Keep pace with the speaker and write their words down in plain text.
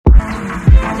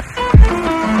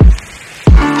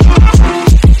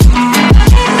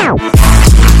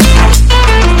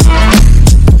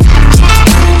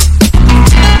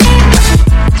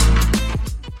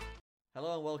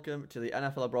welcome to the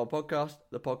NFL Abroad podcast,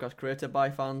 the podcast created by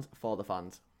fans for the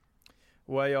fans.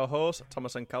 We're your hosts,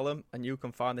 Thomas and Callum, and you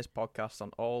can find this podcast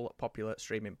on all popular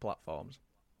streaming platforms.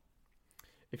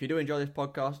 If you do enjoy this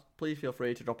podcast, please feel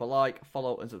free to drop a like,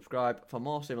 follow and subscribe for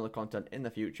more similar content in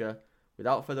the future.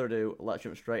 Without further ado, let's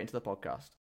jump straight into the podcast.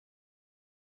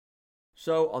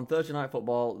 So, on Thursday Night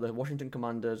Football, the Washington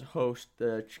Commanders host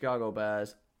the Chicago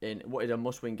Bears in what is a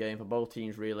must-win game for both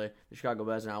teams, really. The Chicago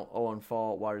Bears are now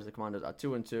 0-4, whereas the Commanders are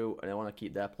 2-2, and they want to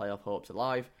keep their playoff hopes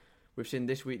alive. We've seen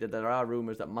this week that there are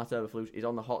rumours that Matt Eberflus is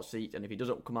on the hot seat, and if he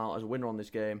doesn't come out as a winner on this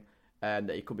game,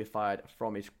 that he could be fired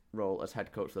from his role as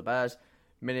head coach for the Bears.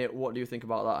 Minnie, what do you think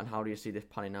about that, and how do you see this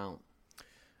panning out?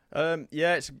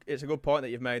 Yeah, it's a good point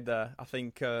that you've made there. I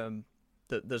think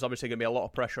that there's obviously going to be a lot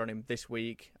of pressure on him this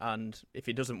week, and if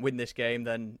he doesn't win this game,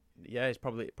 then yeah, it's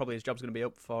probably his job's going to be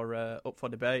up for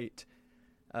debate.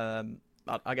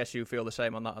 I guess you feel the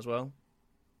same on that as well.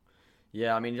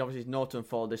 Yeah, I mean, obviously it's no turn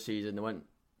forward this season. They went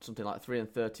something like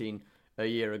 3-13 a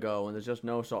year ago, and there's just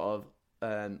no sort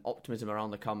of optimism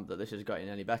around the camp that this is getting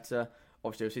any better.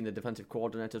 Obviously, we've seen the defensive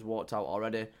coordinators walked out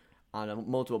already, and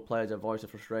multiple players have voiced their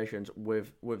frustrations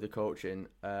with the coaching.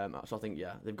 So I think,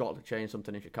 yeah, they've got to change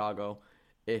something in Chicago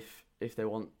if they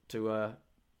want to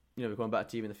become a better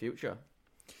team in the future.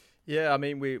 Yeah, I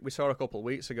mean, we saw a couple of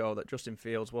weeks ago that Justin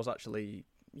Fields was actually,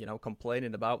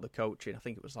 complaining about the coaching. I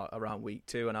think it was like around week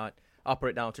 2, and I put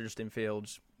it down to Justin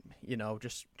Fields,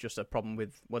 just a problem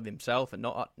with himself and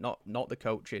not the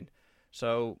coaching.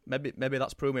 So maybe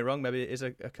that's proved me wrong. Maybe it is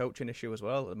a coaching issue as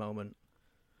well at the moment.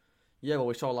 Yeah, well,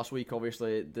 we saw last week,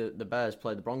 obviously, the Bears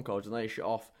played the Broncos, and they shut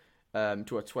off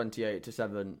to a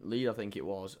 28-7 lead, I think it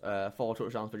was. 4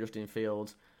 touchdowns for Justin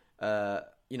Fields.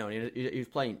 He was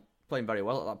playing very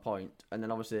well at that point, and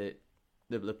then obviously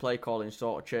the play calling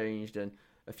sort of changed, and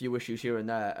a few issues here and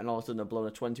there, and all of a sudden they've blown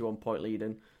a 21-point lead,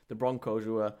 and the Broncos,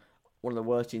 who are one of the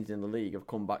worst teams in the league, have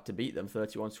come back to beat them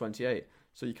 31-28.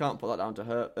 So you can't put that down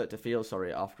to Fields,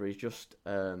 after he's just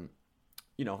had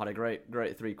a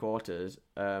great 3 quarters,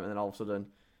 and then all of a sudden,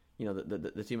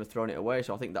 the team has thrown it away.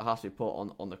 So I think that has to be put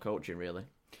on the coaching, really.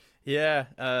 Yeah,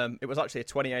 it was actually a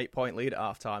 28-point lead at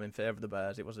halftime in favour of the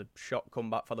Bears. It was a shock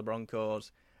comeback for the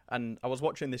Broncos, and I was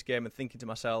watching this game and thinking to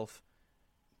myself,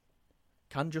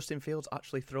 can Justin Fields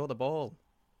actually throw the ball?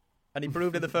 And he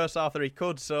proved in the first half that he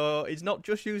could. So he's not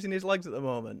just using his legs at the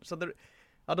moment. So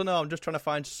I don't know. I'm just trying to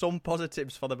find some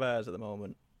positives for the Bears at the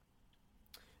moment.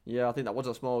 Yeah, I think that was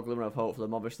a small glimmer of hope for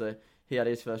them. Obviously, he had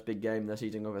his first big game this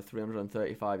season, over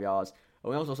 335 yards.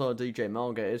 And we also saw DJ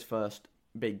Moore get his first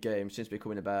big game since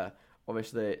becoming a Bear.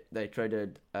 Obviously, they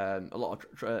traded a lot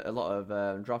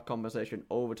of draft compensation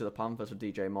over to the Panthers for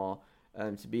DJ Moore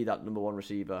to be that number 1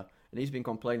 receiver. And he's been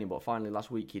complaining, but finally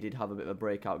last week he did have a bit of a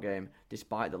breakout game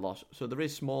despite the loss. So there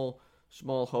is small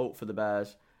hope for the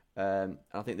Bears. And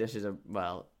I think this is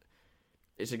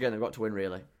it's again, they've got to win,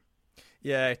 really.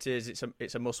 Yeah, it is.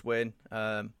 It's a must win.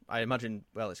 I imagine,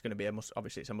 it's going to be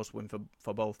obviously it's a must win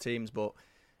for both teams. But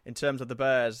in terms of the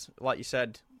Bears, like you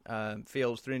said,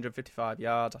 Fields 355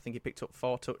 yards. I think he picked up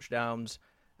 4 touchdowns.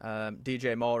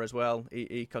 DJ Moore as well.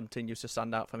 He continues to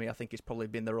stand out for me. I think he's probably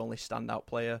been their only standout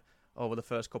player over the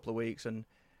first couple of weeks, and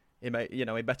he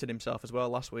bettered himself as well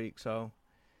last week. So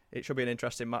it should be an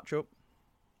interesting matchup.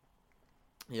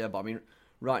 Yeah, but I mean,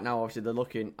 right now, obviously, they're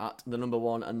looking at the number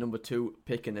 1 and number 2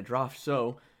 pick in the draft.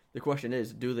 So the question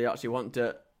is, do they actually want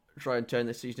to try and turn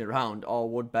this season around, or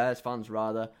would Bears fans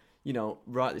rather,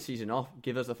 write the season off,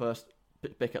 give us the first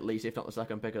pick at least, if not the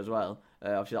second pick as well?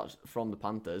 Obviously, that's from the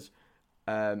Panthers.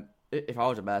 If I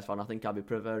was a Bears fan, I think I'd be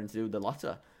preferring to do the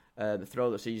latter. Throw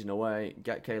the season away,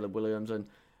 get Caleb Williams and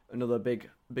another big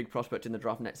prospect in the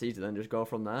draft next season, and just go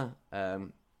from there.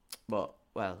 But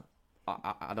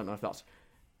I don't know if that's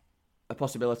a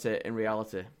possibility in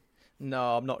reality.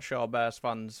 No, I'm not sure. Bears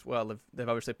fans, they've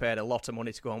obviously paid a lot of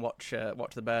money to go and watch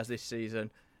the Bears this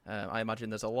season. I imagine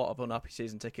there's a lot of unhappy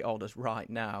season ticket holders right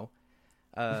now.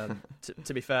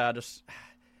 To be fair,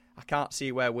 I can't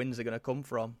see where wins are going to come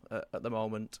from at the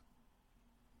moment.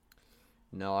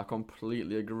 No, I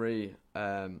completely agree.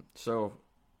 So,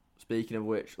 speaking of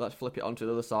which, let's flip it onto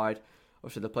the other side.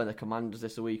 Obviously, they're playing the Commanders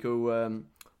this week, who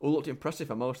looked impressive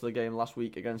for most of the game last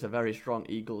week against a very strong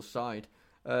Eagles side.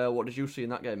 What did you see in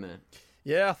that game, mate?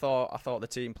 Yeah, I thought the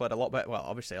team played a lot better. Well,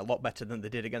 obviously a lot better than they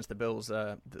did against the Bills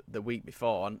the week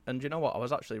before. And you know what? I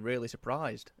was actually really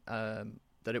surprised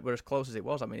that it were as close as it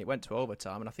was. I mean, it went to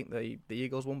overtime, and I think the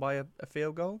Eagles won by a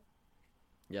field goal.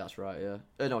 Yeah, that's right.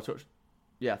 Yeah. No, touch.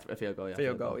 Yeah, a field goal. Yeah,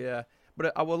 field goal. Yeah.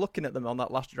 But I was looking at them on that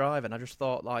last drive, and I just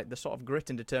thought, like, the sort of grit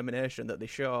and determination that they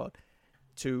showed,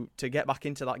 to get back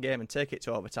into that game and take it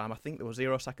to overtime. I think there was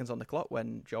 0 seconds on the clock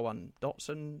when Johan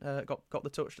Dotson got the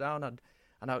touchdown, and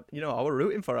I were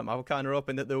rooting for him. I was kind of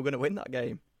hoping that they were going to win that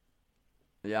game.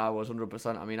 Yeah, I was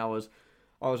 100%. I mean, I was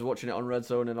watching it on Red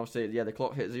Zone, and obviously, yeah, the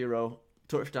clock hit 0,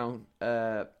 touchdown,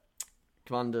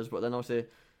 Commanders, but then obviously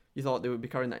you thought they would be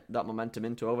carrying that momentum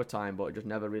into overtime, but it just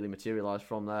never really materialised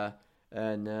from there.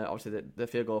 And obviously the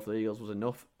field goal for the Eagles was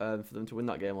enough for them to win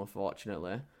that game,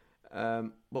 unfortunately.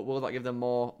 But will that give them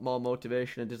more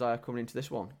motivation and desire coming into this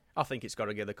one? I think it's got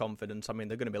to give the confidence. I mean,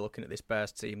 they're going to be looking at this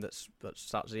Bears team that's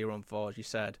sat 0-4, as you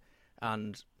said,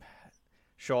 and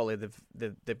surely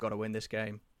they've got to win this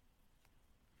game.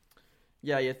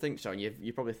 Yeah, you think so, and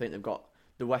you probably think they've got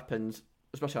the weapons,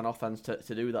 especially on offense,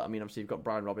 to do that. I mean, obviously you've got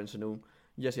Brian Robinson, who,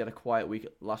 yes, he had a quiet week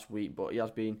last week, but he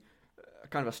has been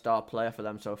kind of a star player for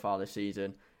them so far this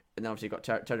season. And then obviously you've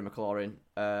got Terry McLaurin,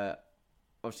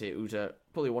 obviously who's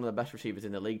probably one of the best receivers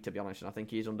in the league, to be honest, and I think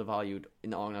he's undervalued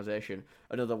in the organisation.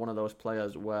 Another one of those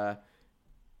players where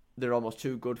they're almost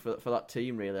too good for that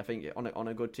team, really. I think on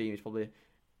a good team, he's probably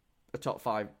a top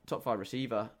five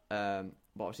receiver, but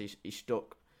obviously he's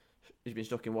been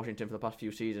stuck in Washington for the past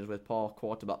few seasons with poor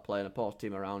quarterback play and a poor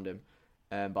team around him.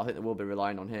 But I think they will be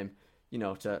relying on him,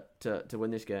 to win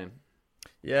this game.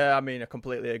 Yeah, I mean, I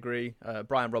completely agree.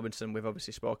 Brian Robinson, we've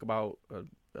obviously spoke about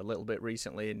a little bit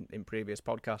recently in previous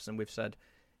podcasts, and we've said,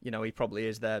 he probably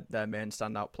is their main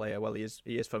standout player. Well, he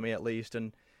is for me at least,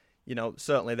 and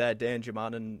certainly their danger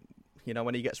man. And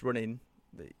when he gets running,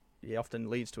 he often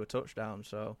leads to a touchdown.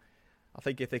 So I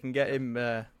think if they can get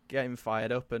him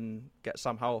fired up and get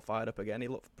Sam Howell fired up again, he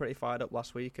looked pretty fired up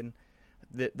last week, and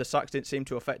the sacks didn't seem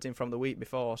to affect him from the week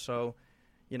before. So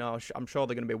I'm sure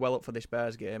they're going to be well up for this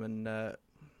Bears game and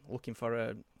looking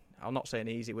for I'll not say an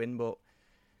easy win, but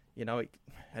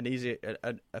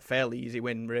a fairly easy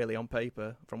win really on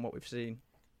paper from what we've seen.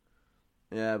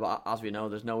 Yeah, but as we know,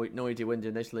 there's no easy wins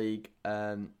in this league.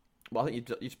 But I think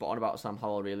you spot on about Sam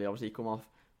Howell, really. Obviously, he come off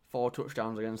 4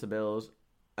 touchdowns against the Bills,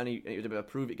 and it was a bit of a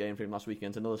prove-it game for him last week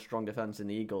against another strong defence in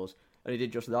the Eagles. And he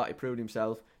did just that. He proved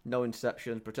himself. No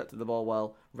interceptions, protected the ball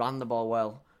well, ran the ball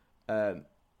well.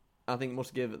 I think it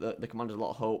must give the Commanders a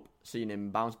lot of hope, seeing him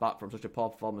bounce back from such a poor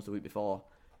performance the week before,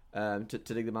 to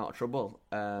dig them out of trouble.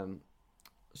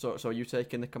 So are you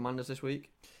taking the Commanders this week?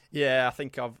 Yeah, I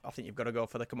think you've got to go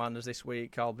for the Commanders this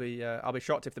week. I'll be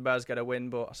shocked if the Bears get a win,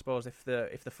 but I suppose if they're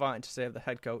fighting to save the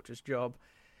head coach's job,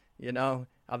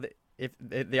 if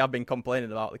they have been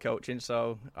complaining about the coaching,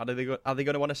 so are they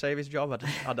going to want to save his job?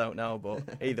 I don't know, but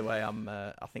either way,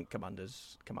 I think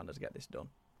Commanders get this done.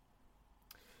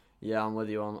 Yeah, I'm with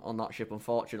you on that ship.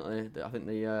 Unfortunately, I think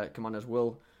the Commanders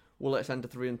will extend to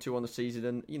 3-2 on the season,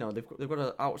 and they've got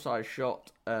an outside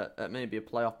shot at maybe a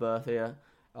playoff berth here,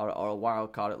 or a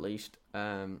wild card at least.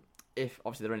 If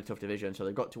obviously they're in a tough division, so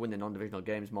they've got to win the non-divisional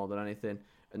games more than anything,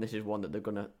 and this is one that they're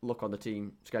going to look on the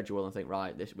team schedule and think,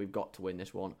 right, we've got to win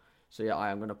this one. So yeah, I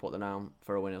am going to put them down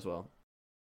for a win as well.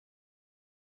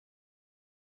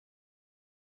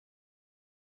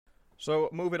 So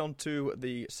moving on to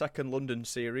the second London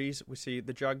series, we see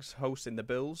the Jags hosting the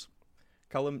Bills.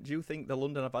 Callum, do you think the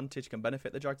London advantage can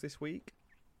benefit the Jags this week?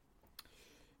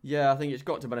 Yeah, I think it's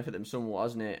got to benefit them somewhat,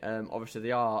 hasn't it? Obviously,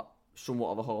 they are somewhat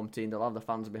of a home team. They'll have the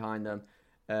fans behind them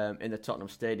in the Tottenham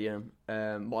Stadium.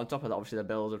 But on top of that, obviously, the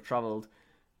Bills have travelled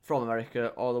from America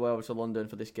all the way over to London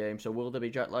for this game. So will they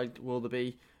be jet-lagged? Will they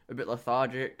be a bit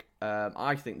lethargic?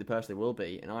 I think they personally will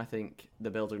be, and I think the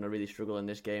Bills are going to really struggle in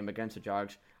this game against the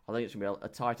Jags. I think it's going to be a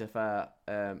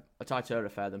tighter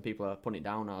affair than people are putting it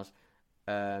down as.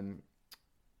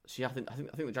 So yeah, I think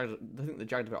the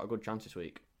Jags have got a good chance this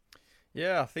week.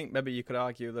 Yeah, I think maybe you could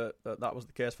argue that was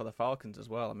the case for the Falcons as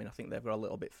well. I mean, I think they've got a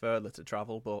little bit further to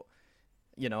travel, but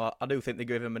I do think they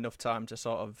give them enough time to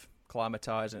sort of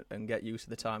climatise and get used to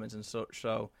the timings and such.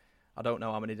 So I don't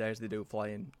know how many days they do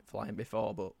flying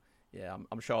before, but yeah,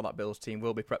 I'm sure that Bills team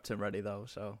will be prepped and ready though.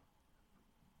 So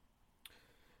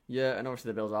yeah, and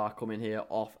obviously the Bills are coming here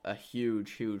off a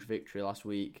huge victory last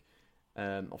week.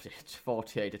 Obviously it's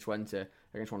 48-20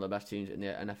 against one of the best teams in the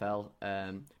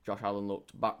NFL. Josh Allen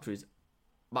looked back to his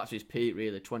peak,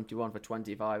 really. 21 for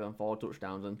 25 and 4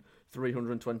 touchdowns and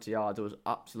 320 yards. There was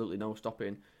absolutely no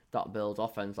stopping that Bills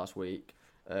offense last week.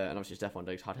 And obviously Stephon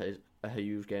Diggs had a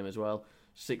huge game as well.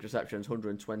 6 receptions,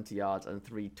 120 yards and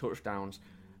 3 touchdowns.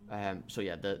 So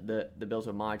yeah, the Bills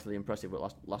were mightily impressive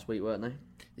last week, weren't they?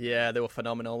 Yeah, they were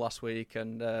phenomenal last week,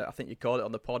 and I think you called it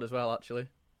on the pod as well, actually.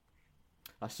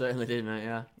 I certainly did, mate,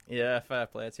 yeah. Yeah, fair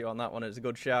play to you on that one. It was a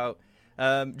good shout.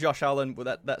 Josh Allen,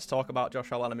 let's talk about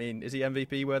Josh Allen. I mean, is he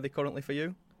MVP worthy currently for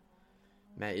you?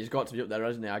 Mate, he's got to be up there,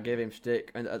 hasn't he? I gave him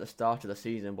stick at the start of the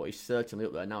season, but he's certainly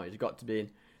up there now. He's got to be in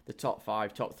the top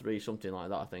 5, top 3, something like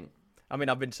that, I think. I mean,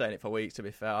 I've been saying it for weeks, to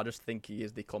be fair. I just think he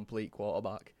is the complete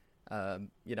quarterback.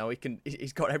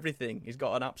 He's got everything. He's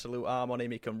got an absolute arm on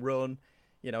him. He can run.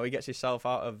 He gets himself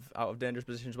out of dangerous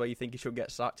positions where you think he should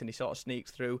get sacked, and he sort of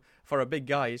sneaks through. For a big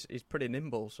guy, he's pretty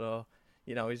nimble. So,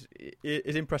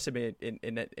 he's impressing me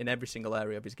in every single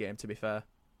area of his game, to be fair.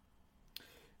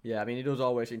 Yeah, I mean, he does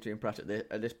always seem to impress at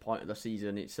this point of the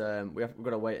season. It's we've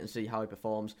got to wait and see how he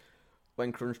performs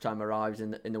when crunch time arrives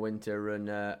in the winter, and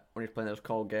when he's playing those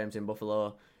cold games in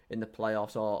Buffalo in the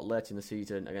playoffs or late in the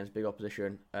season against big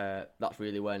opposition. That's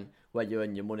really where you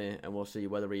earn your money, and we'll see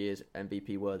whether he is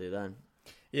MVP worthy then.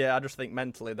 Yeah, I just think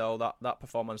mentally though that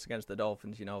performance against the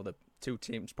Dolphins, the two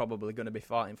teams probably going to be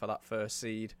fighting for that first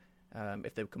seed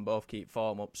if they can both keep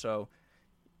form up. So,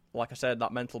 like I said,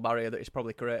 that mental barrier that he's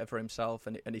probably created for himself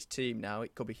and his team now,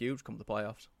 it could be huge come the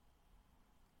playoffs.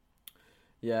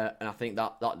 Yeah, and I think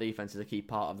that defense is a key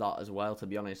part of that as well. To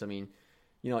be honest, I mean,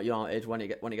 it's when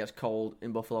it gets cold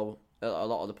in Buffalo, a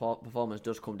lot of the performance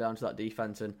does come down to that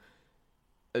defense and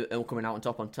coming out on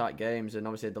top on tight games. And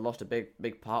obviously, they lost a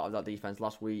big part of that defense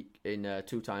last week in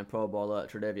two-time Pro Bowler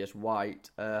Tre'Davious White.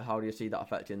 How do you see that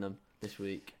affecting them this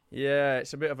week? Yeah,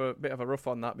 it's a bit of a rough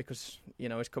on that because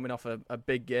he's coming off a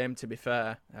big game, to be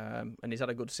fair, and he's had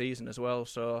a good season as well.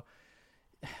 So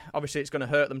obviously it's going to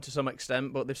hurt them to some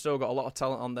extent, but they've still got a lot of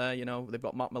talent on there. They've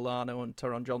got Matt Milano and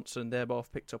Teron Johnson. They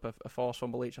both picked up a forced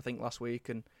fumble each, I think, last week,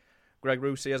 and Greg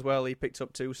Rusey as well. He picked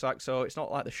up 2 sacks. So it's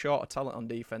not like they're short of talent on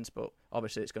defense, but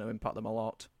obviously it's going to impact them a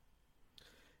lot.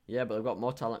 Yeah, but they've got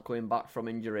more talent coming back from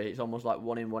injury. It's almost like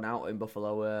 1 in, 1 out in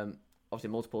Buffalo. Obviously,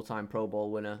 multiple-time Pro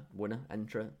Bowl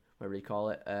entry, whatever you call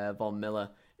it. Von Miller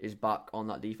is back on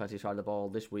that defensive side of the ball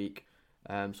this week.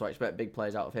 So I expect big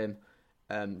plays out of him,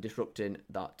 disrupting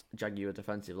that Jaguar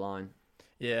defensive line.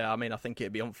 Yeah, I mean, I think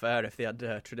it'd be unfair if they had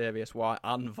Tre'Davious White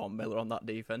and Von Miller on that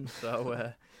defense.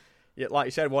 So, yeah, like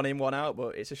you said, 1 in, 1 out,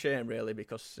 but it's a shame, really,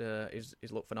 because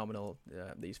he's looked phenomenal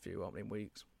these few opening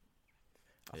weeks.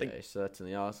 I think he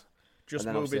certainly has. Just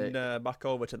moving back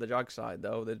over to the Jags side,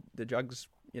 though, the Jags,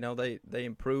 they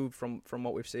improved from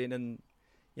what we've seen, and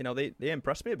they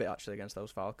impressed me a bit actually against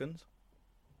those Falcons.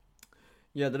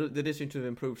 Yeah, they did seem to have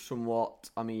improved somewhat.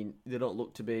 I mean, they don't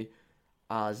look to be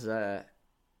as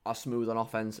smooth on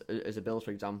offense as the Bills,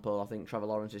 for example. I think Trevor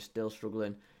Lawrence is still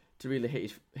struggling to really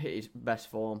hit his best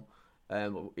form.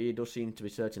 But he does seem to be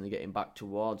certainly getting back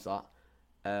towards that.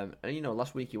 And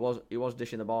last week he was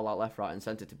dishing the ball out left, right, and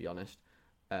centre. To be honest,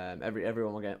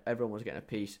 everyone was getting a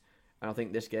piece. And I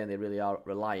think this game they really are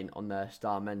relying on their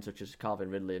star men such as Calvin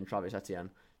Ridley and Travis Etienne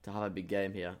to have a big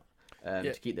game here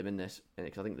to keep them in this.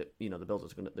 Because I think that the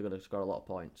Bills they're going to score a lot of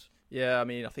points. Yeah, I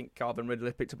mean I think Calvin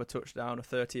Ridley picked up a touchdown, a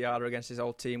 30-yarder against his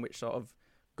old team, which sort of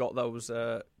got those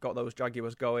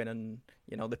Jaguars going, and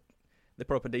they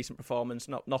put up a decent performance.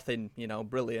 Nothing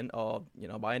brilliant or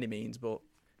by any means, but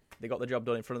they got the job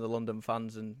done in front of the London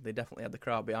fans, and they definitely had the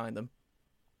crowd behind them.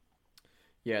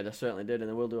 Yeah, they certainly did, and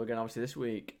they will do again, obviously, this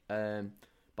week. But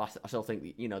I still think,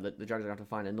 the Jags are going to have to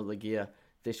find another gear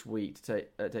this week to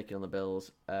take on the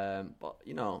Bills. But,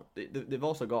 they've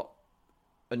also got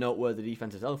a noteworthy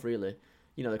defense itself, really.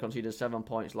 They conceded 7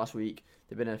 points last week.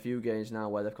 They've been in a few games now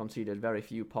where they've conceded very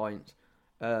few points.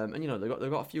 And, they've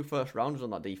got a few first rounders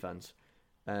on that defense.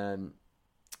 So,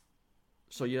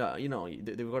 they've got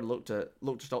to look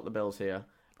to stop the Bills here.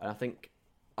 And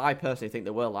I personally think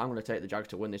they will. I'm going to take the Jags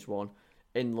to win this one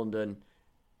in London,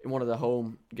 in one of the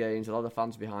home games with other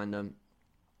fans behind them.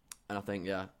 And I think,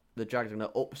 the Jags are going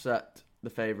to upset the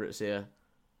favourites here.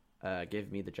 Give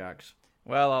me the Jags.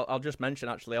 Well, I'll just mention,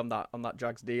 actually, on that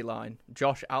Jags D-line,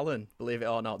 Josh Allen, believe it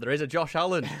or not. There is a Josh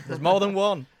Allen. There's more than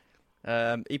one.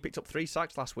 He picked up 3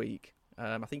 sacks last week.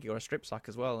 I think he got a strip sack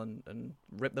as well and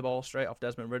ripped the ball straight off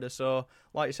Desmond Ridder. So,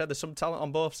 like you said, there's some talent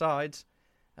on both sides.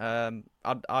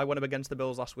 I went up against the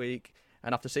Bills last week,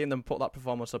 and after seeing them put that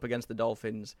performance up against the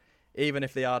Dolphins, even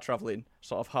if they are travelling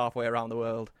sort of halfway around the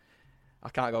world, I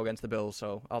can't go against the Bills,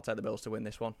 so I'll take the Bills to win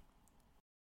this one.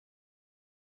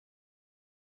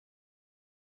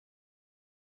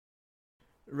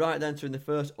 Right then, so in the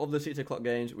first of the 6 o'clock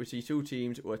games, we see 2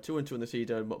 teams who are 2-2 in the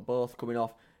season, but both coming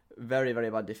off very, very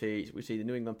bad defeats. We see the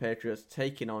New England Patriots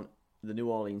taking on the New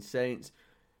Orleans Saints.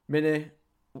 Minnie,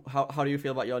 how do you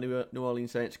feel about your New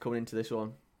Orleans Saints coming into this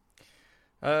one?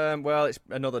 Well, it's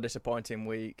another disappointing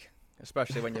week,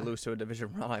 especially when you lose to a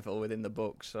division rival within the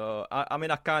book. So, I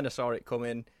mean, I kind of saw it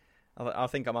coming. I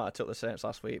think I might have took the Saints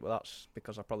last week, but that's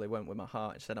because I probably went with my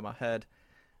heart instead of my head.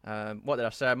 What did I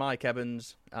say? Mike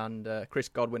Evans and Chris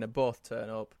Godwin had both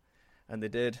turned up, and they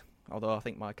did. although I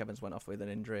think Mike Evans went off with an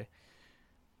injury.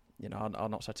 You know, I'll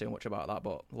not say too much about that,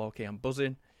 but low-key I'm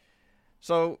buzzing.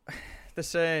 So, the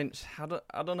Saints, I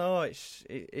don't know,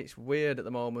 it's weird at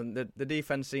the moment. The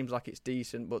defence seems like it's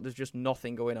decent, but there's just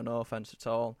nothing going on offence at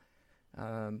all.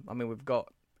 I mean, we've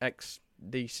got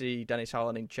ex-DC Dennis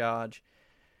Allen in charge,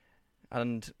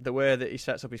 and the way that he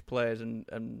sets up his players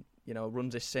and you know,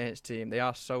 runs his Saints team, they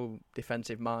are so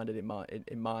defensive-minded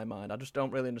in my mind. I just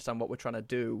don't really understand what we're trying to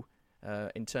do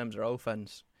in terms of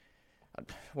offence.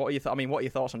 What are your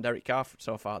thoughts on Derek Carr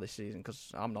so far this season?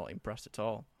 Because I'm not impressed at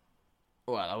all.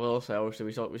 Well, I will say, obviously,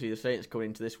 we see the Saints coming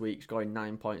into this week, scoring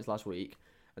 9 points last week,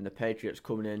 and the Patriots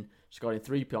coming in, scoring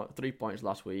 3 points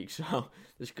last week. So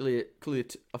there's clear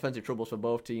offensive troubles for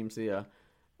both teams here.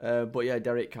 But yeah,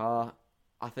 Derek Carr,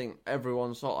 I think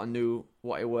everyone sort of knew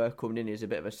what he were coming in. He's a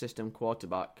bit of a system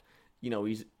quarterback. You know,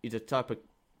 he's a type of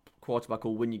quarterback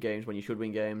who'll win you games when you should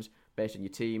win games based on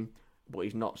your team, but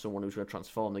he's not someone who's going to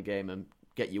transform the game and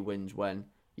get you wins when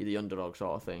you're the underdog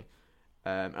sort of thing.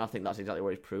 And I think that's exactly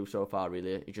what he's proved so far.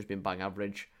 Really, he's just been bang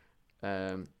average.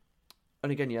 And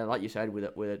again, yeah, like you said, with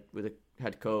a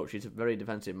head coach, he's very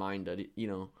defensive minded. You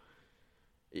know,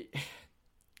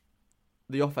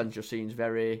 the offense just seems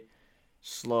very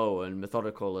slow and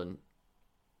methodical, and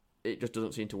it just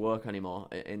doesn't seem to work anymore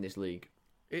in this league.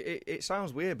 It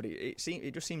sounds weird, but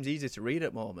it just seems easy to read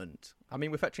at the moment. I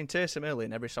mean, we're fetching Taysom Hill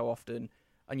in every so often,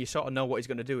 and you sort of know what he's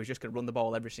going to do. He's just going to run the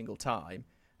ball every single time.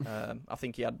 I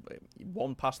think he had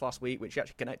one pass last week, which he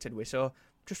actually connected with. So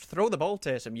just throw the ball,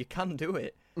 Taysom. You can do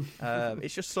it.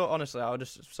 It's just so, honestly, I was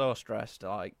just so stressed.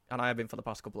 And I have been for the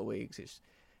past couple of weeks. It's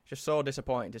just so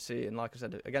disappointing to see. And like I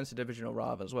said, against a divisional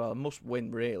rival as well, a must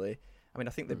win, really. I mean,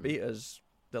 I think they beat us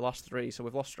the last 3, so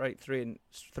we've lost straight three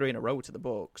in a row to the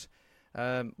Bucs.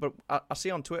 But I see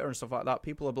on Twitter and stuff like that,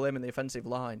 people are blaming the offensive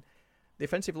line. The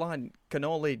offensive line can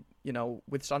only, you know,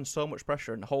 withstand so much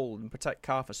pressure and hold and protect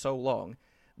Carr for so long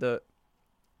that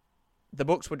the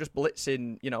Bucs were just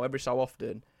blitzing, you know, every so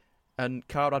often, and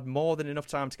Carr had more than enough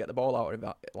time to get the ball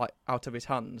out of his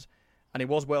hands, and he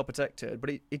was well protected, but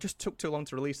he just took too long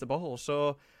to release the ball.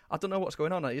 So I don't know what's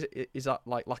going on. Is that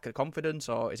like lack of confidence,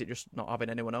 or is it just not having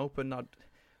anyone open?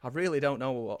 I really don't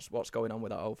know what's going on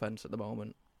with that offense at the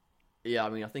moment. Yeah, I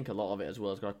mean, I think a lot of it as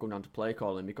well is going to come down to play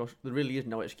calling, because there really is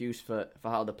no excuse for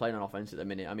how they're playing on offense at the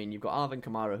minute. I mean, you've got Alvin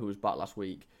Kamara, who was back last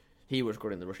week. He was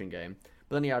good in the rushing game,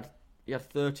 but then he had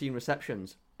 13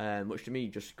 receptions, which to me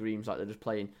just screams like they're just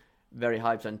playing very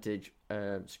high percentage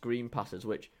screen passes,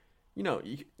 which, you know,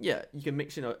 you can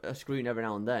mix in a screen every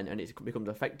now and then and it becomes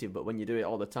effective, but when you do it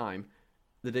all the time,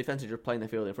 the defence is just playing the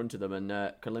field in front of them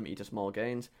and can limit you to small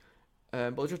gains.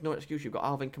 But there's just no excuse. You've got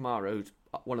Alvin Kamara, who's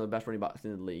one of the best running backs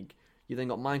in the league. You then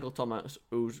got Michael Thomas,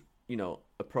 who's, you know,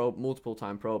 a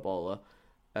multiple-time Pro Bowler.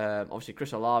 Obviously,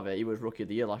 Chris Olave, he was Rookie of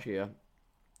the Year last year.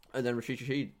 And then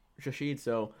Rashid.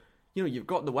 So, you know, you've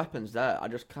got the weapons there. I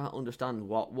just can't understand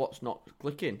what's not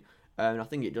clicking. And I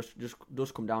think it just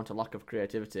does come down to lack of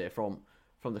creativity from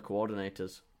the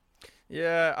coordinators.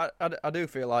 Yeah, I do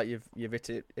feel like you've hit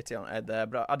it on the head there,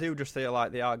 but I do just feel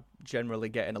like they are generally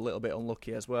getting a little bit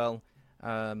unlucky as well.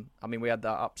 I mean, we had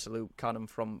that absolute cannon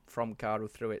from Carr who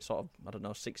threw it sort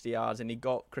of, 60 yards, and he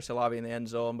got Chris Olave in the end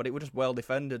zone, but it was just well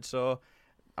defended. So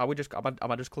am I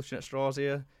just clutching at straws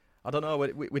here? I don't know.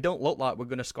 We don't look like we're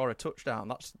going to score a touchdown.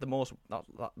 That's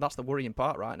the worrying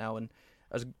part right now. And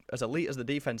as elite as the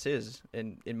defense is,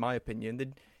 in my opinion,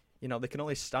 they can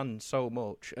only stand so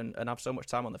much and have so much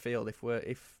time on the field. If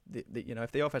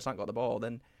the offense hasn't got the ball,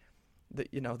 then they're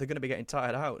going to be getting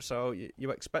tired out. So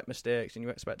you expect mistakes and you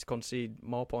expect to concede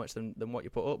more points than what you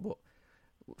put up. But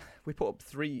we put up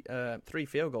three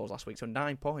field goals last week, so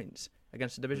 9 points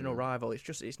against a divisional rival.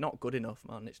 It's not good enough,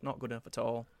 man. It's not good enough at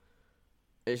all.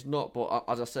 It's not, but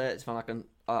as I say, it's fun.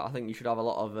 I think you should have a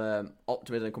lot of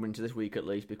optimism coming into this week at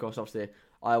least, because obviously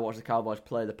I watched the Cowboys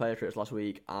play the Patriots last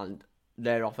week, and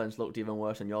their offense looked even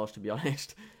worse than yours, to be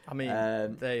honest. I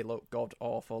mean, they look god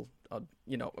awful.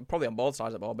 Probably on both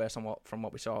sides of the ball based on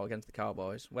what we saw against the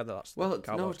Cowboys. Whether that's the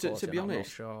Cowboys, to be honest, I'm not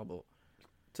sure, but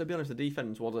to be honest, the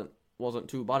defense wasn't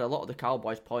too bad. A lot of the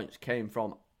Cowboys' points came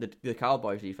from the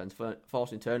Cowboys' defense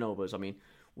forcing turnovers. I mean,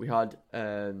 we had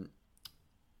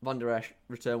Van Der Esch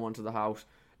return one to the house,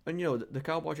 and the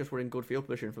Cowboys just were in good field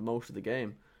position for most of the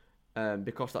game,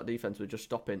 because that defense was just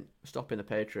stopping the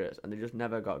Patriots, and they just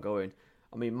never got going.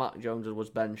 I mean, Mac Jones was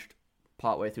benched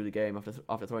partway through the game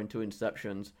after throwing 2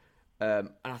 interceptions, and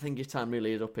I think his time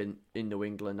really is up in New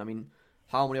England. I mean,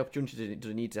 how many opportunities does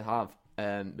he need to have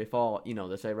before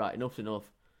they say, right, enough's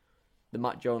enough, the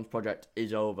Mac Jones project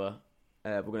is over,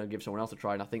 we're going to give someone else a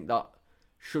try, and I think that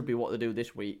should be what they do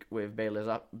this week with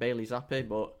Bailey Zappi,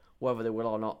 but Whether they will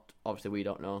or not, obviously we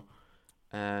don't know.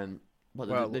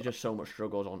 But there's just so much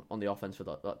struggles on the offense for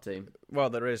that team. Well,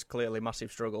 there is clearly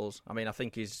massive struggles. I mean, I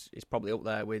think he's probably up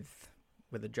there with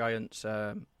the Giants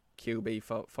QB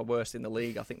for worst in the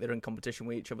league. I think they're in competition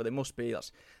with each other. They must be.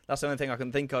 That's the only thing I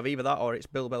can think of. Either that or it's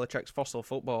Bill Belichick's fossil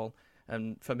football.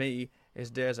 And for me, his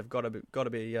days have got to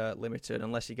be limited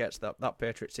unless he gets that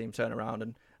Patriots team turn around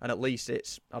and at least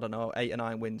it's, I don't know, 8 or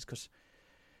 9 wins, because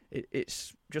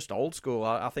it's just old school.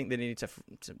 I think they need to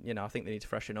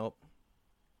freshen up.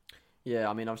 Yeah,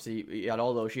 I mean, obviously he had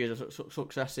all those years of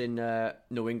success in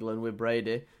New England with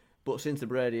Brady, but since the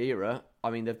Brady era,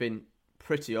 I mean, they've been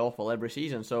pretty awful every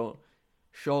season. So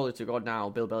surely to God now,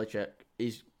 Bill Belichick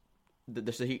is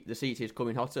the seat is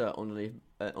coming hotter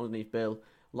underneath Bill.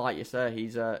 Like you say,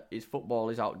 his football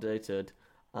is outdated,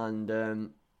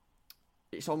 and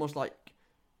it's almost like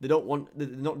they're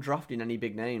not drafting any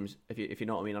big names. If you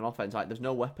know what I mean, on offense, like there's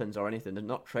no weapons or anything. They're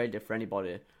not traded for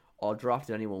anybody or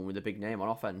drafted anyone with a big name on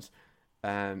offense.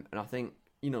 And I think,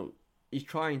 he's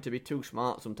trying to be too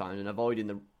smart sometimes and avoiding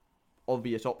the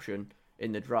obvious option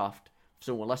in the draft,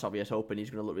 someone less obvious, hoping he's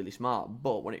going to look really smart.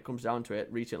 But when it comes down to it,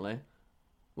 recently,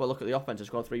 well, look at the offense. They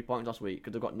scored 3 points last week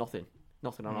because they've got nothing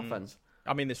on offense.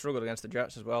 I mean, they struggled against the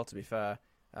Jets as well, to be fair.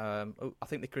 I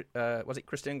think was it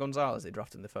Christian Gonzalez they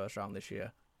drafted in the first round this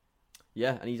year?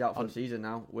 Yeah, and he's out for the season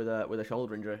now with a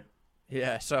shoulder injury.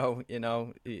 Yeah, so he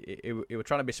were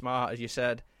trying to be smart, as you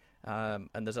said. And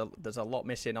there's a lot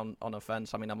missing on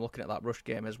offense. I mean, I'm looking at that rush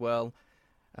game as well.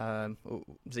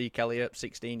 Zeke Elliott,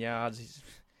 16 yards.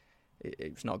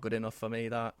 It's not good enough for me,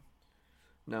 that.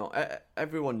 No,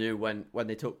 everyone knew when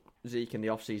they took Zeke in the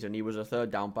offseason, he was a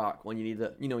third down back. When you need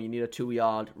a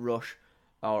 2-yard rush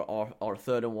or a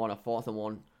 3rd and 1, a 4th and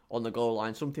 1 on the goal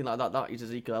line, something like that. That is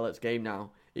Ezekiel Elliott's game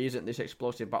now. He isn't this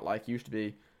explosive back like he used to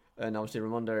be. And obviously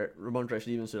Ramondre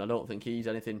Stevenson, I don't think he's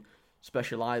anything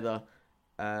special either.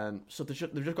 So they've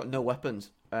just got no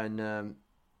weapons, and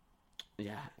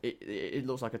it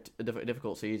looks like a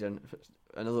difficult season,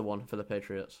 another one for the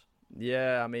Patriots.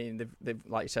 Yeah, I mean they've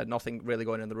like you said, nothing really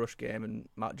going in the rush game, and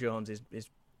Matt Jones is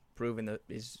proving that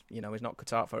he's not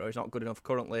cut out for it, or he's not good enough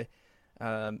currently.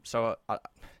 So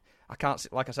I can't see,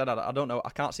 like I said, I don't know,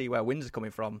 I can't see where wins are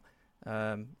coming from.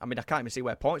 I mean, I can't even see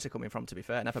where points are coming from, to be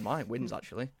fair. Never mind wins,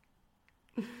 actually.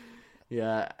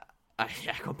 Yeah. I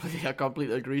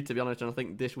completely agree, to be honest. And I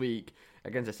think this week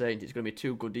against the Saints, it's going to be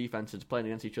two good defenses playing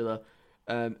against each other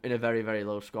in a very, very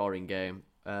low scoring game.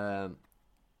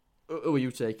 Who are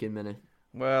you taking, Minnie?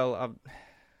 Well,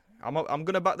 I'm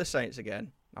going to back the Saints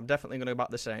again. I'm definitely going to back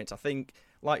the Saints. I think,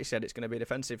 like you said, it's going to be a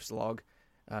defensive slog.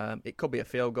 It could be a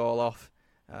field goal off.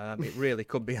 It really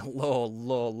could be a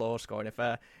low scoring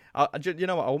affair. You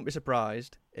know what? I wouldn't be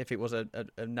surprised if it was a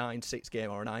 9-6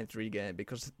 game or a 9-3 game,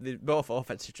 because both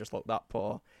offenses just look that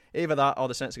poor. Either that or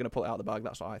the Saints are going to pull it out of the bag.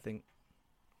 That's what I think.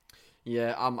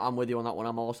 Yeah, I'm with you on that one.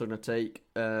 I'm also going to take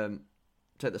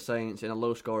the Saints in a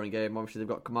low scoring game. Obviously, they've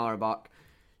got Kamara back.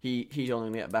 He's only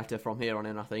going to get better from here on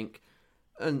in, I think.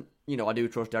 And I do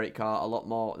trust Derek Carr a lot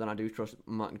more than I do trust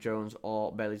Mac Jones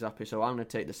or Bailey Zappi. So I'm going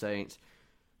to take the Saints.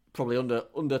 Probably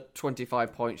under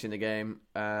 25 points in the game.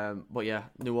 But yeah,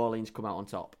 New Orleans come out on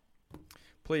top.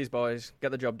 Please, boys,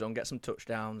 get the job done. Get some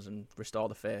touchdowns and restore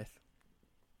the faith.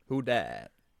 Who dare?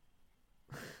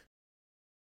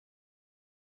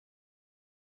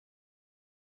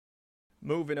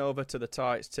 Moving over to the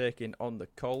Titans taking on the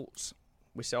Colts.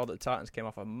 We saw that the Titans came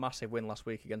off a massive win last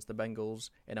week against the Bengals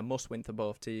in a must-win for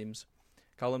both teams.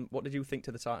 Callum, what did you think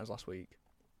to the Titans last week?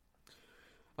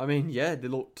 I mean, yeah, they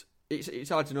looked... It's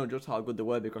hard to know just how good they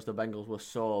were because the Bengals were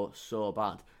so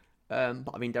bad.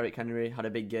 But I mean, Derrick Henry had a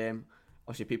big game.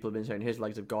 Obviously, people have been saying his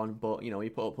legs have gone, but he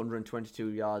put up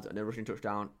 122 yards and a rushing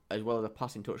touchdown as well as a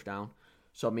passing touchdown.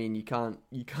 So I mean, you can't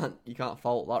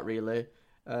fault that really.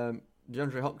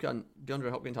 DeAndre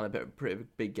Hopkins had a pretty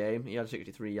big game. He had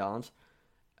 63 yards.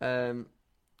 And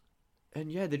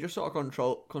yeah, they just sort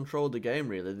of controlled the game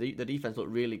really. The defense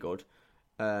looked really good.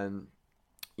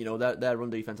 Their run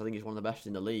defense, I think, is one of the best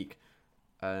in the league,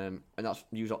 and that's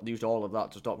used all of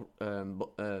that to stop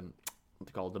what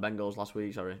they called the Bengals last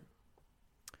week. Sorry.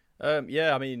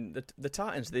 Yeah, I mean the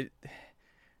Titans. Do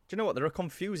you know what? They're a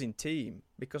confusing team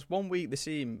because one week they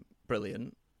seem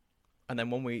brilliant, and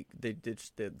then one week they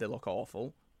look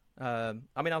awful. I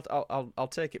mean, I'll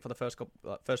take it for the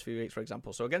first few weeks, for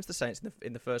example. So against the Saints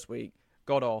in the first week,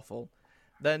 god awful.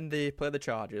 Then they play the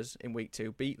Chargers in week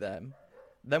 2, beat them.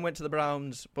 Then went to the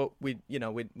Browns, but we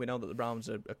know that the Browns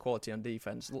are quality on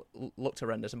defense. Looked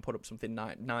horrendous and put up something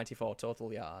 94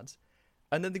 total yards,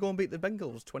 and then they go and beat the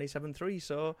Bengals 27-3.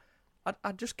 So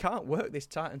I just can't work this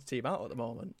Titans team out at the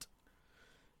moment.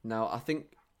 No, I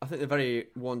think I think they're very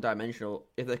one-dimensional.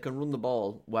 If they can run the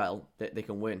ball well, they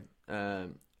can win.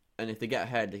 And if they get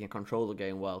ahead, they can control the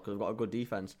game well because they've got a good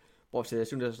defense. But obviously, as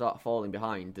soon as they start falling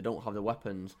behind, they don't have the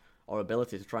weapons or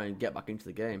ability to try and get back into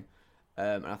the game.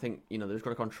 And I think they've just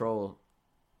got to control.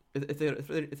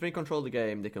 If they control the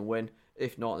game, they can win.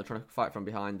 If not, they're trying to fight from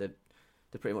behind. They're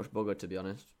pretty much buggered, to be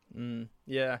honest.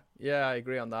 Yeah, I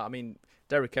agree on that. I mean,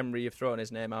 Derrick Henry, you've thrown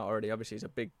his name out already. Obviously, he's a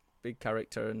big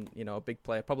character and a big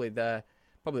player. Probably the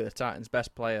Titans'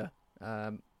 best player.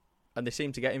 And they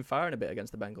seemed to get him firing a bit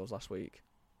against the Bengals last week.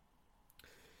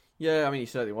 Yeah, I mean, he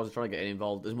certainly was trying to get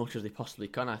involved as much as they possibly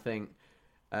can. I think,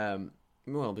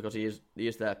 because he is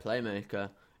their playmaker,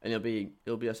 and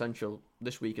he'll be essential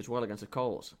this week as well against the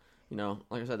Colts.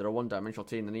 Like I said, they're a one-dimensional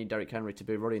team. They need Derrick Henry to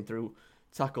be running through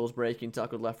tackles, breaking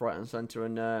tackles left, right, and centre,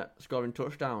 and scoring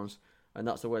touchdowns. And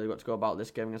that's the way they've got to go about this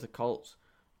game against the Colts,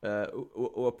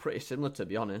 who are pretty similar, to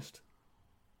be honest.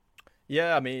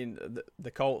 Yeah, I mean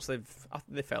the Colts. I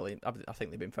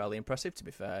think they've been fairly impressive, to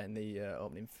be fair, in the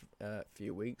opening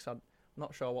few weeks. I'm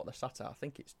not sure what they're sat at. I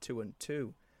think it's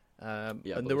 2-2, and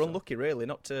they were unlucky really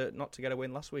not to get a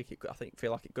win last week. I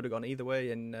feel like it could have gone either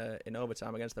way in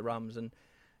overtime against the Rams, and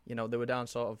they were down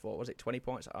sort of 20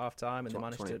 points at half time, and they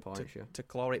managed to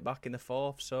claw it back in the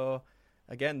fourth. So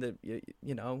again,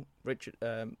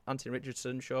 Anthony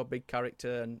Richardson showed big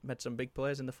character and made some big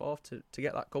plays in the fourth to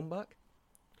get that comeback.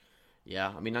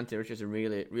 Yeah, I mean, Anthony Richardson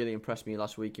really, really impressed me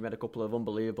last week. He made a couple of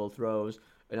unbelievable throws,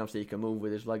 and obviously he can move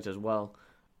with his legs as well.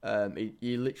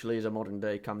 He literally is a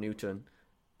modern-day Cam Newton.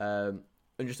 And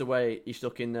just the way he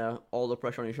stuck in there, all the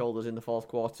pressure on his shoulders in the fourth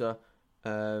quarter.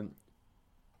 And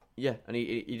he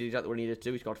did exactly what he needed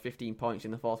to. He scored 15 points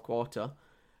in the fourth quarter,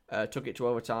 took it to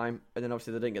overtime, and then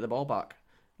obviously they didn't get the ball back.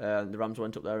 The Rams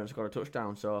went up there and scored a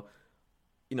touchdown. So,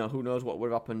 who knows what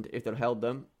would have happened if they'd held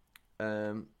them.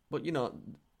 But,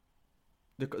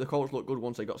 the Colts looked good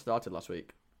once they got started last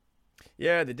week.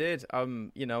 Yeah, they did.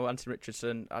 Anthony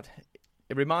Richardson,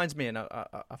 it reminds me, and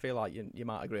I feel like you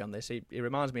might agree on this, he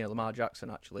reminds me of Lamar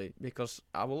Jackson, actually, because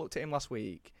I looked at him last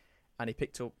week, and he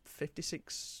picked up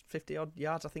 50-odd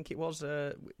yards, I think it was,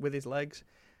 with his legs,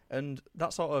 and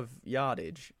that sort of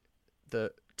yardage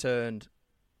that turned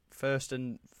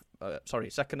second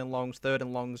and longs, third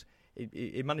and longs,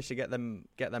 he managed to get them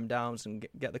downs and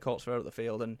get the Colts further up the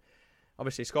field, and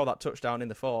obviously, he scored that touchdown in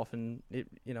the fourth, and it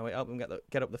helped him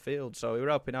get up the field. So he was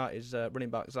helping out his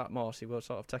running back Zach Moss. He was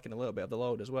sort of taking a little bit of the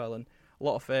load as well, and a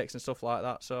lot of fakes and stuff like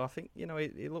that. So I think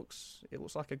it looks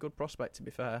like a good prospect, to be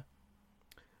fair.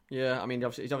 Yeah, I mean,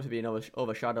 he's obviously being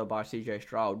overshadowed by CJ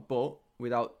Stroud, but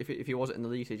if he wasn't in the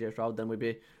league, CJ Stroud, then we'd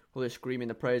be probably screaming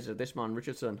the praises of this man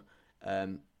Richardson. I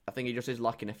think he just is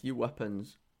lacking a few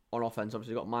weapons on offense.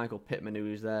 Obviously, you've got Michael Pittman,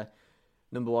 who's their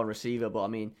number one receiver, but I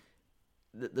mean,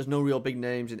 there's no real big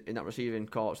names in that receiving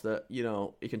corps that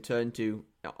he can turn to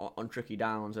on tricky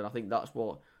downs, and I think that's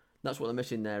what they're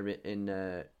missing there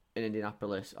in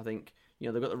Indianapolis. I think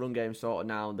they've got the run game sorted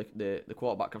now. The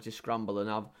quarterback can obviously scramble and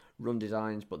have run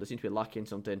designs, but they seem to be lacking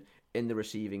something in the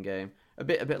receiving game. A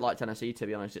bit like Tennessee, to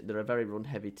be honest. They're a very run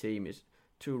heavy team. It's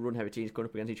two run heavy teams going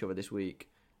up against each other this week.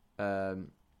 So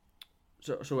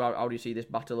how do you see this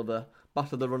battle of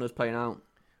the runners playing out?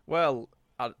 Well,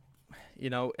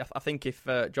 I think if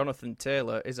Jonathan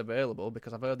Taylor is available,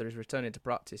 because I've heard that he's returning to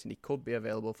practice and he could be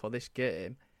available for this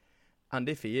game, and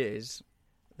if he is,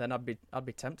 then I'd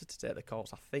be tempted to take the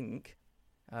Colts, I think.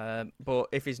 But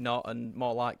if he's not, and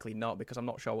more likely not, because I'm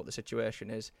not sure what the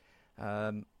situation is,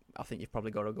 I think you've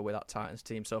probably got to go with that Titans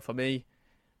team. So for me,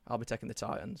 I'll be taking the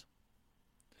Titans.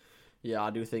 Yeah,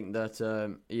 I do think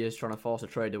that he is trying to force a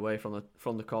trade away from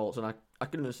the Colts, and I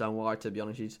can understand why, to be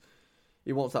honest.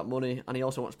 He wants that money, and he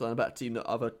also wants to play on a better team that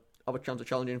have a chance of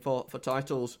challenging for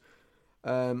titles.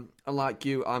 And like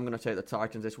you, I'm going to take the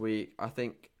Titans this week. I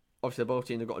think, obviously, both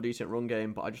teams have got a decent run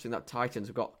game, but I just think that Titans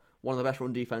have got one of the best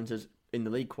run defenses in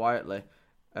the league quietly.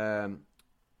 And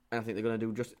I think they're going to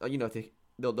do just,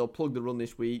 they'll plug the run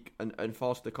this week and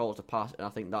force the Colts to pass, and I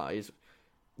think that is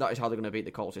how they're going to beat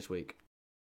the Colts this week.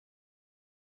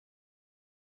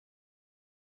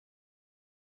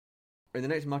 In the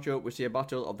next matchup, we see a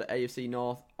battle of the AFC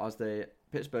North as the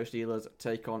Pittsburgh Steelers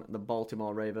take on the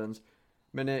Baltimore Ravens.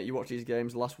 Minnie, you watched these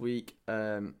games last week.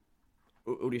 Who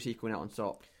do you see coming out on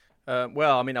top?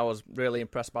 Well, I mean, I was really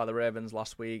impressed by the Ravens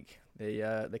last week.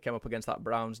 They came up against that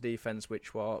Browns defense,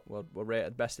 which were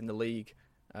rated best in the league,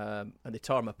 and they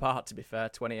tore them apart. To be fair,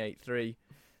 28-3.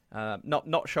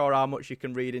 Not sure how much you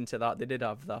can read into that. They did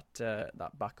have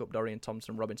that backup Dorian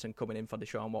Thompson-Robinson coming in for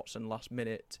Deshaun Watson last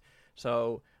minute.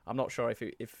 So I'm not sure if I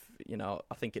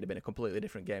think it'd have been a completely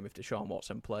different game if Deshaun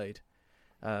Watson played.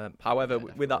 However,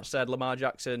 Yeah, with that said, Lamar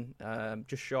Jackson,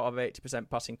 just short of 80%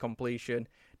 passing completion.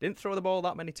 Didn't throw the ball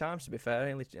that many times, to be fair.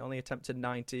 He only attempted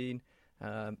 19,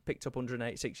 picked up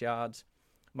 186 yards,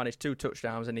 managed 2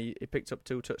 touchdowns, and he picked up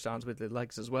 2 touchdowns with the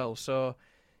legs as well. So,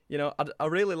 I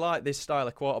really like this style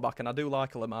of quarterback, and I do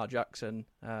like Lamar Jackson.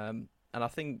 And I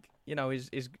think, he's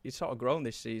sort of grown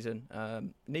this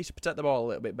season. Needs to protect the ball a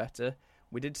little bit better.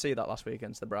 We did see that last week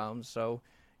against the Browns, so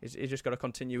he's just got to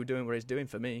continue doing what he's doing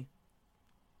for me.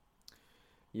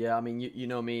 Yeah, I mean, you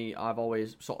know me, I've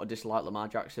always sort of disliked Lamar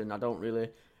Jackson. I don't really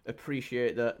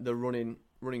appreciate the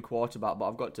running quarterback, but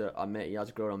I've got to admit he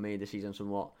has grown on me this season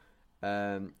somewhat.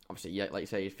 Obviously, yeah, like you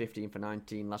say, he's 15 for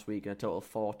 19 last week and a total of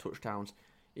 4 touchdowns.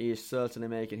 He is certainly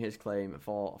making his claim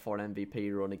for an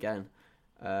MVP run again.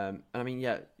 And I mean,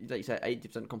 yeah, like you said,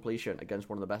 80% completion against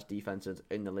one of the best defenses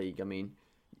in the league. I mean,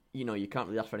 you can't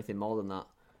really ask for anything more than that.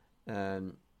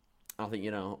 I think,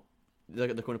 they're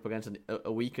coming up against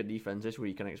a weaker defense this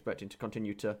week and expecting to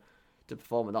continue to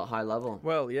perform at that high level.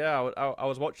 Well, yeah, I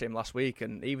was watching him last week,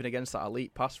 and even against that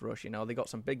elite pass rush, they got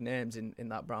some big names in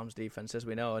that Browns defense, as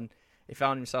we know, and he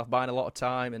found himself buying a lot of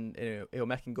time, and he was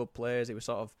making good plays. He was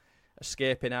sort of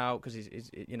escaping out because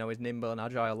he's nimble and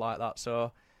agile like that.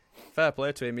 So fair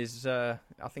play to him.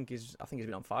 I think he's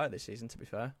been on fire this season, to be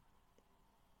fair.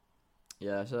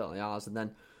 Yeah, certainly has. And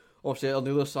then obviously on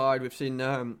the other side, we've seen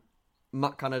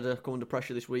Matt Canada come under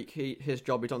pressure this week. His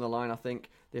job is on the line, I think,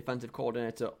 the offensive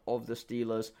coordinator of the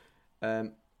Steelers. I've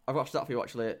got a stat for you,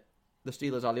 actually. The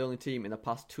Steelers are the only team in the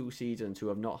past 2 seasons who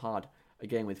have not had a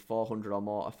game with 400 or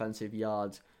more offensive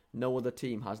yards. No other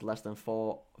team has less than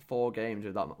four games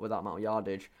with that amount of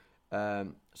yardage.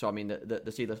 So, I mean, the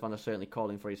Steelers fans are certainly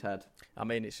calling for his head. I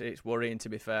mean, it's worrying, to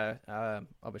be fair.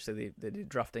 Obviously, they did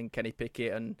draft in Kenny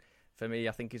Pickett, and for me,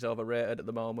 I think he's overrated at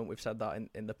the moment. We've said that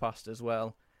in the past as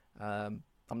well. I'm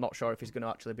not sure if he's going to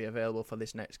actually be available for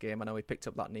this next game. I know he picked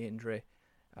up that knee injury.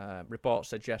 Reports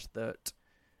suggest that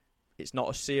it's not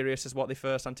as serious as what they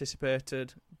first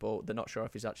anticipated, but they're not sure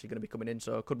if he's actually going to be coming in.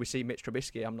 So could we see Mitch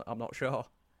Trubisky? I'm not sure.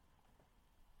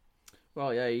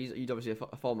 Well, yeah, he's obviously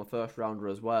a former first rounder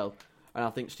as well, and I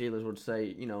think Steelers would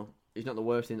say, it's not the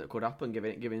worst thing that could happen,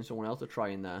 giving someone else a try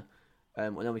in there,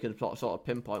 and then we can sort of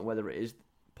pinpoint whether it is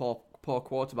poor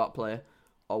quarterback play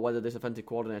or whether this offensive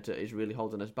coordinator is really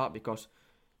holding us back, because,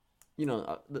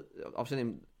 I've seen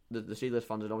him, the Steelers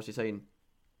fans are obviously saying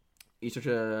he's such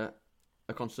a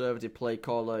conservative play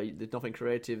caller, there's nothing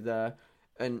creative there,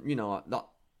 and, that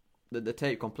the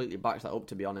tape completely backs that up,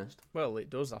 to be honest. Well, it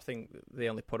does. I think they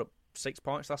only put up 6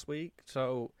 points last week,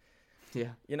 so...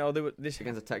 Yeah, they were this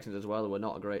against the Texans as well. They were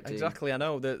not a great team. Exactly, I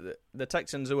know the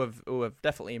Texans who have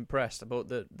definitely impressed, but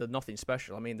they're nothing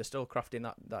special. I mean, they're still crafting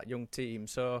that young team.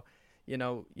 So,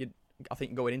 I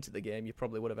think going into the game, you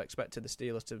probably would have expected the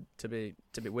Steelers to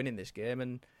be winning this game,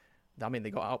 and I mean,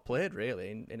 they got outplayed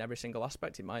really in every single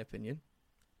aspect, in my opinion.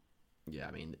 Yeah,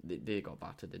 I mean, they got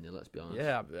battered, didn't they? Let's be honest.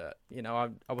 Yeah,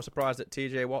 I was surprised that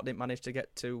TJ Watt didn't manage to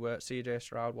get to CJ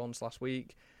Stroud once last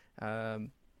week.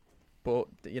 But,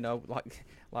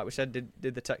 like we said,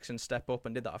 did the Texans step up,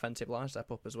 and did that offensive line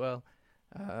step up as well?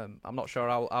 I'm not sure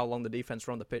how long the defense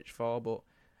were on the pitch for, but,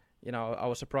 I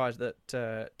was surprised that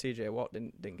TJ Watt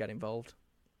didn't get involved.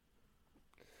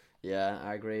 Yeah,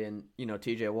 I agree. And,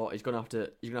 TJ Watt is going to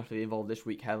have to be involved this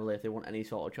week heavily if they want any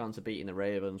sort of chance of beating the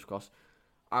Ravens, because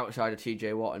outside of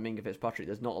TJ Watt and Minka Fitzpatrick,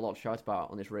 there's not a lot to shout about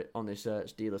on this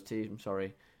Steelers team.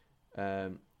 Sorry.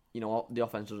 The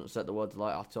offense doesn't set the world to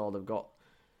light at all. They've got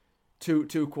two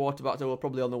quarterbacks who are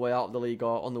probably on the way out of the league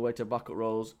or on the way to backup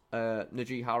roles.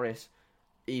 Najee Harris,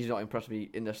 he's not impressed me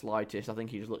in the slightest. I think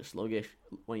he just looks sluggish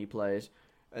when he plays.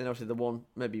 And obviously the one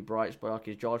maybe bright spark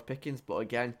is George Pickens, but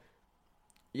again,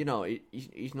 he's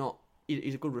not.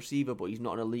 He's a good receiver, but he's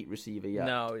not an elite receiver yet.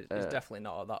 No, he's definitely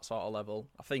not at that sort of level.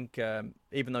 I think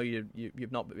even though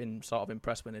you've not been sort of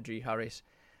impressed with Najee Harris,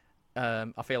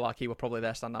 I feel like he was probably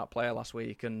their standout player last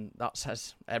week, and that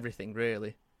says everything,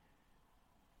 really.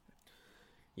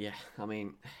 Yeah, I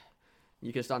mean,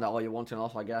 you can stand out all you want in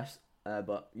off, I guess,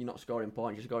 but you're not scoring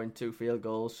points, you're scoring 2 field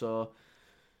goals, so,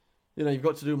 you've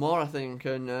got to do more, I think,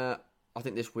 and I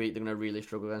think this week they're going to really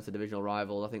struggle against the divisional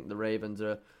rivals. I think the Ravens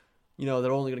are,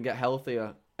 they're only going to get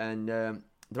healthier, and they're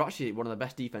actually one of the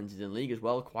best defenses in the league as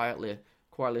well, quietly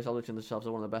establishing themselves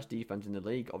as one of the best defenses in the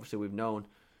league. Obviously, we've known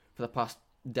for the past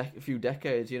few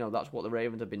decades, that's what the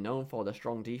Ravens have been known for, their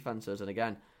strong defenses, and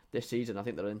again, this season, I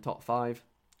think they're in top 5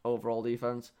 overall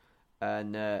defense,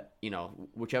 and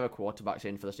whichever quarterback's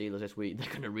in for the Steelers this week, they're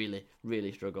going to really,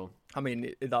 really struggle. I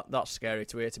mean, that's scary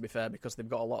to hear, to be fair, because they've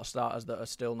got a lot of starters that are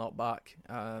still not back.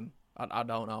 I I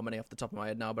don't know how many off the top of my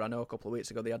head now, but I know a couple of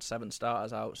weeks ago they had 7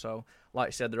 starters out. So, like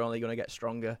I said, they're only going to get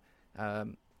stronger. I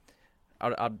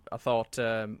thought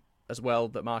as well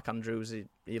that Mark Andrews,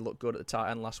 he looked good at the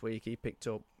tight end last week. He picked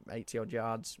up 80-odd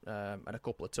yards and a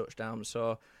couple of touchdowns.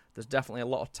 So there's definitely a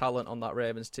lot of talent on that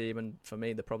Ravens team, and for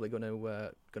me, they're probably going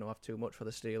to have too much for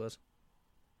the Steelers.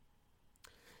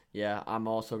 Yeah, I'm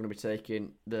also going to be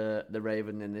taking the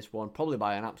Raven in this one, probably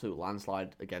by an absolute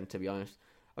landslide again, to be honest.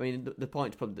 I mean,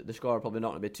 the score are probably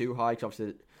not going to be too high, because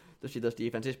obviously the Steelers'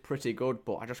 defense is pretty good,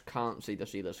 but I just can't see the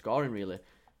Steelers scoring, really.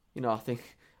 I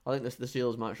think the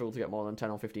Steelers might struggle to get more than 10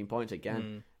 or 15 points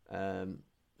again.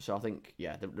 So I think,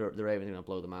 the Ravens are going to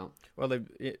blow them out. Well,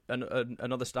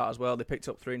 another start as well. They picked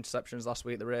up 3 interceptions last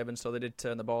week, the Ravens, so they did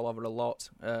turn the ball over a lot.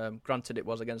 Granted, it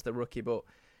was against the rookie, but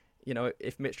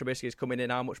if Mitch Trubisky is coming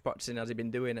in, how much practicing has he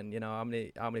been doing, and how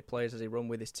many plays has he run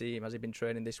with his team? Has he been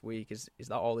training this week? Is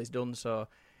that all he's done? So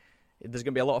there's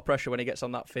going to be a lot of pressure when he gets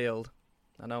on that field.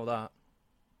 I know that.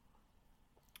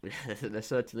 Yeah, there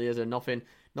certainly is, and nothing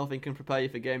can prepare you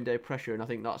for game day pressure, and I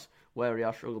think that's where he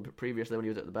has struggled previously when he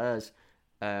was at the Bears.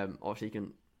 Obviously,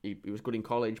 he was good in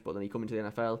college, but then he come into the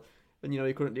NFL, and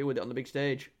he couldn't deal with it on the big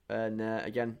stage. And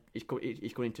again, he's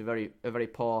coming into a very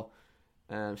poor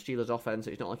Steelers offense.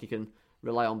 It's not like he can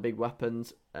rely on big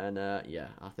weapons, and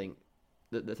I think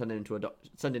that they're sending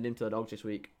him to the dogs this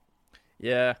week.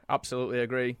 Yeah, absolutely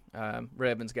agree.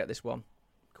 Ravens get this one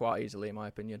quite easily, in my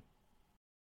opinion.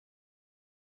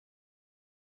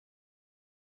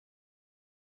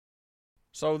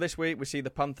 So this week we see the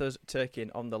Panthers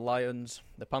taking on the Lions.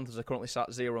 The Panthers are currently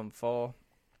sat 0-4.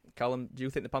 Callum, do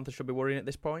you think the Panthers should be worrying at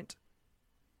this point?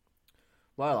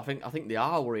 Well, I think they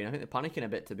are worrying. I think they're panicking a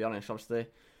bit, to be honest. Obviously,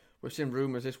 we've seen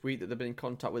rumours this week that they've been in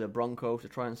contact with the Broncos to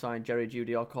try and sign Jerry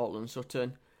Jeudy or Cortland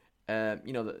Sutton. We're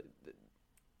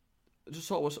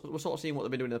sort of seeing what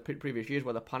they've been doing in the previous years,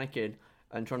 where they're panicking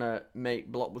and trying to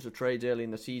make blockbuster trades early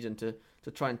in the season to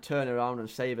try and turn around and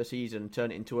save a season and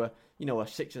turn it into a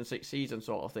 6-6 season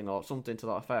sort of thing, or something to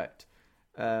that effect,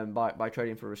 by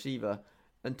trading for a receiver.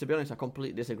 And to be honest, I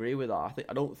completely disagree with that.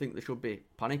 I don't think they should be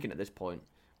panicking at this point.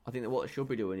 I think that what they should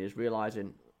be doing is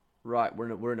realising, right,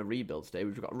 we're in a rebuild stage.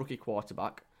 We've got a rookie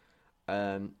quarterback.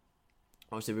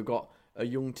 Obviously, we've got a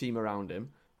young team around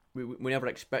him. We never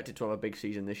expected to have a big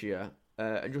season this year,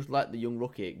 and just let the young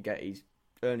rookie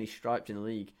earn his stripes in the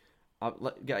league,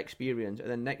 get experience, and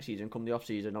then next season, come the off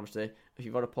season, obviously, if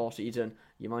you've got a poor season,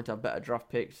 you might have better draft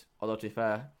picks. Although to be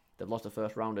fair, they've lost a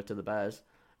first rounder to the Bears.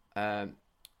 But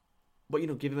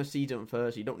give him a season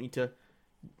first. You don't need to.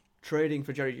 Trading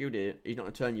for Jerry Jeudy, he's not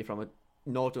going to turn you from a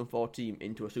 0-4 team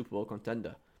into a Super Bowl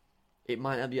contender. It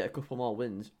might have you get a couple more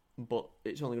wins, but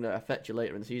it's only going to affect you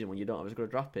later in the season when you don't have as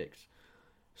good draft picks.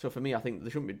 So for me, I think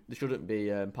they shouldn't be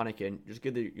panicking. Just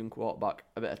give the young quarterback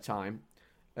a bit of time,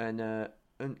 and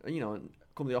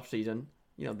come the off season,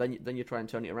 then you try and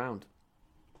turn it around.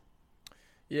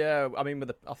 Yeah, I mean,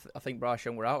 I think Bryce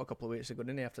Young were out a couple of weeks ago,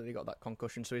 didn't he? After he got that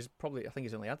concussion, so I think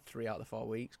he's only had 3 out of the 4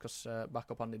 weeks because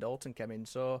backup Andy Dalton came in.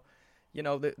 So,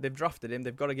 they've drafted him.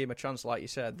 They've got to give him a chance, like you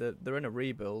said. They're in a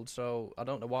rebuild, so I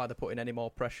don't know why they're putting any more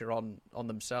pressure on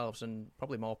themselves, and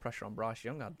probably more pressure on Bryce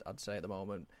Young, I'd say at the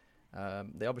moment.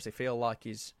 They obviously feel like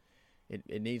he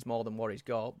needs more than what he's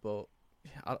got, but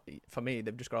for me,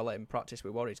 they've just got to let him practice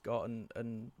with what he's got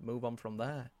and move on from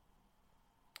there.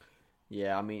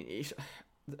 Yeah, I mean,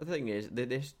 the thing is,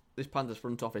 this Panthers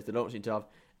front office, they don't seem to have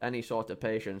any sort of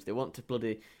patience. They want to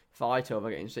bloody fight over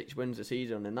getting 6 wins a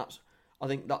season, and I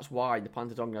think that's why the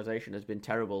Panthers organisation has been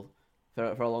terrible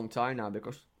for a long time now,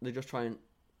 because they just try and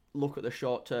look at the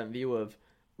short-term view of,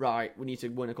 right, we need to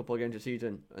win a couple of games a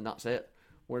season, and that's it.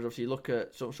 Whereas obviously you look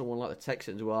at someone like the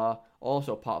Texans, who are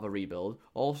also part of a rebuild,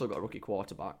 also got a rookie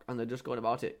quarterback, and they're just going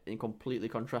about it in completely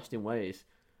contrasting ways.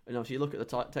 And obviously you look at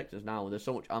the Texans now, there's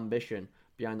so much ambition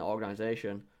behind the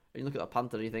organisation. And you look at the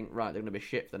Panthers and you think, right, they're going to be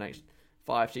shit for the next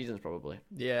 5 seasons probably.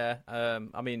 Yeah,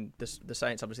 I mean, the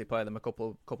Saints obviously play them a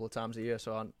couple of times a year,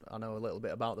 so I know a little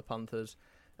bit about the Panthers.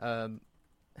 I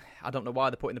don't know why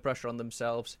they're putting the pressure on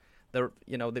themselves. They're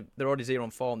already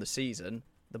 0-4 in the season.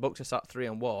 The Bucs are sat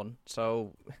 3-1,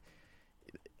 so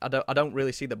I don't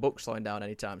really see the Bucs slowing down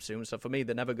anytime soon. So for me,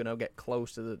 they're never going to get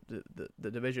close to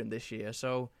the division this year.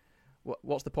 So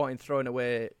what's the point in throwing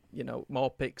away more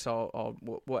picks or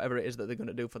whatever it is that they're going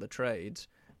to do for the trades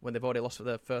when they've already lost for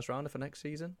their first rounder for next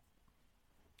season?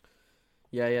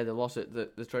 Yeah, they lost it.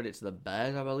 They traded it to the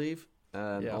Bears, I believe.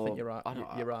 I think you're right.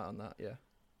 You're right on that. Yeah.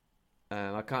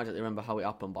 I can't exactly remember how it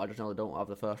happened, but I just know they don't have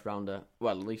the first rounder.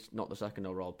 Well, at least not the second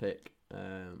overall pick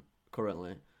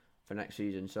currently for next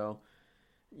season. So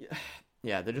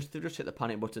yeah, they just hit the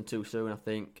panic button too soon. I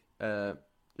think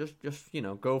Just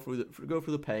go through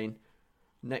the pain.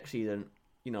 Next season,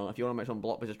 if you want to make some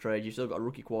blockbuster trade, you've still got a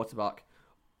rookie quarterback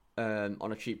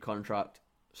on a cheap contract,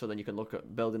 so then you can look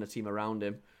at building a team around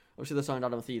him. Obviously, they signed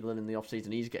Adam Thielen in the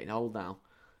offseason. He's getting old now.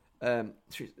 They're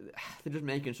just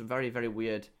making some very, very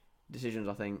weird decisions,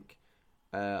 I think,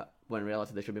 when in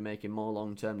reality they should be making more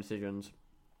long-term decisions,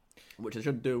 which they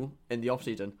should do in the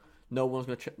offseason. No one's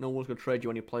gonna trade you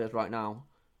any players right now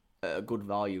at a good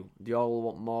value. They all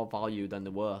want more value than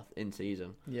they're worth in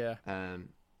season. Yeah.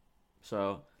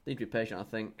 So they need to be patient, I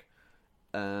think.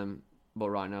 But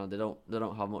right now they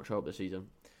don't have much hope this season.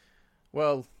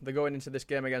 Well, they're going into this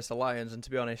game against the Lions, and to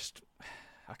be honest,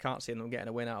 I can't see them getting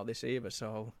a win out of this either.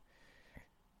 So,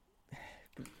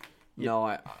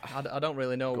 I don't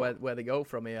really know where they go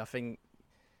from here. I think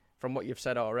from what you've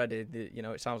said already,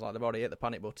 it sounds like they've already hit the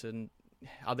panic button.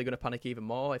 Are they going to panic even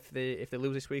more if they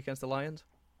lose this week against the Lions?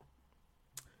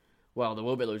 Well, they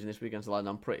will be losing this week against the Lions,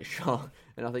 I'm pretty sure.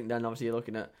 And I think then obviously you're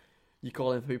looking at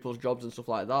calling for people's jobs and stuff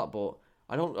like that. But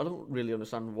I don't really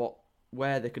understand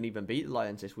where they can even beat the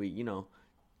Lions this week.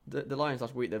 The Lions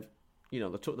last week, they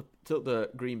took the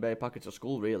Green Bay Packers to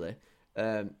school really.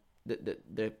 The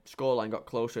scoreline got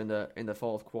closer in the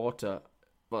fourth quarter,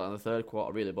 well in the third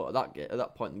quarter really. But at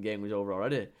that point the game was over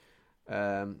already.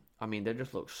 They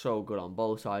just look so good on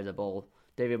both sides of the ball.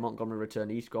 David Montgomery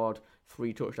returned. He scored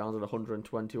 3 touchdowns and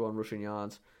 121 rushing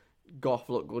yards. Goff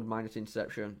looked good minus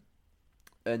interception,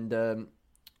 and the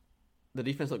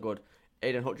defense looked good.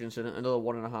 Aiden Hutchinson, another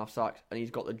 1.5 sacks, and he's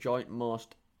got the joint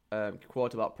most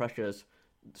quarterback pressures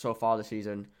so far this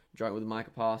season, joint with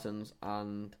Micah Parsons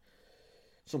and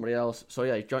somebody else. So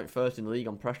yeah, he's joint first in the league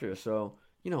on pressures. So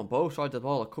both sides of the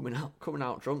ball are coming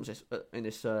out trumps in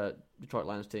this Detroit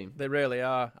Lions team. They really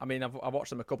are. I've watched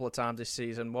them a couple of times this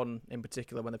season. One in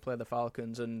particular when they played the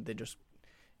Falcons, and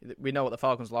we know what the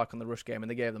Falcons are like on the rush game, and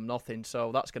they gave them nothing.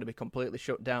 So that's going to be completely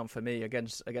shut down for me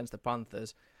against the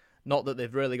Panthers. Not that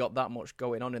they've really got that much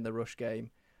going on in the rush game,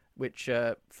 which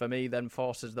for me then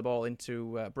forces the ball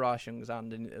into Bryce Young's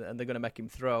hand, and they're going to make him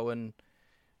throw. And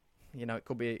it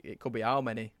could be how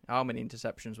many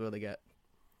interceptions will they get?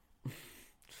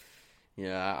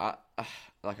 Yeah,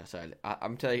 like I said,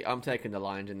 I'm taking the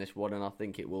Lions in this one, and I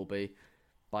think it will be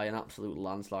by an absolute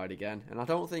landslide again. And I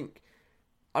don't think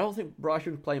Bryce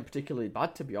Young's playing particularly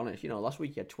bad, to be honest. Last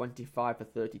week he had 25 for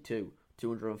 32,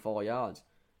 204 yards.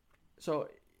 So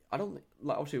I don't think,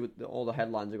 obviously with all the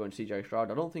headlines are going to CJ Stroud,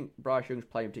 I don't think Bryce Young's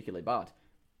playing particularly bad.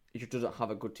 He just doesn't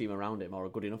have a good team around him or a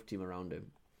good enough team around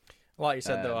him. Like you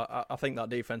said, though, I think that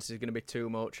defense is going to be too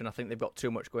much, and I think they've got too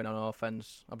much going on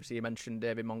offense. Obviously, you mentioned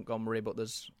David Montgomery, but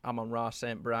there's Amon-Ra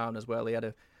St. Brown as well. He had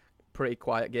a pretty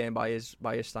quiet game by his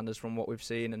standards from what we've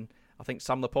seen, and I think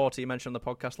Sam Laporte, you mentioned on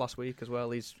the podcast last week as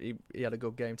well. He had a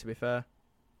good game, to be fair.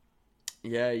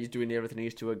 Yeah, he's doing everything he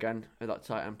needs to again at that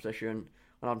tight end position,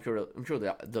 and I'm sure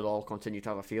they'll all continue to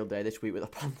have a field day this week with the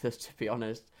Panthers. To be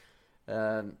honest.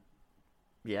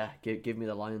 Yeah, give me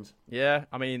the Lions. Yeah,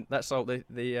 let's hope they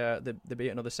beat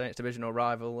another Saints divisional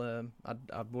rival.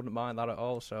 I wouldn't mind that at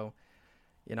all. So,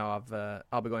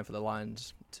 I'll be going for the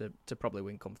Lions to probably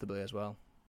win comfortably as well.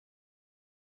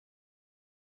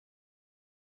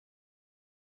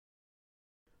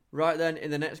 Right then,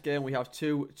 in the next game we have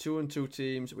two and two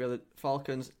teams. We have the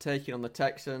Falcons taking on the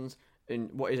Texans in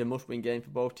what is a must-win game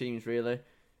for both teams, really.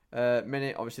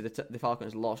 Obviously the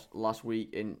Falcons lost last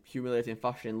week in humiliating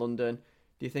fashion in London.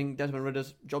 Do you think Desmond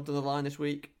Ridder's job on the line this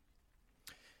week?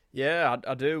 Yeah,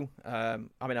 I do.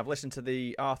 I've listened to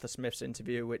the Arthur Smith's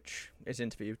interview, which his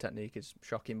interview technique is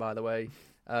shocking, by the way.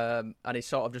 And he's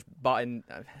sort of just batting.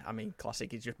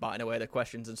 Classic. He's just batting away the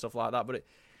questions and stuff like that. But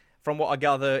from what I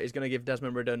gather, he's going to give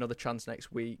Desmond Ridder another chance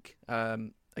next week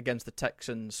against the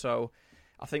Texans. So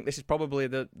I think this is probably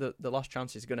the last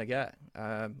chance he's going to get.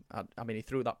 He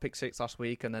threw that pick six last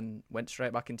week and then went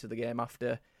straight back into the game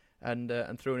after.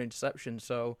 And threw an interception.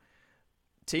 So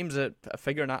teams are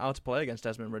figuring out how to play against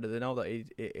Desmond Ridder. They know that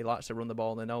he likes to run the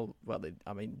ball. And they know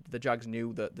the Jags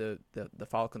knew that the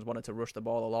Falcons wanted to rush the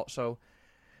ball a lot. So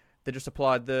they just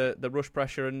applied the rush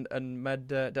pressure and made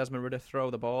Desmond Ridder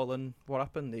throw the ball. And what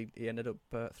happened? He ended up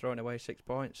throwing away 6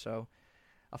 points. So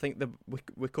I think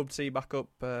we could see backup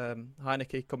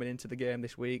Heineke coming into the game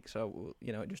this week. So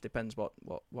it just depends what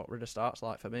Ridder starts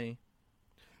like for me.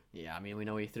 Yeah, we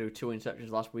know he threw 2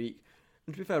 interceptions last week.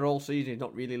 And to be fair, all season he's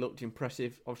not really looked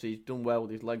impressive. Obviously, he's done well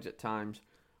with his legs at times.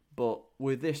 But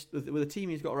with the team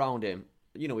he's got around him,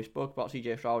 we spoke about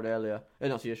CJ Stroud earlier.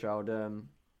 Not CJ Stroud. The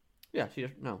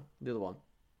other one.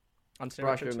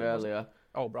 Bryce Young earlier.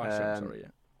 Oh, Bryce Young, sorry, yeah.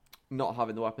 Not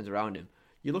having the weapons around him.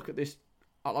 You look at this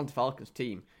Atlanta Falcons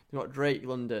team. They've got Drake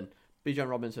London, Bijan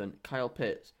Robinson, Kyle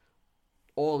Pitts.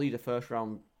 all these are first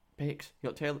round picks.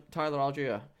 You got Tyler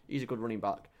Algier, he's a good running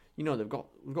back. We've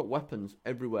got weapons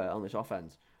everywhere on this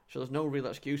offense, so there's no real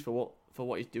excuse for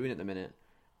what he's doing at the minute.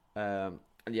 And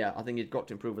yeah, I think he's got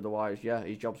to improve. Otherwise, yeah,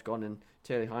 his job's gone, and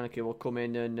Taylor Heineke will come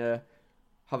in and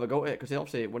have a go at it. Because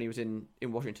obviously, when he was in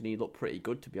Washington, he looked pretty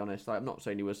good, to be honest. Like, I'm not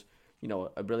saying he was,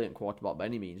 a brilliant quarterback by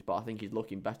any means, but I think he's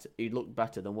looking better. He looked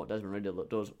better than what Desmond Ridder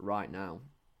does right now.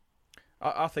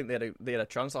 I think they had a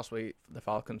chance last week, the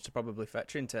Falcons, to probably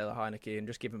fetch in Taylor Heineke and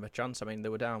just give him a chance. I mean, they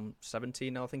were down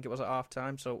 17, I think it was at half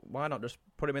time, so why not just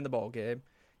put him in the ball game?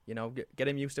 Get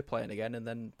him used to playing again, and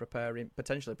then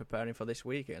potentially preparing for this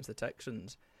week against the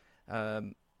Texans.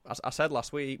 I said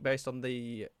last week, based on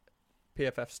the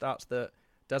PFF stats, that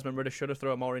Desmond Ridder should have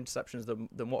thrown more interceptions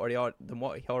than what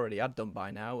he already had done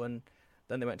by now, and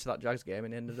then they went to that Jags game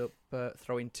and ended up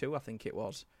throwing 2, I think it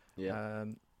was. Yeah.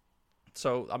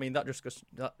 So I mean, that just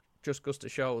goes to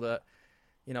show that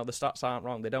the stats aren't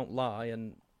wrong; they don't lie,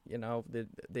 and the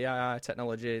AI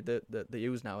technology that they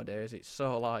use nowadays, it's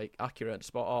so like accurate and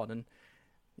spot on,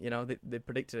 and they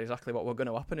predicted exactly what was going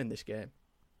to happen in this game.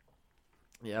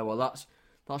 Yeah, well, let's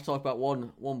talk about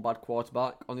one bad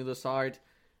quarterback. On the other side,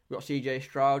 we've got CJ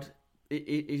Stroud.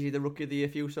 Is he the rookie of the year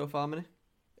for you so far, Manny?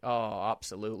 Oh,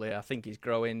 absolutely. I think he's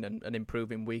growing and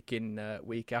improving week in,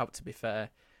 week out, to be fair.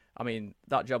 I mean,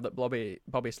 that job that Bobby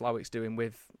Slowick's doing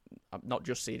with not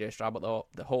just CJ Stroud, but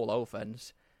the whole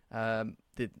offense,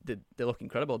 they look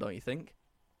incredible, don't you think?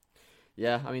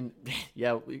 Yeah, I mean,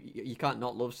 yeah, you can't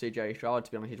not love CJ Stroud,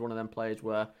 to be honest. He's one of them players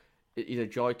where he's a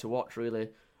joy to watch, really.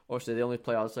 Obviously, the only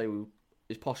player I'd say who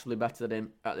is possibly better than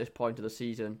him at this point of the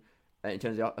season, in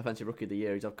terms of offensive rookie of the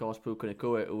year, is, of course, Puka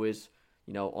Nacua, who is,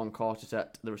 on course to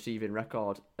set the receiving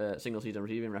record, single-season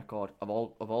receiving record of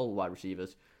all wide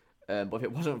receivers. But if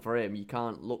it wasn't for him, you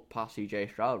can't look past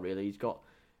CJ Stroud, really. He's got,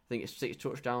 I think it's 6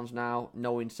 touchdowns now,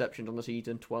 no interceptions on the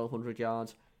season, 1,200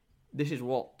 yards. This is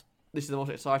the most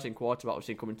exciting quarterback we've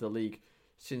seen come into the league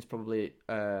since probably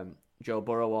Joe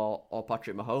Burrow or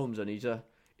Patrick Mahomes, and he's a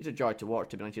joy to watch,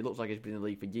 to be honest. He looks like he's been in the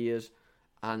league for years,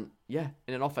 and yeah,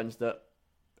 in an offense that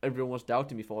everyone was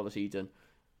doubting before the season.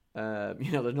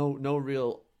 There's no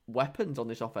real weapons on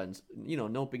this offense.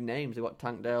 No big names. They've got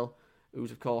Tank Dell,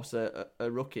 who's of course a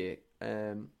rookie,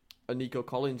 and Nico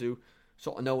Collins, who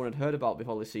sort of no one had heard about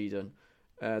before this season.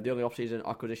 The only off-season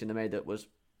acquisition they made that was,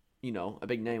 a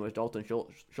big name was Dalton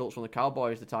Schultz from the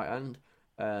Cowboys, the tight end.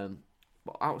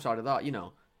 But outside of that,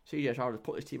 CJ Stroud has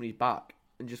put this team in his back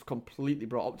and just completely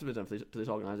brought optimism to this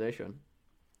organisation.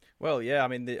 Well, yeah, I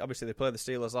mean, obviously they played the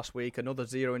Steelers last week, another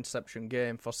 0 interception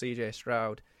game for CJ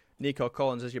Stroud. Nico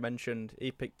Collins, as you mentioned,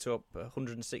 he picked up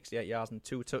 168 yards and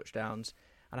 2 touchdowns.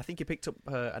 And I think he picked up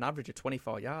an average of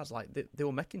 24 yards. Like they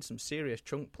were making some serious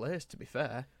chunk plays, to be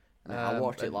fair. I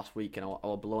watched it last week and I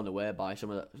was blown away by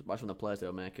some of the plays they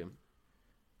were making.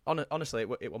 Honestly,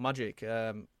 it was magic.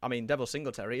 I mean, Devil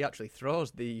Singletary, he actually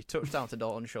throws the touchdown to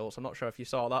Dalton Schultz. I'm not sure if you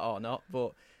saw that or not,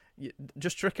 but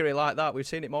just trickery like that, we've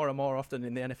seen it more and more often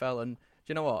in the NFL. And do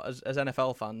you know what? As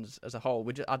NFL fans as a whole,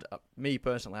 me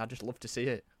personally, I'd just love to see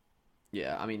it.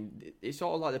 Yeah, I mean, it's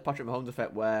sort of like the Patrick Mahomes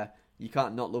effect where you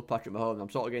can't not love Patrick Mahomes. I'm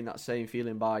sort of getting that same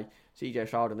feeling by CJ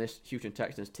Stroud and this Houston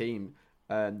Texans team.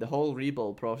 The whole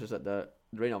rebuild process that they're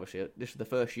in, obviously, this is the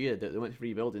first year that they went to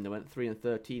rebuilding. They went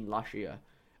 3-13 last year.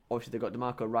 Obviously, they've got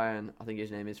DeMarco Ryan, I think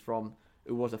his name is,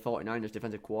 who was the 49ers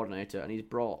defensive coordinator, and he's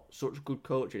brought such good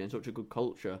coaching and such a good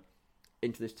culture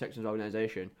into this Texans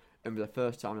organisation. And for the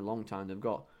first time in a long time, they've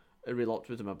got a real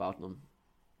optimism about them.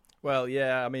 Well,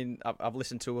 yeah, I mean, I've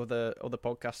listened to other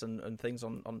podcasts and things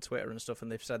on Twitter and stuff,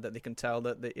 and they've said that they can tell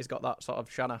that he's got that sort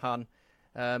of Shanahan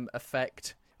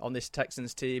effect on this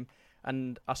Texans team.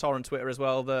 And I saw on Twitter as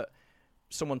well that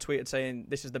someone tweeted saying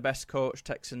this is the best coached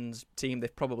Texans team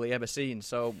they've probably ever seen.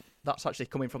 So that's actually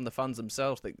coming from the fans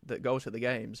themselves that go to the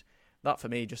games. That, for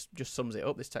me, just sums it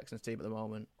up, this Texans team at the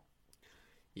moment.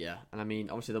 Yeah, and I mean,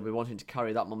 obviously they'll be wanting to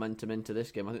carry that momentum into this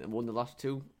game. I think they won the last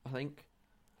 2, I think.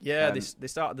 Yeah, they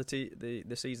started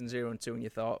the season 0-2, and you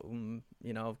thought,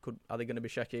 are they going to be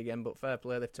shaky again? But fair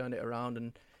play, they've turned it around,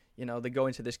 and they go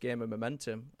into this game with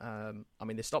momentum. I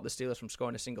mean, they stopped the Steelers from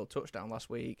scoring a single touchdown last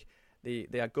week. They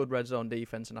had good red zone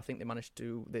defense, and I think they managed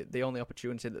to. The only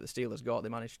opportunity that the Steelers got, they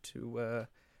managed to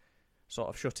sort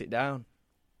of shut it down.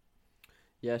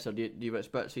 Yeah. So do you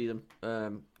expect to see them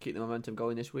keep the momentum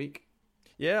going this week?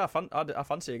 Yeah, I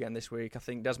fancy again this week. I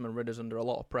think Desmond Ridder's under a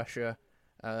lot of pressure.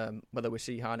 Whether we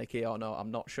see Heineke or not,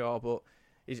 I'm not sure, but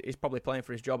he's probably playing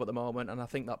for his job at the moment, and I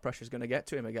think that pressure's going to get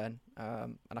to him again.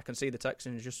 And I can see the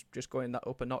Texans just going that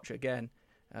up a notch again,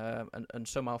 and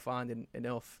somehow finding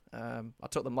enough. I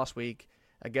took them last week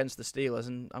against the Steelers,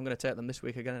 and I'm going to take them this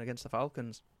week again against the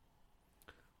Falcons.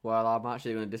 Well, I'm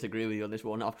actually going to disagree with you on this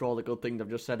one. After all the good things I've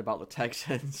just said about the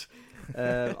Texans,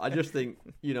 I just think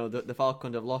the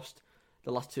Falcons have lost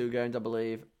the last 2 games, I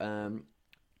believe,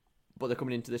 but they're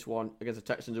coming into this one against the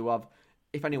Texans, who have,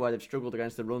 if anywhere, they've struggled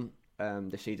against the run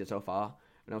this season so far.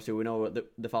 And obviously, we know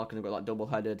that the Falcons have got that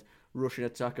double-headed rushing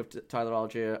attack of Tyler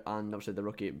Algier and obviously the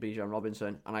rookie Bijan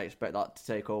Robinson, and I expect that to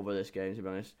take over this game. To be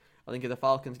honest, I think if the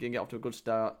Falcons can get off to a good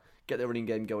start, get their running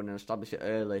game going, and establish it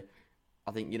early,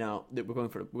 I think we're going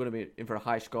to be in for a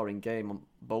high scoring game on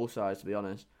both sides, to be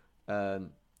honest. But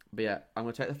yeah, I'm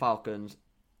going to take the Falcons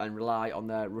and rely on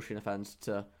their rushing offense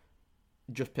to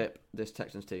just pip this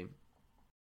Texans team.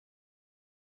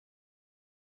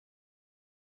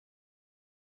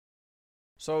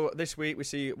 So this week we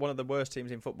see one of the worst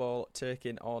teams in football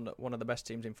taking on one of the best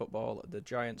teams in football, the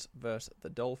Giants versus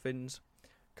the Dolphins.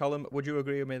 Colin, would you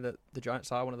agree with me that the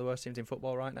Giants are one of the worst teams in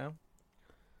football right now?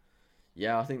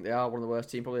 Yeah, I think they are one of the worst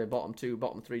teams, probably a bottom 2,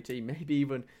 bottom 3 team, maybe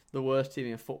even the worst team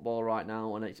in football right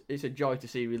now. And it's a joy to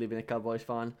see, really, being a Cowboys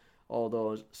fan, all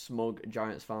those smug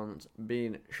Giants fans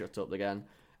being shut up again.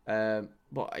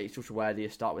 But it's just where do you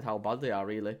start with how bad they are,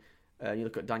 really. You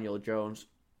look at Daniel Jones.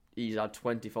 He's had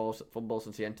 24 fumbles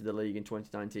since he entered the league in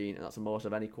 2019, and that's the most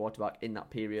of any quarterback in that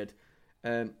period.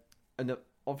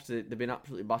 Obviously, they've been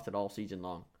absolutely battered all season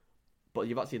long. But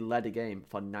you've actually led a game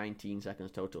for 19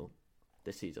 seconds total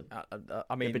this season.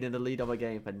 I mean, they've been in the lead of a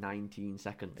game for 19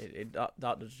 seconds.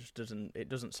 That just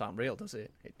doesn't sound real, does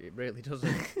it? It really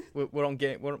doesn't. we're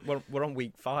on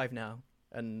week 5 now,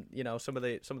 and some of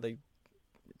the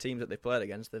teams that they've played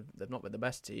against, they've not been the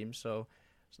best teams. So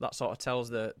that sort of tells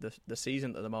the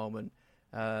season at the moment.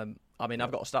 I've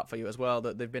got a stat for you as well,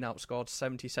 that they've been outscored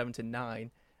 77-9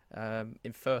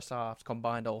 in first halves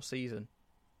combined all season.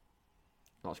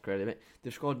 That's crazy, mate.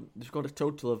 They've scored a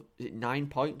total of, is it 9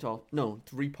 points or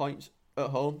 3 points at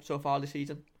home so far this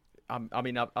season. I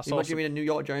saw. Imagine being a New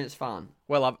York Giants fan.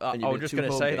 Well, I was just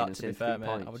going to say that, to be fair, mate.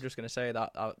 Points. I was just going to say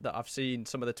that I've seen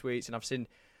some of the tweets and I've seen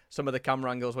some of the camera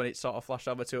angles when it sort of flashed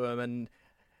over to them, and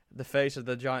the face of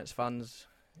the Giants fans.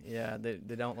 Yeah, they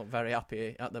don't look very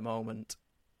happy at the moment.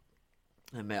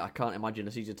 And mate, I can't imagine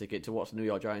a season ticket to watch the New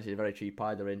York Giants is very cheap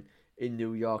either in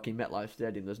New York, in MetLife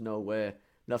Stadium. There's no way.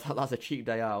 That's a cheap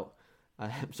day out.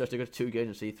 So to go to 2 games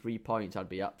and see 3 points, I'd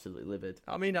be absolutely livid.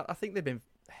 I mean, I think they've been...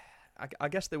 I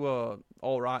guess they were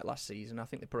all right last season. I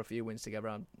think they put a few wins together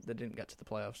and they didn't get to the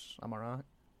playoffs. Am I right?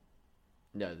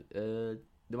 No, there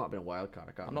might have been a wild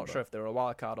card. I'm not sure if they were a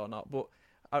wild card or not, but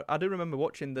I do remember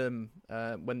watching them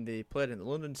when they played in the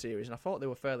London series, and I thought they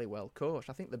were fairly well coached.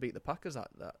 I think they beat the Packers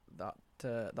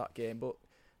that game, but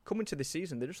coming to this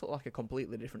season, they just look like a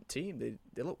completely different team.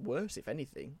 They look worse, if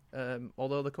anything,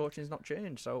 although the coaching's not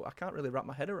changed, so I can't really wrap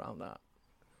my head around that.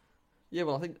 Yeah,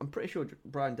 well, I'm pretty sure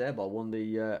Brian Daboll won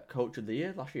the Coach of the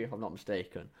Year last year, if I'm not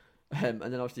mistaken. And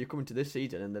then obviously you're coming to this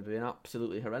season, and they've been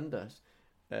absolutely horrendous.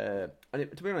 To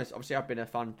be honest, obviously I've been a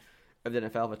fan of the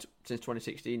NFL since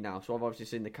 2016 now, so I've obviously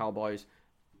seen the Cowboys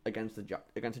against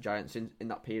the Giants in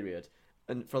that period.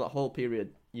 And for that whole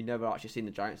period, you never actually seen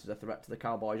the Giants as a threat to the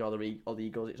Cowboys or the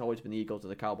Eagles. It's always been the Eagles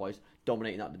and the Cowboys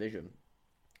dominating that division.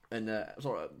 And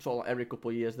sort of like every couple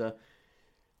of years, the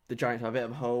Giants have a bit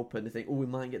of hope and they think, we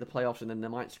might get the playoffs, and then they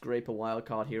might scrape a wild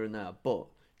card here and there. But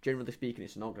generally speaking,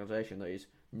 it's an organisation that is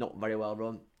not very well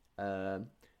run. They're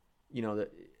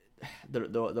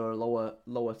a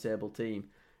lower table team,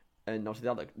 and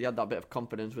obviously they had that bit of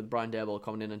confidence with Brian Daboll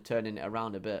coming in and turning it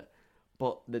around a bit.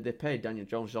 But they paid Daniel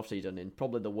Jones off season in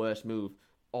probably the worst move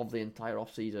of the entire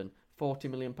off season. £40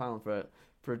 million for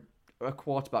a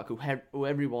quarterback who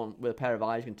everyone with a pair of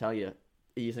eyes can tell you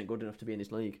he isn't good enough to be in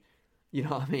this league. You know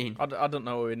what I mean? I don't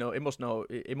know. He must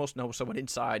know someone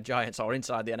inside Giants or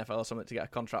inside the NFL or something to get a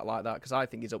contract like that, because I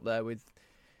think he's up there with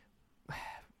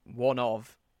one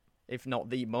of, if not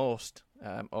the most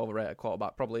overrated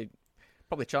quarterback. Probably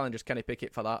challenges Kenny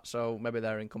Pickett for that. So maybe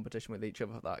they're in competition with each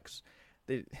other for that. 'Cause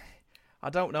I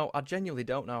don't know. I genuinely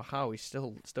don't know how he's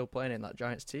still playing in that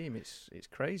Giants team. It's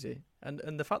crazy,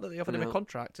 and the fact that they offered him a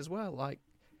contract as well. Like,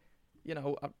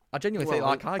 I genuinely think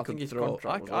I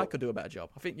could do a better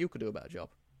job. I think you could do a better job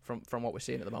from what we're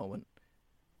seeing at the moment.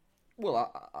 Well,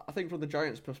 I think from the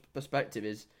Giants' perspective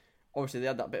is obviously they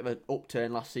had that bit of an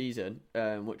upturn last season,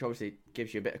 which obviously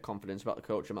gives you a bit of confidence about the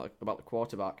coach and about the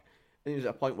quarterback. And it was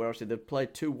at a point where obviously they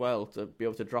played too well to be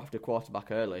able to draft a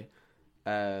quarterback early.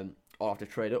 Or have to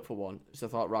trade up for one. So I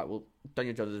thought, right, well,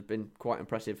 Daniel Jones has been quite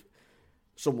impressive,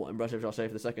 somewhat impressive, I'll say,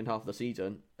 for the second half of the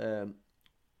season. And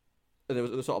they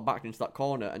were sort of backed into that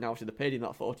corner, and now obviously they paid him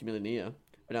that $40 million a year,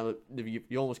 and now you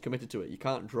almost committed to it. You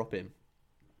can't drop him.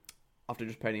 after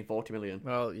just paying him $40 million.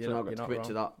 Well, so now got to commit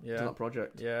to that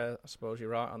project. Yeah, I suppose you're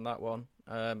right on that one.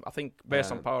 I think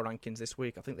based on power rankings this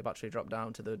week, I think they've actually dropped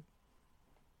down to the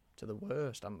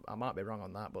worst. I might be wrong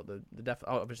on that, but the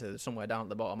obviously they're somewhere down at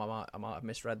the bottom. I might have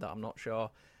misread that. I'm not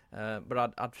sure,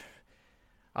 but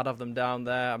I'd have them down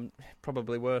there. I'm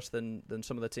probably worse than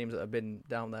some of the teams that have been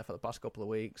down there for the past couple of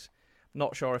weeks.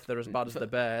 Not sure if they're as bad as the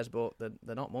Bears, but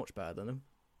they're not much better than them.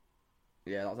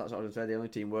 Yeah, that's what I was going to say. The only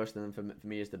team worse than them for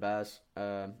me is the Bears.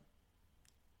 And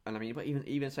I mean, but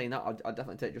even saying that, I'd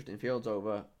definitely take Justin Fields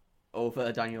over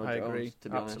Daniel Jones. I agree. To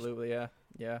be Absolutely, honest.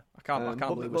 Yeah. I can't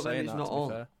believe we're saying that. To be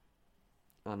fair.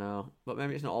 I know, but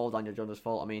maybe it's not all Daniel Jones'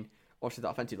 fault. I mean, obviously that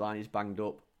offensive line is banged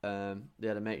up. They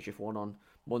had a makeshift one on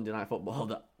Monday Night Football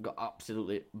that got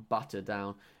absolutely battered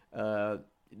down.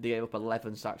 They gave up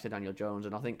 11 sacks to Daniel Jones,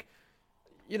 and I think,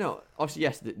 obviously,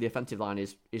 yes, the offensive line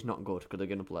is not good because they're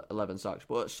getting up 11 sacks,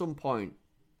 but at some point,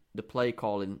 the play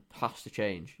calling has to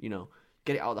change.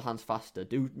 Get it out of the hands faster.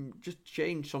 Just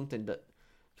change something that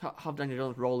have Daniel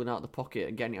Jones rolling out of the pocket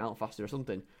and getting it out faster or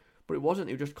something. But it wasn't.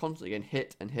 He was just constantly getting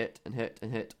hit and hit and hit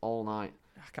and hit all night.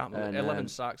 I can't believe 11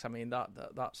 sacks. I mean, that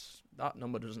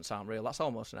number doesn't sound real. That's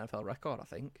almost an NFL record, I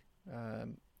think.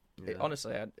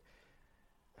 Honestly,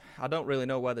 I don't really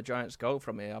know where the Giants go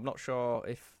from here. I'm not sure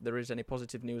if there is any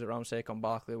positive news around Saquon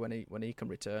Barkley when he can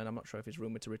return. I'm not sure if he's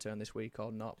rumoured to return this week or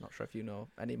not. I'm not sure if you know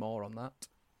any more on that.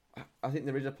 I think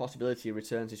there is a possibility he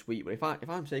returns this week. But if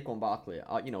I'm Saquon Barkley,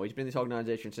 he's been in this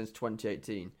organisation since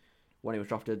 2018 when he was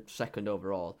drafted second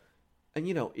overall. And,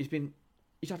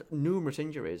 he's had numerous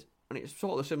injuries, and it's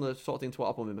sort of a similar sort of thing to what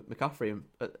happened with McCaffrey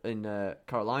in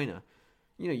Carolina.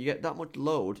 You get that much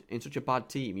load in such a bad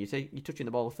team. You're touching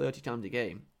the ball 30 times a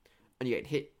game, and you get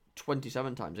hit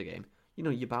 27 times a game.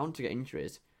 You're bound to get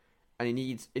injuries, and he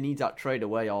needs that trade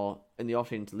away or in the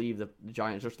offseason to leave the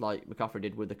Giants, just like McCaffrey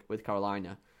did with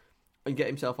Carolina, and get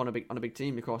himself on a big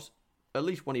team, because at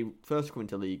least when he first came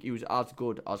into the league, he was as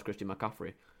good as Christian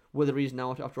McCaffrey. Whether he's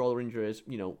now, after all the injuries,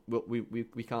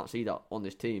 we can't see that on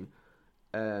this team.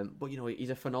 But he's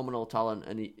a phenomenal talent,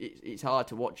 and it's hard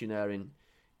to watch him there in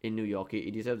New York.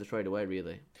 He deserves a trade away,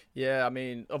 really. Yeah, I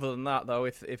mean, other than that, though,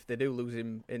 if they do lose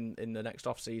him in the next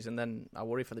off-season, then I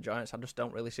worry for the Giants. I just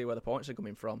don't really see where the points are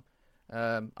coming from.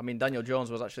 I mean, Daniel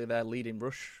Jones was actually their leading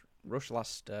rush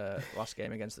last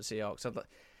game against the Seahawks. So,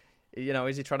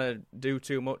 is he trying to do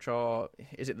too much, or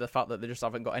is it the fact that they just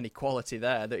haven't got any quality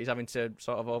there that he's having to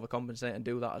sort of overcompensate and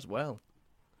do that as well?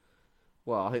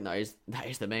 Well, I think that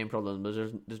is the main problem.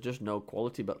 There's just no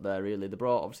quality back there, really. They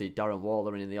brought, obviously, Darren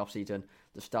Waller in the offseason,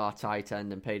 the star tight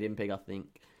end, and paid him big, I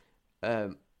think.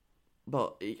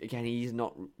 But, again, he's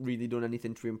not really done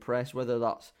anything to impress, whether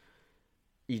that's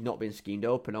he's not been schemed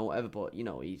open or whatever, but,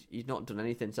 he's not done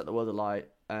anything to set the world alight.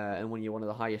 And when you're one of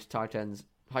the highest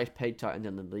paid tight ends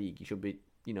in the league, you should be,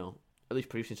 at least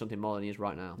producing something more than he is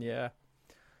right now. Yeah.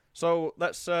 So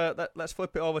let's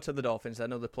flip it over to the Dolphins. I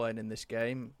know they're playing in this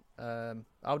game.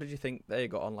 How did you think they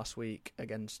got on last week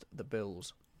against the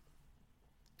Bills?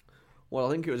 Well,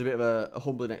 I think it was a bit of a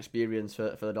humbling experience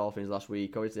for the Dolphins last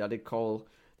week. Obviously, I did call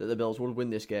that the Bills would win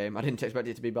this game. I didn't expect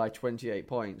it to be by 28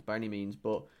 points by any means,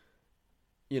 but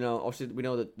obviously we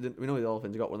know the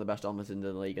Dolphins have got one of the best offenses in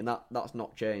the league, and that's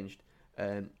not changed.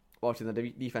 Obviously, on the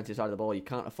defensive side of the ball, you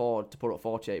can't afford to put up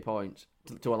 48 points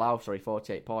to allow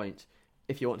 48 points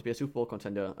if you want to be a Super Bowl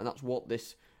contender, and that's what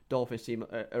this Dolphins team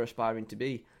are aspiring to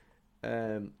be.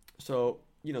 So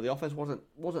the offense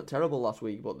wasn't terrible last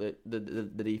week, but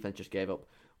the defense just gave up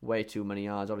way too many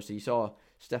yards. Obviously, you saw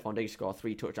Stephon Diggs score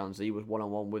 3 touchdowns. He was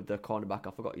 1-on-1 with the cornerback.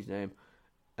 I forgot his name.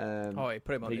 He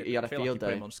put him on. He had a field day.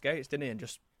 Put him on skates, didn't he? And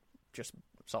just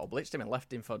sort of blitzed him and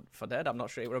left him for dead. I'm not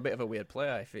sure. It was a bit of a weird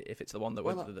player if it's the one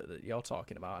that you're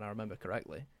talking about, and I remember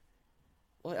correctly.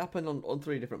 Well, it happened on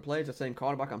 3 different plays. The same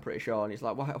cornerback, I'm pretty sure, and it's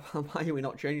like, why are we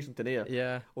not changing something here?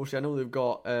 Yeah. Obviously, I know they've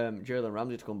got Jalen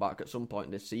Ramsey to come back at some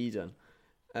point this season,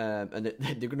 and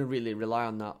they're going to really rely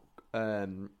on that.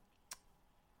 When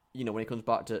he comes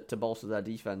back to bolster their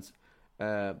defense.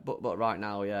 But right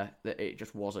now, it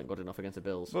just wasn't good enough against the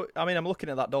Bills. But I mean, I'm looking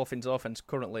at that Dolphins offense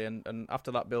currently, and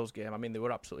after that Bills game, I mean, they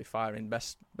were absolutely firing,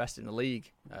 best in the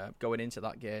league going into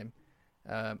that game.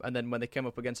 And then when they came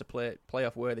up against a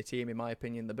playoff worthy team, in my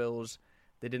opinion, the Bills,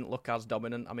 they didn't look as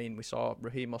dominant. I mean, we saw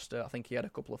Raheem Mostert. I think he had a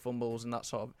couple of fumbles, and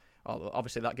that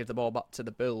obviously that gives the ball back to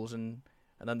the Bills, and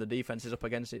then the defense is up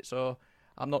against it. So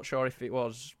I'm not sure if it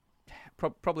was.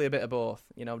 Probably a bit of both,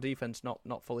 defense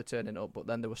not fully turning up, but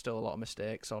then there were still a lot of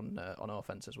mistakes on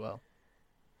offense as well.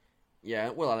 Yeah,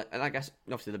 well, and I guess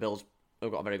obviously the Bills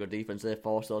have got a very good defense. They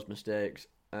forced those mistakes,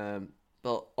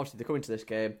 but obviously they come into this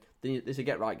game. This is a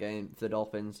get right game for the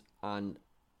Dolphins, and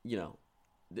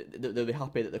they'll be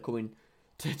happy that they're coming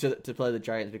to play the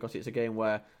Giants, because it's a game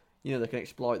where they can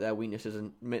exploit their weaknesses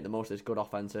and make the most of this good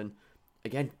offense. And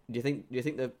again, do you think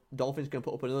the Dolphins can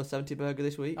put up another 70 burger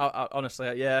this week? I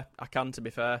honestly, yeah, I can. To be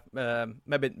fair,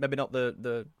 maybe not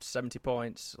the 70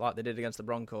 points like they did against the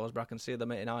Broncos, but I can see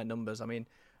them hitting high numbers. I mean,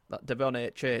 that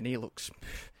Devon Chain, he looks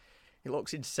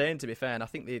insane, to be fair. And I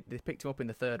think they picked him up in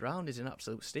the third round. He's an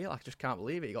absolute steal. I just can't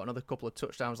believe it. He got another couple of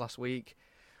touchdowns last week.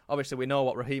 Obviously, we know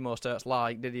what Raheem Mostert's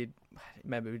like.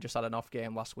 Maybe we just had an off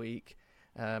game last week.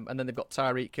 And then they've got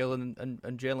Tyreek Hill and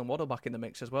Jalen Waddle back in the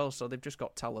mix as well. So they've just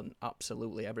got talent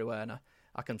absolutely everywhere. And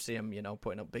I can see them,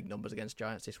 putting up big numbers against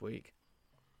Giants this week.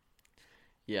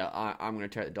 Yeah, I'm going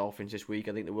to take the Dolphins this week.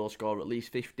 I think they will score at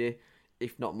least 50,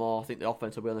 if not more. I think the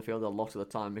offense will be on the field a lot of the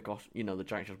time because, the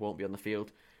Giants just won't be on the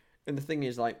field. And the thing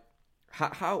is, like,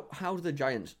 how do the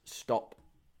Giants stop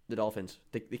the Dolphins?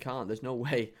 They can't. There's no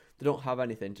way. They don't have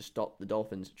anything to stop the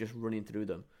Dolphins just running through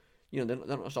them. They're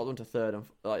not stop them to third and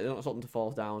they're not stop them to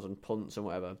fourth downs and punts and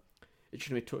whatever. It's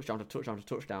going to be touchdown to touchdown to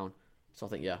touchdown. So I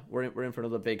think we're in for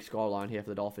another big scoreline here for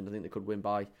the Dolphins. I think they could win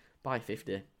by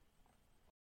 50.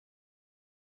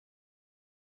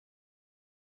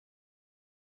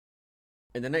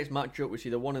 In the next matchup, we see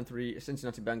the 1-3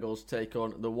 Cincinnati Bengals take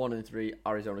on the 1-3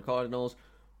 Arizona Cardinals.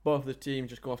 Both of the teams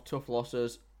just go off tough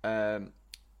losses.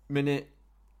 Obviously,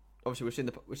 we've seen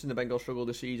the Bengals struggle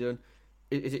this season.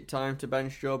 Is it time to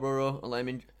bench Joe Burrow and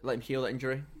let him heal that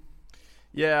injury?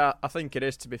 Yeah, I think it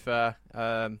is. To be fair,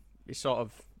 he's sort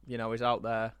of he's out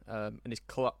there and he's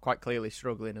quite clearly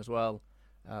struggling as well.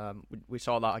 We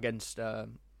saw that against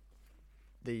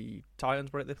the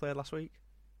Titans, where they played last week.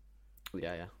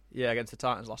 Yeah, against the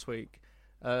Titans last week.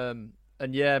 And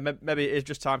yeah, maybe it is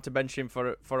just time to bench him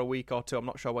for a week or two. I'm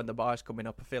not sure when the bye's coming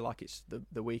up. I feel like it's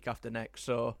the week after next.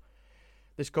 So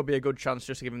this could be a good chance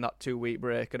just to give him that 2-week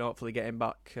break and hopefully get him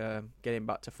back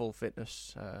to full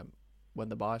fitness when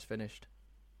the bye's finished.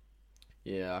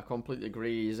 Yeah, I completely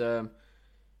agree.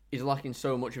 He's lacking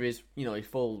so much of his his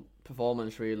full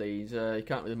performance. Really, he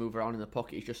can't really move around in the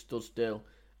pocket. He just stood still.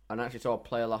 And I actually saw a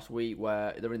player last week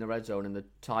where they're in the red zone and the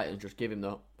Titans just give him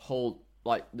the whole,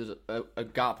 there's a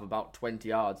gap of about 20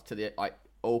 yards to the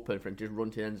open for him to just run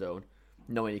to the end zone,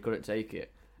 knowing he couldn't take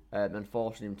it, and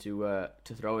forcing him to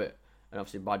throw it. And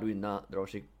obviously by doing that, they're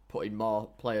obviously putting more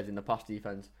players in the pass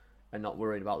defense and not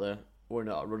worried about run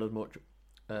as much.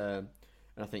 And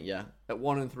I think at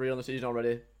 1-3 on the season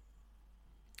already,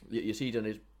 your season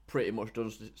is pretty much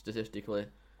done statistically,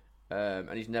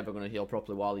 and he's never going to heal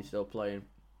properly while he's still playing.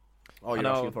 Oh, you're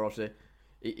asking for, obviously,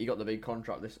 he got the big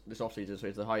contract this offseason, so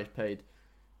he's the highest paid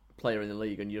player in the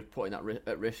league, and you're putting that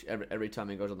at risk every time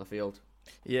he goes on the field.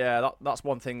 Yeah, that's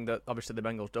one thing that obviously the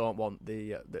Bengals don't want.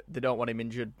 They don't want him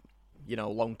injured,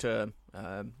 long term.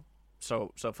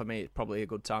 So for me, it's probably a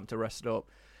good time to rest up.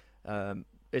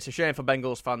 It's a shame for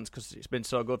Bengals fans because it's been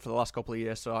so good for the last couple of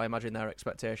years, so I imagine their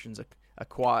expectations are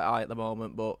quite high at the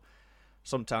moment, but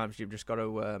sometimes you've just got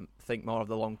to think more of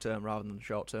the long term rather than the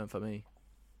short term for me.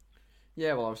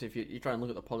 Yeah, well, obviously, if you try and look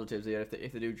at the positives here,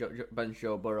 if they do bench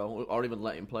Joe Burrow or even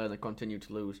let him play and they continue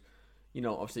to lose,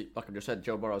 obviously, like I just said,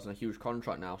 Joe Burrow's in a huge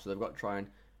contract now, so they've got to try and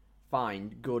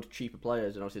find good, cheaper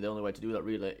players, and obviously the only way to do that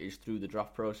really is through the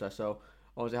draft process. So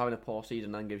obviously having a poor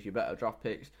season then gives you better draft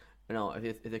picks.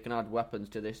 If they can add weapons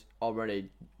to this already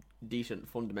decent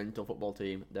fundamental football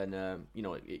team, then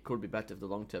it could be better for the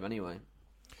long term anyway.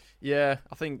 Yeah,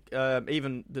 I think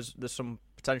even there's some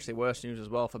potentially worse news as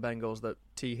well for Bengals that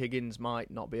T. Higgins might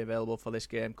not be available for this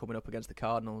game coming up against the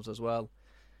Cardinals as well.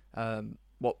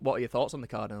 What are your thoughts on the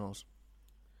Cardinals?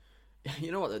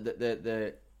 You know what,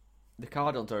 the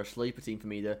Cardinals are a sleeper team for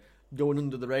me. They're going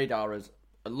under the radar as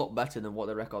a lot better than what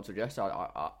their record suggests.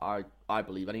 I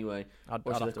believe anyway. I'd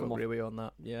have to agree with you on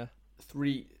that. Yeah,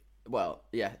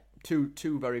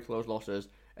 two very close losses,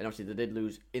 and obviously they did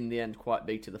lose in the end quite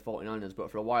big to the 49ers.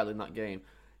 But for a while in that game,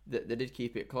 they did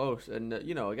keep it close. And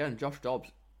again, Josh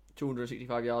Dobbs,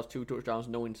 265 yards, 2 touchdowns,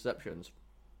 no interceptions.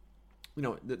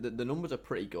 The numbers are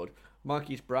pretty good.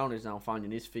 Marquise Brown is now finding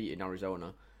his feet in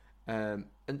Arizona, and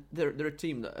they're a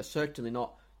team that are certainly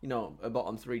not a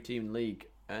bottom 3 team in the league.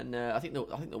 And I think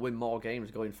they'll win more games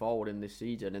going forward in this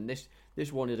season. And this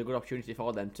one is a good opportunity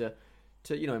for them to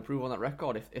improve on that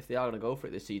record. If they are going to go for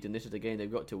it this season, this is the game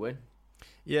they've got to win.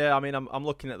 Yeah, I mean, I'm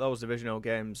looking at those divisional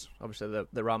games. Obviously,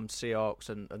 the Rams, Seahawks,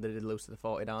 and they did lose to the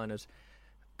 49ers.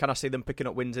 Can I see them picking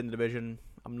up wins in the division?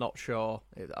 I'm not sure.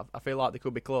 I feel like they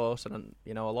could be close, and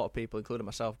a lot of people, including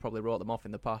myself, probably wrote them off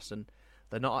in the past, and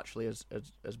they're not actually as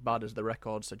bad as the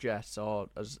record suggests, or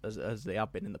as they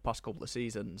have been in the past couple of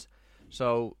seasons.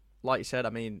 So like you said, I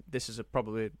mean, this is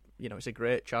probably, it's a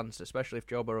great chance, especially if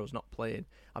Joe Burrow's not playing.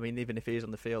 I mean, even if he is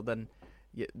on the field, then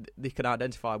they can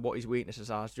identify what his weaknesses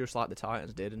are, just like the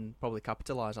Titans did, and probably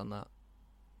capitalise on that.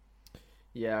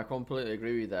 Yeah, I completely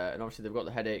agree with that. And obviously they've got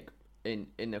the headache in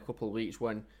a couple of weeks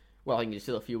when, well, I think he's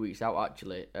still a few weeks out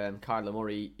actually. Kyler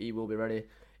Murray, he will be ready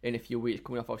in a few weeks,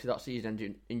 coming off obviously that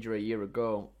season injury a year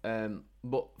ago.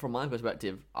 But from my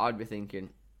perspective, I'd be thinking,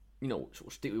 sort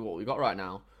of stick with what we've got right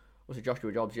now. Obviously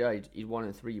Joshua Dobbs, yeah, he's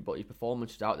 1-3, but his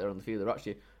performances out there on the field are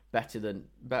actually better than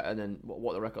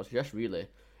what the record suggests, really.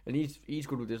 And he's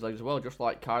good with his legs as well, just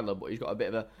like Kyler, but he's got a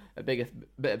bit of a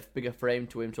bigger frame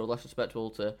to him, so less susceptible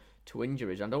to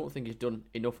injuries. I don't think he's done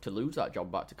enough to lose that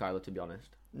job back to Kyler, to be honest.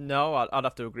 No, I'd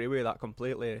have to agree with that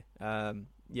completely.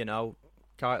 We know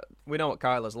what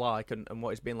Kyler's like and what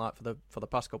he's been like for the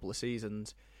past couple of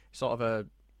seasons. Sort of a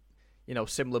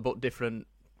similar but different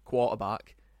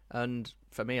quarterback. And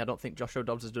for me, I don't think Joshua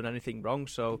Dobbs has done anything wrong.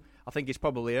 So I think he's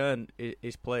probably earned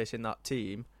his place in that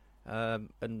team,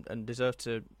 and deserves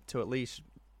to at least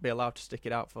be allowed to stick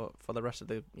it out for the rest of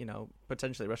the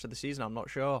potentially the rest of the season. I'm not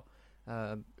sure.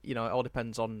 It all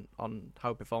depends on how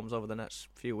he performs over the next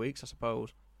few weeks, I suppose.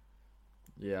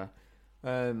 Yeah.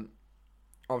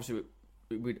 Obviously,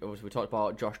 we talked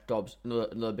about Josh Dobbs.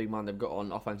 Another big man they've got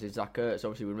on offense is Zach Ertz.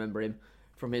 Obviously, we remember him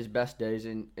from his best days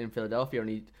in Philadelphia,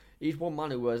 and he's one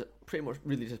man who has pretty much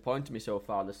really disappointed me so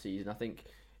far this season. I think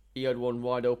he had one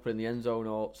wide open in the end zone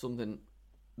or something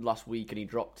last week, and he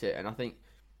dropped it. And I think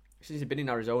since he's been in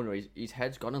Arizona, his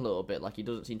head's gone a little bit. Like, he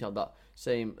doesn't seem to have that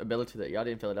same ability that he had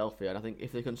in Philadelphia. And I think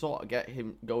if they can sort of get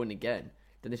him going again,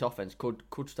 then this offense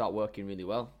could start working really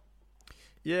well.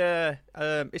 Yeah,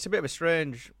 it's a bit of a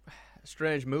strange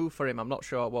move for him. I'm not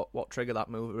sure what triggered that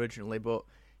move originally, but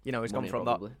he's gone from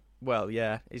probably. That. Well,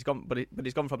 yeah, he's gone, but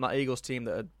he's gone from that Eagles team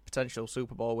that are potential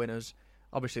Super Bowl winners.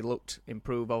 Obviously, looked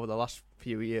improve over the last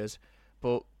few years,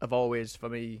 but have always, for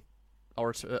me,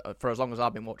 or for as long as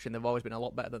I've been watching, they've always been a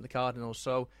lot better than the Cardinals.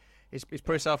 So he's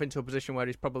put himself into a position where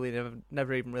he's probably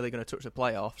never even really going to touch the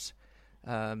playoffs.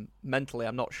 Mentally,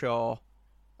 I'm not sure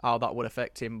how that would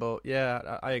affect him, but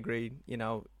yeah, I agree.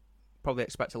 Probably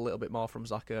expect a little bit more from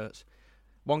Zach Ertz.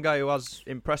 One guy who has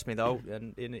impressed me though,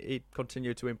 and he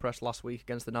continued to impress last week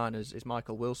against the Niners, is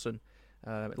Michael Wilson.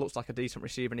 It looks like a decent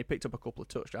receiver, and he picked up a couple of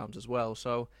touchdowns as well.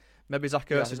 So maybe Zach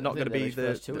Ertz is not going to be the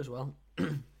first two as well.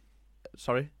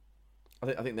 Sorry,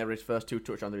 I think they were his first two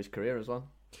touchdowns of his career as well.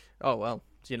 Oh well,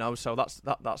 so that's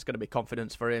going to be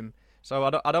confidence for him. So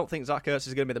I don't think Zach Ertz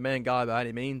is going to be the main guy by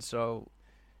any means. So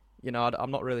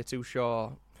I'm not really too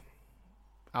sure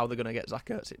how they're going to get Zach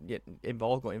Ertz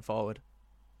involved going forward.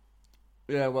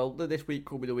 Yeah, well, this week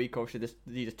could be the week. Obviously,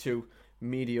 these are two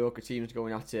mediocre teams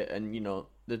going at it, and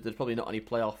there's probably not any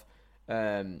playoff,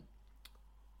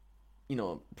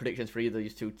 predictions for either of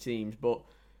these two teams. But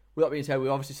with that being said, we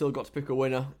obviously still got to pick a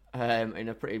winner in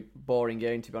a pretty boring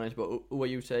game, to be honest. But who are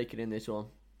you taking in this one?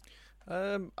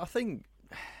 I think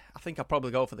I'll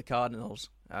probably go for the Cardinals.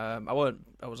 I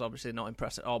was obviously not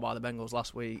impressed at all by the Bengals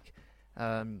last week.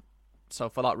 So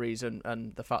for that reason,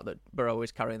 and the fact that Burrow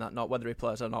is carrying that, not whether he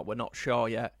plays or not, we're not sure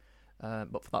yet.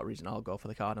 But for that reason, I'll go for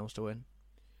the Cardinals to win.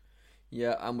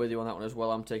 Yeah, I'm with you on that one as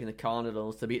well. I'm taking the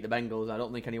Cardinals to beat the Bengals. I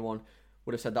don't think anyone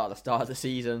would have said that at the start of the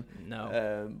season.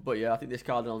 No. But yeah, I think this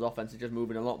Cardinals offense is just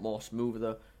moving a lot more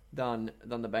smoother than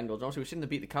the Bengals. And also, we've seen them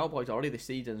beat the Cowboys already this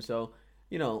season. So,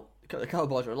 the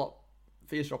Cowboys are a lot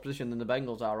fiercer opposition than the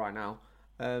Bengals are right now.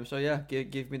 So yeah,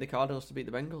 give me the Cardinals to beat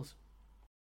the Bengals.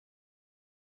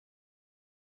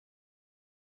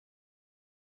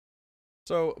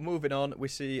 So moving on, we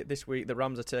see this week the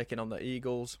Rams are taking on the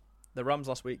Eagles. The Rams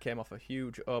last week came off a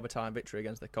huge overtime victory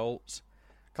against the Colts.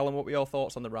 Callum, what were your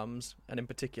thoughts on the Rams, and in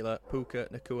particular Puka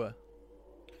Nacua?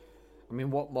 I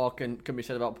mean, what more can be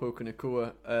said about Puka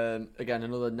Nacua? Again,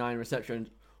 another 9 receptions,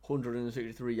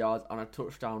 163 yards, and a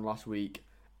touchdown last week.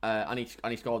 And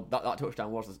he scored that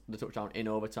touchdown was the touchdown in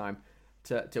overtime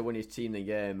to win his team the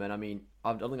game. And I mean,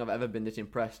 I don't think I've ever been this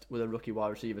impressed with a rookie wide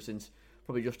receiver since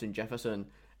probably Justin Jefferson.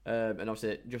 And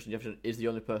obviously, Justin Jefferson is the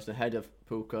only person ahead of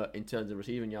Puka in terms of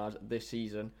receiving yards this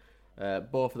season.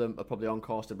 Both of them are probably on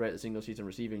course to break the single-season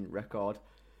receiving record.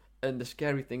 And the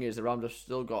scary thing is the Rams have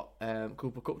still got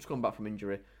Cooper Kupp to come back from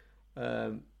injury.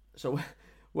 So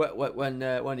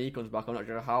when he comes back, I'm not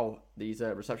sure how these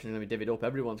receptions are going to be divvied up.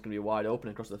 Everyone's going to be wide open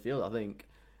across the field, I think.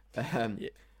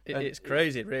 It's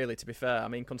crazy, really, to be fair. I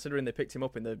mean, considering they picked him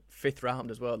up in the 5th round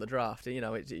as well, the draft,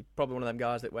 it's probably one of them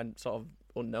guys that went sort of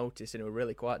unnoticed and were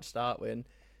really quiet to start with. And,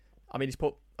 I mean, he's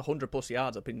put 100-plus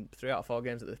yards up in 3 out of 4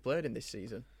 games that they've played in this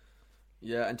season.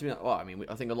 Yeah, and to me,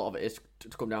 I think a lot of it is to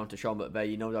come down to Sean McVay.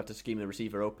 He knows how to scheme the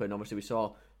receiver open. Obviously, we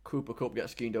saw Cooper Kupp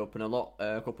gets schemed open a lot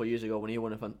a couple of years ago when he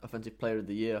won Offensive Player of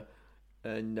the Year.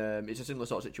 And it's a similar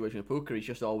sort of situation with Puka.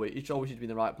 He's always seems to be in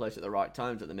the right place at the right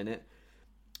times at the minute.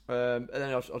 And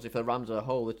then obviously for the Rams as a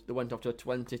whole, they went off to a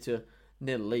 20-0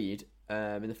 lead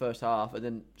in the first half, and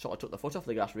then sort of took the foot off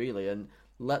the gas really, and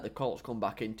let the Colts come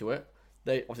back into it.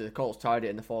 The Colts tied it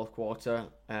in the fourth quarter,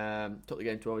 took the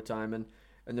game to overtime, and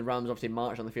the Rams obviously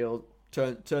marched on the field,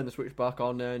 turned the switch back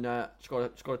on, and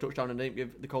scored a touchdown, and didn't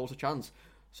give the Colts a chance.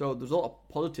 So there's a lot of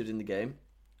positives in the game.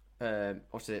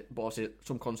 Obviously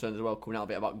some concerns as well coming out a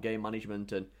bit about game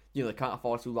management, and they can't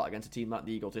afford to do that against a team like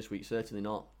the Eagles this week. Certainly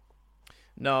not.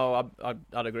 No,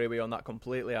 I'd agree with you on that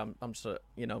completely. I'm Sean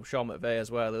McVay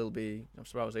as well. I'm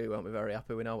surprised he won't be very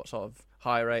happy. We know what sort of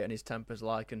high rate and his temper's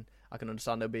like, and I can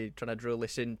understand he'll be trying to drill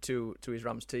this into his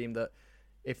Rams team that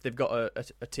if they've got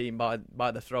a team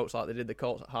by the throats like they did the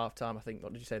Colts at halftime, I think,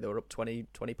 what did you say, they were up 20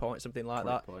 points, something like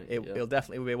that. He'll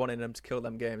definitely be wanting them to kill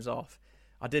them games off.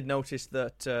 I did notice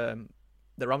that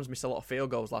the Rams missed a lot of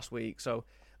field goals last week, so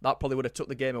that probably would have took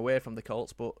the game away from the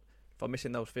Colts, but for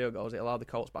missing those field goals, it allowed the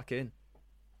Colts back in.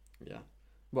 Yeah.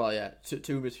 Well, yeah,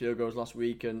 two missed field goals last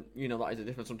week, and that is the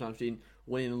difference sometimes between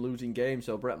winning and losing games,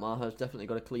 so Brett Maher has definitely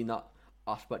got to clean that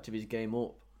aspect of his game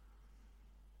up.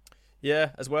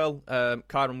 Yeah, as well,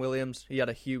 Kyron Williams, he had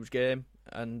a huge game,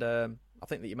 and I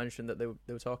think that you mentioned that they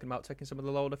were talking about taking some of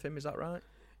the load off him, is that right?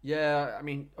 Yeah, I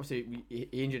mean, obviously he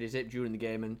injured his hip during the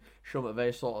game, and Sean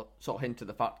McVay sort of hinted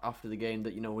the fact after the game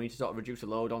that we need to sort of reduce the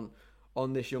load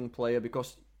on this young player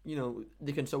because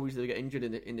they can so easily get injured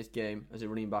in this game as a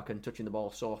running back and touching the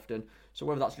ball so often. So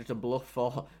whether that's just a bluff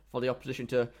for the opposition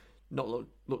to not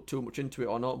look too much into it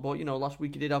or not, but last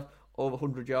week he did have over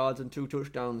 100 yards and 2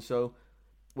 touchdowns. So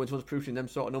when someone's producing them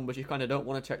sort of numbers, you kind of don't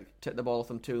want to take the ball off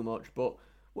them too much, but.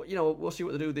 Well, we'll see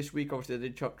what they do this week. Obviously, they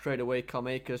did trade away Cam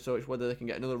Akers, so it's whether they can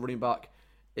get another running back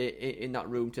in that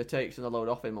room to take some of the load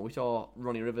off him. And we saw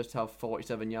Ronnie Rivers to have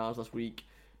 47 yards last week,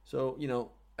 so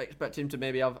I expect him to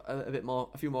maybe have a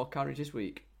few more carries this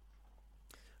week.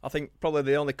 I think probably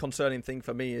the only concerning thing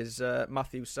for me is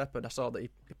Matthew Stafford. I saw that he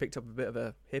picked up a bit of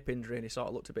a hip injury and he sort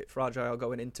of looked a bit fragile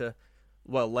going into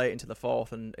late into the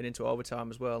fourth and into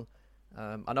overtime as well.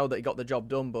 I know that he got the job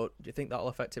done, but do you think that'll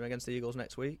affect him against the Eagles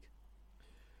next week?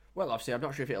 Well, obviously, I'm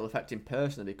not sure if it'll affect him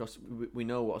personally because we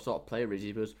know what sort of player he is.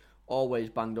 He was always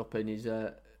banged up in his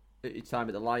time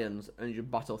at the Lions, and he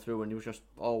just battled through, and he was just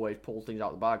always pull things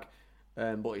out of the bag.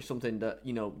 But it's something that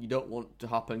you don't want to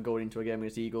happen going into a game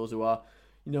against the Eagles, who are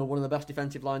one of the best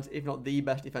defensive lines, if not the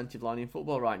best defensive line in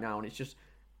football right now. And it's just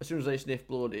as soon as they sniff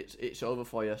blood, it's over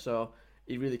for you. So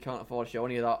he really can't afford to show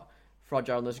any of that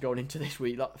fragileness going into this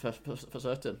week. That for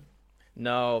certain.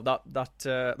 No,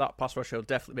 that pass rusher will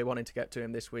definitely be wanting to get to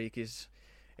him this week.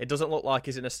 It doesn't look like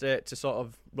he's in a state to sort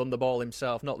of run the ball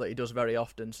himself. Not that he does very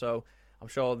often. So I'm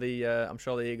sure the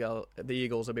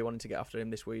Eagles will be wanting to get after him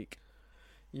this week.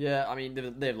 Yeah, I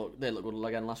mean they look good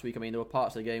again last week. I mean there were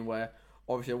parts of the game where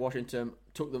obviously Washington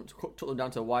took them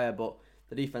down to the wire, but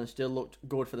the defense still looked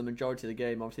good for the majority of the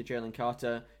game. Obviously Jalen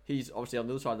Carter, he's obviously on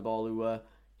the other side of the ball who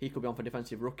he could be on for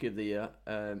Defensive Rookie of the Year.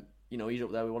 He's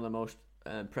up there with one of the most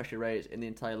pressure rates in the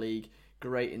entire league.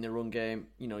 Great in the run game.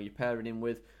 You're pairing him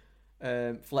with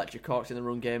Fletcher Cox in the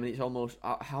run game, and it's almost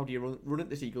how do you run at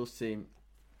this Eagles team?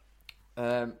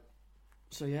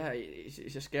 So yeah,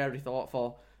 it's a scary thought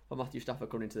for Matthew Stafford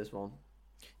coming into this one.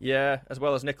 Yeah, as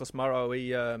well as Nicholas Morrow,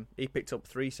 he picked up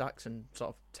 3 sacks and sort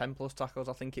of 10 plus tackles.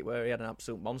 I think where he had an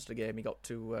absolute monster game. He got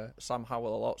to Sam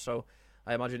Howell a lot, so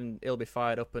I imagine he'll be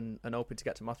fired up and hoping to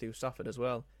get to Matthew Stafford as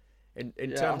well. In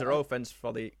terms of offense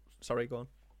for the. Sorry, go on.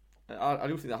 I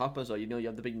do think that happens though. You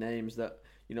have the big names that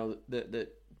the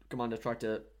commander tried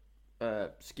to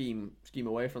scheme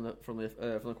away from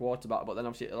the quarterback, but then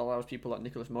obviously it allows people like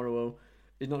Nicholas Morrow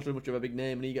is not so much of a big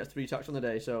name and he gets 3 sacks on the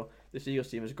day. So this Eagles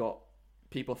team has got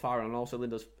people firing on all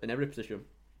cylinders in every position.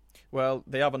 Well,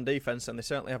 they have on defense and they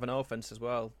certainly have an offense as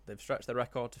well. They've stretched their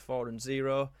record to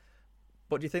 4-0.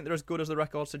 But do you think they're as good as the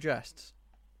record suggests?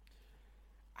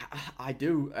 I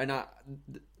do, and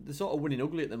they're sort of winning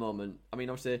ugly at the moment. I mean,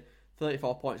 obviously,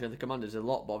 34 points against the Commanders is a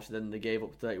lot, but obviously then they gave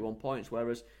up 31 points,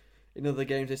 whereas in other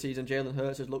games this season, Jalen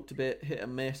Hurts has looked a bit hit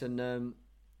and miss and, thrown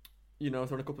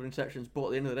a couple of interceptions, but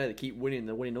at the end of the day, they keep winning.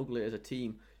 They're winning ugly as a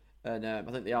team, and I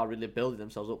think they are really building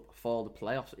themselves up for the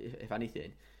playoffs, if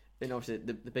anything. And obviously,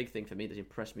 the big thing for me that's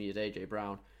impressed me is A.J.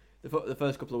 Brown. The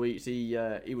first couple of weeks, he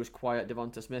was quiet.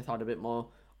 Devonta Smith had a bit more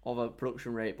of a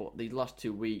production rate, but these last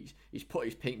 2 weeks he's put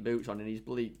his pink boots on and he's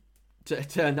bloody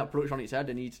turned that production on its head,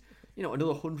 and he's another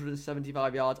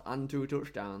 175 yards and 2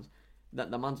 touchdowns. That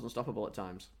the man's unstoppable at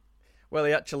times. Well,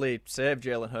 he actually saved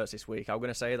Jalen Hurts this week. I'm going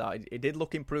to say that he did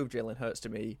look improved, Jalen Hurts, to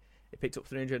me. He picked up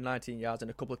 319 yards and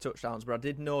a couple of touchdowns, but I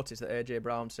did notice that AJ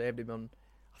Brown saved him on,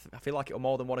 I feel like it was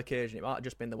more than one occasion. It might have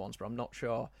just been the once, but I'm not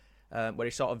sure. Where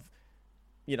he sort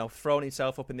of, thrown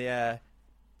himself up in the air,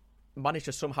 managed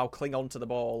to somehow cling on to the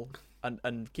ball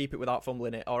and keep it without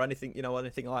fumbling it or anything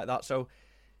like that. So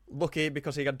lucky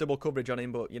because he had double coverage on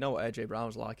him, but you know what AJ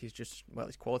Brown's like. He's just,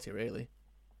 he's quality really.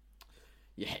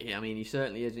 Yeah, I mean, he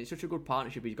certainly is. It's such a good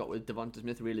partnership he's got with Devonta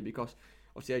Smith, really, because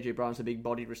obviously AJ Brown's a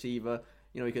big-bodied receiver.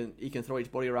 He can throw his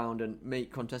body around and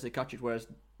make contested catches, whereas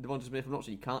Devonta Smith, I'm not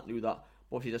saying he can't do that,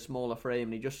 but obviously he's a smaller frame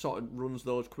and he just sort of runs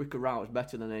those quicker routes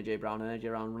better than AJ Brown, and AJ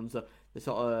Brown runs the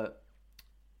sort of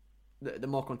the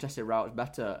more contested routes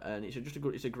better, and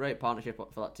it's a great partnership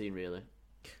for that team, really.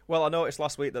 Well, I noticed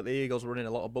last week that the Eagles were running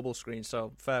a lot of bubble screens,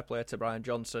 so fair play to Brian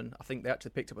Johnson. I think they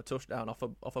actually picked up a touchdown off a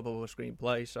bubble screen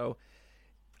play, so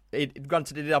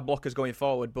granted, he did have blockers going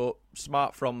forward, but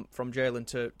smart from Jalen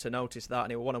to notice that,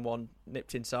 and he was 1-on-1,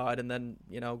 nipped inside, and then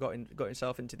got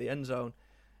himself into the end zone.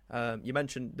 You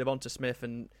mentioned Devonta Smith,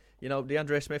 and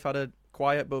DeAndre Smith had a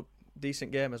quiet but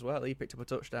decent game as well. He picked up a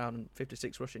touchdown and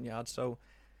 56 rushing yards, so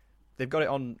they've got it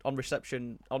on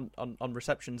receptions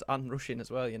and rushing as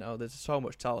well. There's so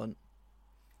much talent.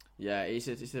 Yeah, it's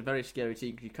a very scary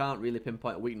team because you can't really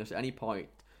pinpoint a weakness at any point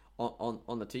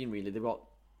on the team. Really, they've got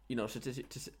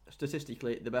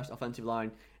statistically the best offensive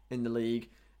line in the league,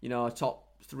 a top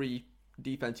 3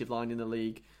 defensive line in the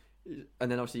league,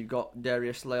 and then obviously you've got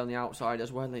Darius Slay on the outside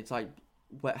as well, and it's like,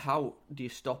 how do you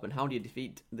stop and how do you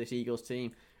defeat this Eagles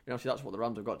team? Obviously that's what the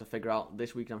Rams have got to figure out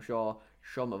this week, and I'm sure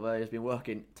Sean McVay has been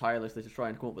working tirelessly to try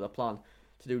and come up with a plan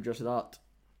to do just that.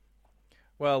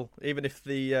 Well, even if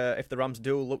the Rams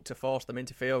do look to force them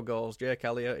into field goals, Jake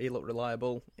Elliott, he looked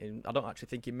reliable. I don't actually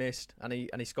think he missed, and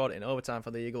he scored it in overtime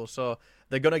for the Eagles. So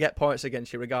they're going to get points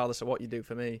against you regardless of what you do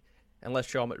for me, unless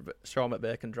Sean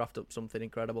McVay can draft up something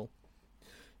incredible.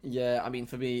 Yeah, I mean,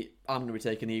 for me, I'm going to be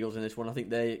taking the Eagles in this one. I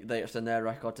think they extend their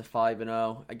record to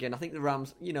 5-0. Again, I think the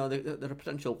Rams, they're a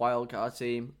potential wild card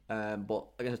team, but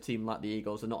against a team like the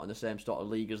Eagles, they're not in the same sort of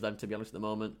league as them, to be honest, at the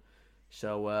moment.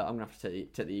 So I'm going to have to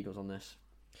take the Eagles on this.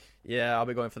 Yeah, I'll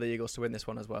be going for the Eagles to win this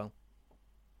one as well.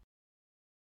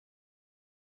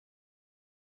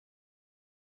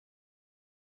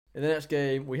 In the next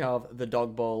game, we have the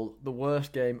Dog Bowl, the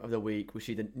worst game of the week. We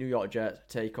see the New York Jets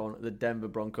take on the Denver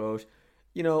Broncos.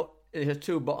 It has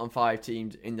 2 bottom 5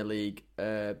 teams in the league.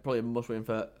 Probably a must-win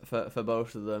for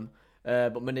both of them.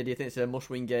 But Manny, do you think it's a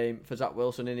must-win game for Zach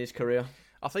Wilson in his career?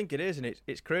 I think it is, and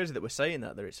it's crazy that we're saying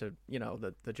that it's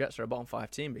the Jets are a bottom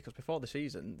 5 team, because before the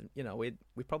season,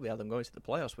 we probably had them going to the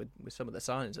playoffs with some of the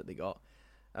signings that they got.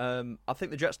 I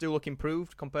think the Jets do look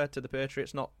improved compared to the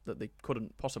Patriots. Not that they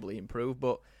couldn't possibly improve,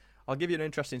 but I'll give you an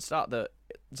interesting stat that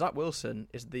Zach Wilson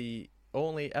is the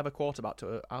only ever quarterback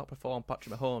to outperform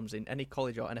Patrick Mahomes in any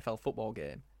college or NFL football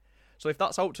game. So if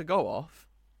that's out to go off,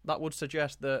 that would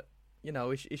suggest that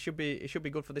it should be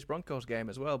good for this Broncos game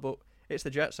as well. But it's the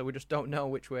Jets, so we just don't know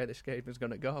which way this game is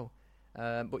going to go.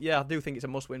 But yeah, I do think it's a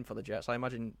must-win for the Jets. I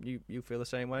imagine you feel the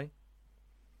same way.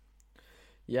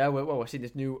 Yeah, we're seeing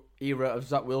this new era of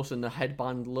Zach Wilson, the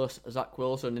headbandless Zach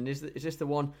Wilson, and is this the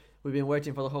one we've been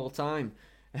waiting for the whole time?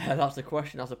 That's the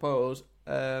question, I suppose.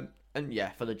 And yeah,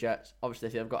 for the Jets, obviously,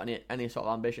 if they've got any sort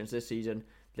of ambitions this season,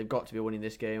 they've got to be winning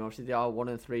this game. Obviously, they are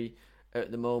 1-3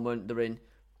 at the moment. They're in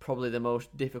probably the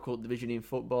most difficult division in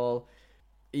football.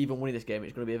 Even winning this game,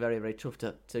 it's going to be very, very tough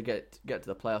to get to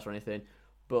the playoffs or anything.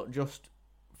 But just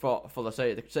for the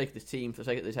sake of this team, for the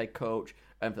sake of this head coach,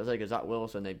 and for the sake of Zach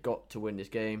Wilson, they've got to win this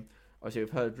game. Obviously,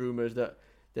 we've heard rumours that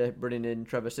they're bringing in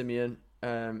Trevor Siemian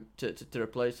to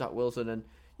replace Zach Wilson, and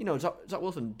Zach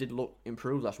Wilson did look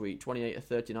improved last week. 28 of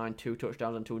 39, 2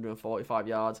 touchdowns and 245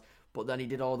 yards. But then he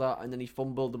did all that, and then he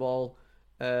fumbled the ball.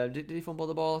 Did he fumble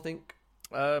the ball, I think?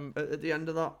 At the end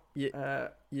of that,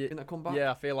 in that comeback?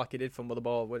 Yeah, I feel like he did fumble the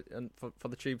ball, and for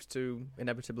the Chiefs to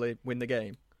inevitably win the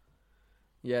game.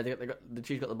 Yeah, the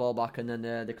Chiefs got the ball back, and then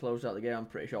they closed out the game. I'm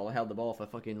pretty sure they held the ball for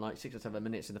fucking like 6 or 7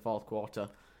 minutes in the fourth quarter.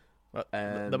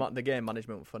 The game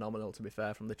management was phenomenal, to be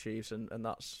fair, from the Chiefs, and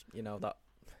that's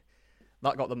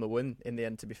that got them the win in the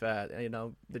end. To be fair,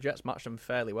 the Jets matched them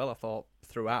fairly well, I thought,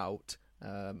 throughout.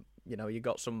 You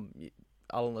got some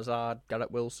Alan Lazard,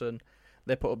 Garrett Wilson.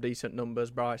 They put up decent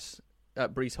numbers.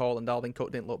 Breece Hall and Dalvin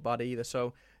Cook didn't look bad either.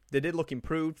 So they did look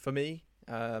improved for me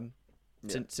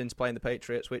since playing the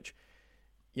Patriots, which,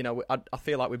 I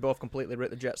feel like we both completely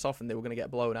ripped the Jets off and they were going to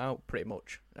get blown out pretty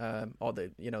much. Or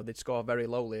they'd score very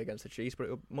lowly against the Chiefs, but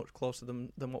it was much closer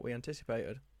than what we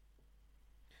anticipated.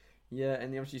 Yeah,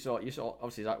 and you saw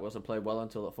obviously Zach Wilson played well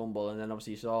until the fumble, and then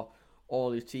obviously you saw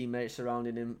all his teammates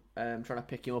surrounding him, trying to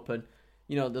pick him up, and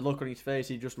the look on his face,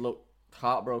 he just looked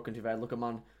heartbroken to look a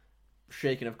man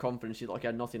shaking of confidence. He looked like he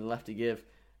had nothing left to give,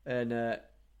 and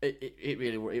it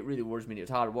really worries me. It was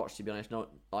hard to watch, to be honest. Not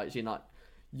like seeing that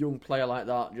young player like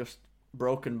that just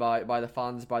broken by the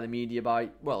fans, by the media, by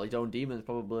his own demons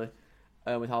probably,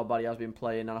 with how bad he has been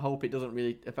playing. And I hope it doesn't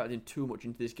really affect him too much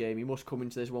into this game. He must come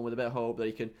into this one with a bit of hope that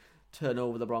he can turn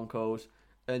over the Broncos,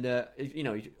 and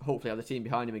he hopefully have the team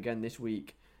behind him again this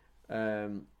week.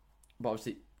 But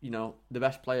obviously, the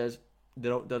best players, they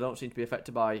don't seem to be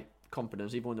affected by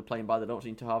confidence. Even when they're playing bad, they don't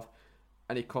seem to have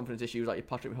any confidence issues like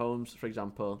Patrick Mahomes, for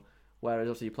example. Whereas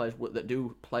obviously players that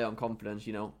do play on confidence,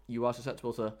 you are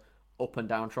susceptible to up and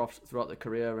down troughs throughout the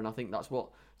career, and I think that's what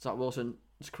Zach Wilson's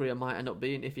career might end up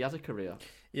being if he has a career.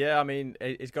 Yeah, I mean,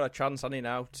 he's got a chance, hasn't he,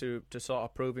 now, to sort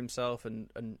of prove himself and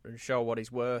show what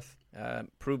he's worth.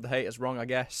 Prove the haters wrong, I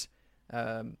guess.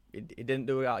 He didn't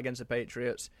do that against the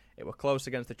Patriots. It were close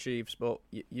against the Chiefs, but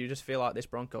you just feel like this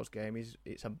Broncos game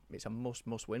it's a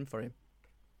must win for him.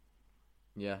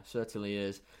 Yeah, certainly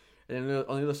is. And then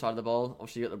on the other side of the ball,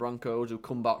 obviously you get the Broncos who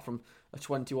come back from a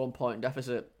 21-point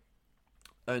deficit.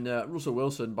 And Russell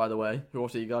Wilson, by the way, who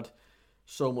obviously got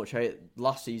so much hate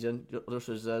last season, just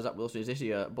as Zach Wilson is this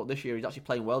year. But this year he's actually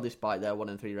playing well despite their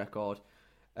 1-3 record.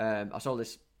 I saw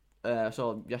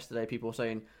yesterday people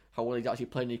saying how well he's actually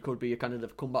playing. He could be a candidate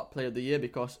for comeback player of the year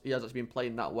because he has actually been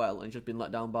playing that well and he's just been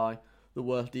let down by the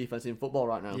worst defense in football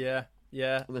right now. Yeah.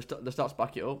 And the stats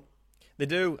back it up. They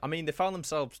do. I mean, they found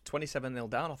themselves 27-0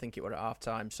 down, I think it were at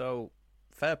half-time. So,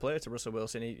 fair play to Russell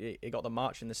Wilson. He got the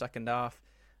march in the second half.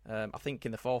 I think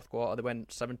in the fourth quarter they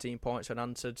went 17 points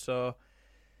unanswered. So,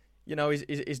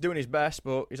 he's doing his best,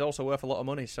 but he's also worth a lot of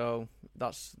money. So,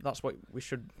 that's what we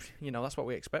should, that's what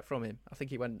we expect from him. I think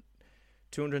he went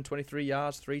 223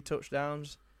 yards, 3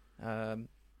 touchdowns.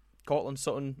 Cortland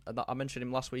Sutton, I mentioned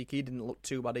him last week, he didn't look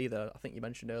too bad either. I think you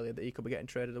mentioned earlier that he could be getting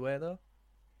traded away, though.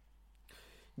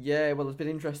 Yeah, well, there's been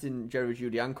interest in Jerry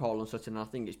Jeudy and Cortland Sutton, and I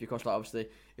think it's because, obviously,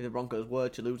 if the Broncos were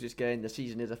to lose this game, the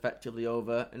season is effectively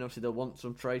over, and obviously they'll want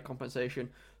some trade compensation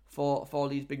for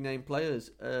these big-name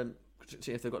players,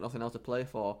 see if they've got nothing else to play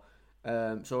for.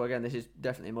 So, again, this is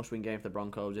definitely a must-win game for the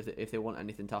Broncos if they want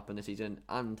anything to happen this season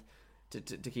and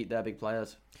to keep their big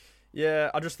players.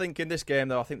 Yeah, I just think in this game,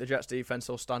 though, I think the Jets' defense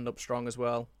will stand up strong as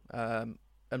well. I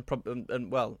expect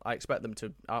them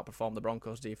to outperform the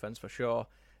Broncos' defense for sure,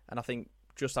 and I think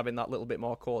just having that little bit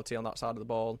more quality on that side of the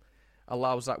ball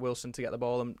allows Zach Wilson to get the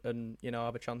ball and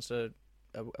have a chance of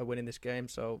winning this game.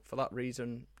 So for that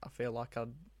reason, I feel like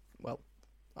I'm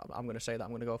going to say that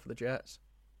I'm going to go for the Jets.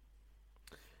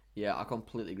 Yeah, I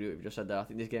completely agree with what you just said there. I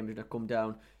think this game is going to come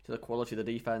down to the quality of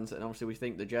the defense, and obviously we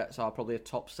think the Jets are probably a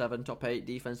top 7, top 8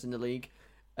 defense in the league.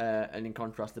 And in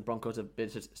contrast, the Broncos have been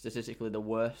statistically the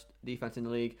worst defense in the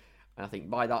league. And I think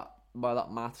by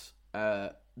that maths,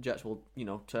 Jets will,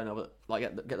 turn over,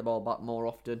 get the ball back more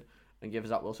often and give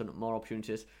Zach Wilson more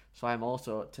opportunities. So I'm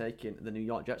also taking the New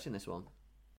York Jets in this one.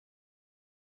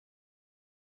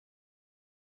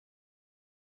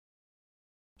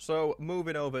 So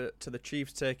moving over to the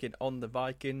Chiefs taking on the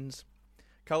Vikings.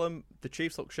 Callum, the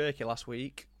Chiefs looked shaky last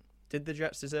week. Did the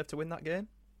Jets deserve to win that game?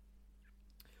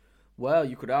 Well,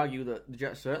 you could argue that the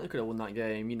Jets certainly could have won that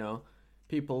game.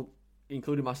 People,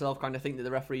 including myself, kind of think that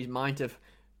the referees might have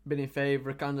been in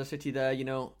favour of Kansas City there.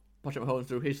 Patrick Mahomes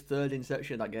threw his third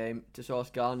interception of that game to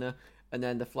Sauce Gardner, and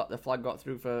then the flag got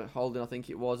through for holding, I think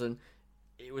it was, and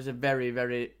it was a very,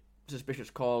 very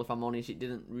suspicious call, if I'm honest. It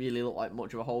didn't really look like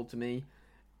much of a hold to me.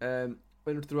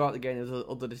 But throughout the game, there was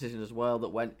other decisions as well that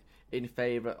went in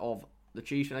favour of the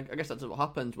Chiefs, and I guess that's what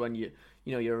happens when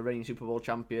you're a reigning Super Bowl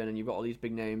champion and you've got all these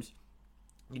big names.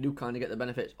 You do kind of get the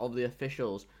benefits of the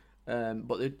officials,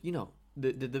 but they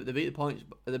beat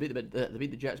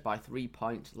the Jets by 3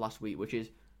 points last week, which is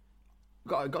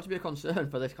got to be a concern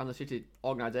for this Kansas City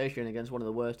organisation against one of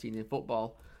the worst teams in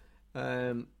football.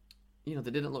 They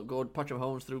didn't look good. Patrick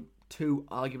Mahomes threw 2,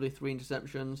 arguably 3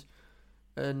 interceptions,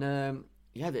 and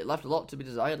they left a lot to be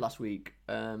desired last week.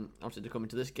 Obviously, to come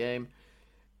into this game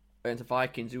against the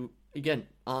Vikings, who again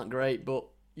aren't great, but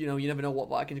you never know what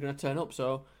Vikings are going to turn up.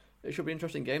 So it should be an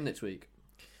interesting game next week.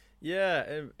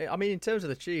 Yeah, I mean, in terms of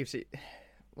the Chiefs,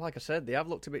 like I said, they have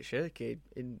looked a bit shaky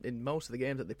in most of the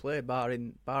games that they played,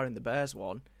 barring the Bears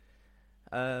one.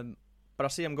 But I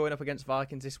see them going up against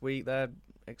Vikings this week. They're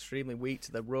extremely weak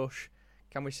to the rush.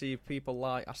 Can we see people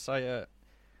like Isaiah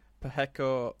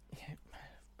Pacheco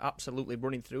absolutely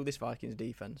running through this Vikings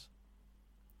defense?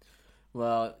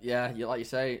 Well, yeah, like you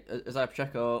say, Isaiah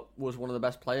Pacheco was one of the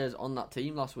best players on that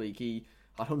team last week. He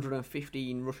had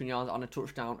 115 rushing yards and a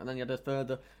touchdown, and then he had a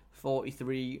further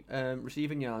 43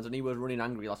 receiving yards, and he was running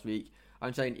angry last week.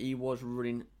 I'm saying he was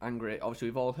running angry. Obviously,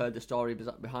 we've all heard the story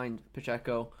behind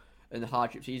Pacheco and the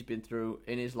hardships he's been through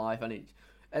in his life, and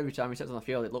every time he steps on the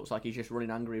field, it looks like he's just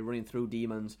running angry, running through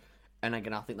demons. And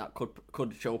again, I think that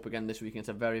could show up again this week against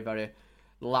a very, very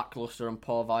lackluster and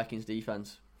poor Vikings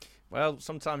defense. Well,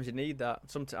 sometimes you need that.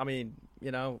 Some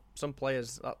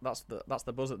players, that's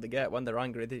the buzz that they get when they're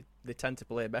angry. They tend to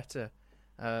play better.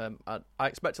 I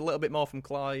expect a little bit more from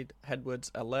Clyde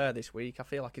Edwards-Helaire this week. I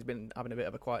feel like he's been having a bit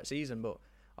of a quiet season, but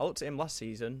I looked at him last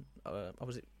season.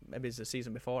 Maybe it's the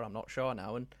season before, I'm not sure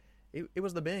now, and he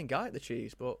was the main guy at the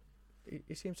Chiefs, but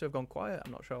he seems to have gone quiet.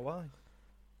 I'm not sure why.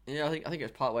 Yeah, I think it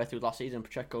was part way through last season.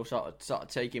 Pacheco sort of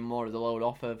taking more of the load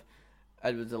off of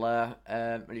Edwards-Helaire,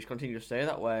 and he's continued to stay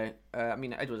that way.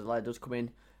 Edwards-Helaire does come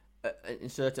in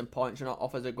certain points and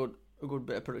offers a good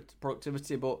bit of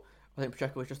productivity, but I think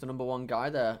Pacheco is just the number one guy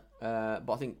there.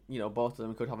 But I think both of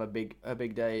them could have a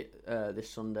big day this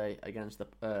Sunday against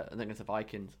the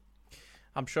Vikings.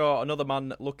 I'm sure another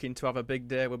man looking to have a big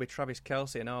day will be Travis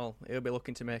Kelce and all. He'll be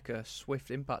looking to make a swift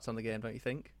impact on the game, don't you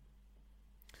think?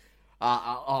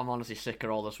 I'm honestly sick of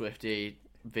all the Swiftie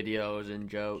videos and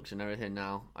jokes and everything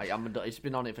now. It's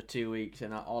been on it for 2 weeks,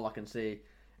 and all I can see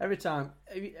every time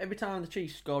the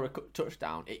Chiefs score a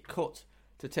touchdown, it cuts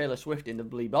to Taylor Swift in the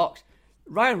blue box.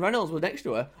 Ryan Reynolds was next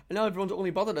to her, and now everyone's only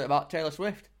bothered about Taylor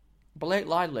Swift. Blake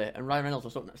Lively and Ryan Reynolds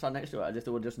were sat next to her as if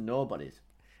they were just nobodies.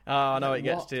 Oh, I know it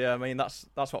gets to you. I mean, that's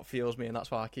what fuels me, and that's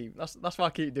why I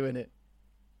keep doing it.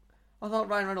 I thought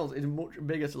Ryan Reynolds is a much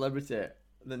bigger celebrity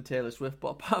than Taylor Swift,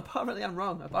 but apparently I'm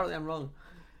wrong.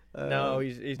 No,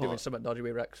 he's doing something dodgy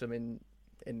with Wrexham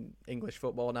in English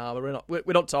football now.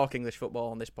 We don't talk English football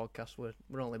on this podcast.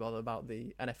 We're only bothered about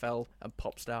the NFL and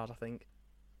pop stars, I think.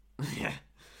 Yeah.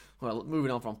 Well, moving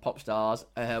on from pop stars,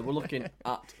 we're looking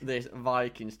at this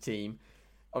Vikings team.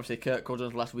 Obviously, Kirk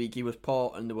Cousins last week, he was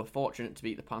poor, and they were fortunate to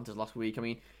beat the Panthers last week. I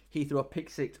mean, he threw a pick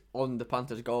six on the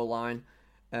Panthers goal line.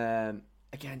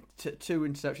 Again, two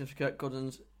interceptions for Kirk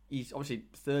Cousins. He's obviously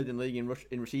third in the league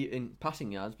in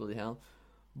passing yards, bloody hell.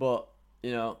 But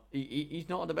he's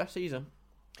not had the best season.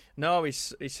 No,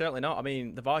 he's certainly not. I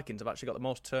mean, the Vikings have actually got the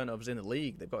most turnovers in the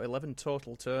league. They've got 11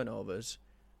 total turnovers,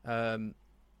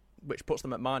 which puts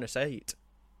them at -8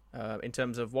 in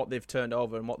terms of what they've turned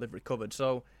over and what they've recovered.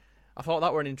 So I thought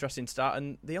that were an interesting start.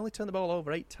 And they only turned the ball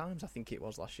over 8 times, I think it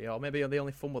was last year, or maybe they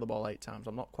only fumbled the ball 8 times.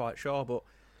 I'm not quite sure, but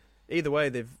either way,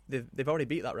 they've already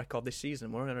beat that record this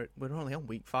season. We're only on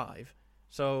week 5,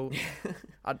 so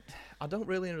I don't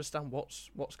really understand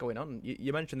what's going on.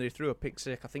 You mentioned that he threw a pick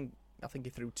six. I think he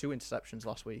threw 2 interceptions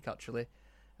last week actually.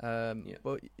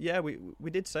 But yeah, we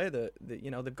did say that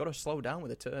they've got to slow down with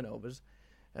the turnovers.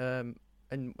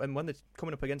 And when they're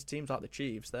coming up against teams like the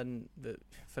Chiefs, then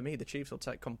for me the Chiefs will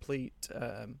take complete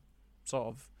sort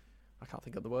of, I can't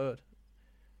think of the word.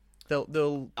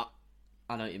 They'll.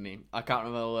 I know what you mean. I can't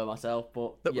remember the word myself,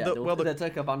 but they'll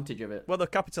take advantage of it. Well, they'll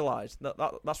capitalise. That's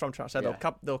what I'm trying to say.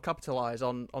 Yeah. They'll capitalise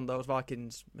on those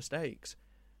Vikings' mistakes.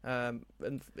 And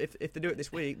if they do it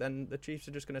this week, then the Chiefs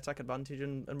are just going to take advantage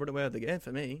and run away with the game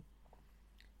for me.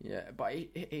 Yeah, but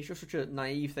it's just such a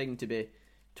naive thing to be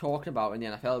talking about in the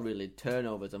NFL, really.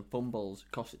 Turnovers and fumbles,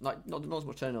 not so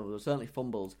much turnovers, but certainly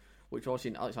fumbles, which we've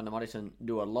seen Alexander Mattison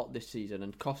do a lot this season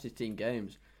and cost his team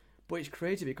games. But it's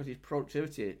crazy because his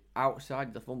productivity outside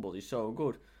of the fumbles is so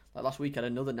good. Like last week, he had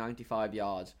another 95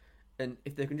 yards, and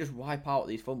if they can just wipe out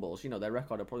these fumbles, their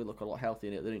record will probably look a lot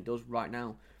healthier than it does right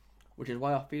now. Which is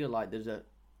why I feel like there's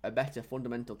a better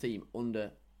fundamental team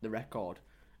under the record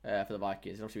for the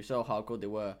Vikings. And obviously, we saw how good they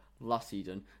were last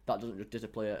season. That doesn't just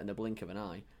disappear in the blink of an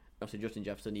eye. Obviously, Justin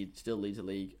Jefferson still leads the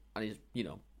league, and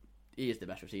he is the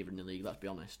best receiver in the league. Let's be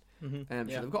honest. Mm-hmm.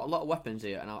 So they've got a lot of weapons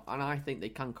here, and I think they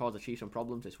can cause the Chiefs some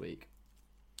problems this week.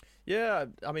 Yeah,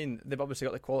 I mean they've obviously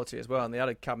got the quality as well, and they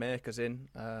added Cam Akers in.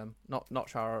 Not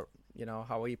sure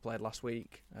how he played last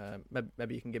week.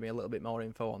 Maybe you can give me a little bit more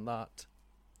info on that.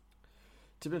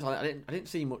 To be honest, I didn't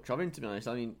see much of him, to be honest.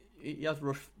 I mean, he has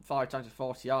rushed 5 times for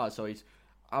 40 yards, so his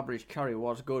average carry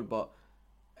was good, but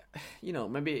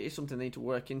maybe it's something they need to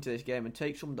work into this game and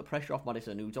take some of the pressure off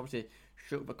Mattison, who's obviously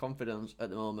shook for confidence at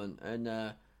the moment, and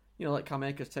let Cam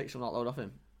Akers take some of that load off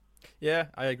him. Yeah,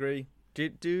 I agree.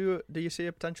 Do you see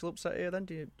a potential upset here then?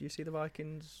 Do you see the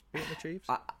Vikings beating the Chiefs?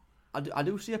 I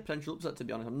do see a potential upset, to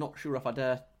be honest. I'm not sure if I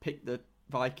dare pick the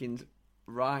Vikings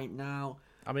right now.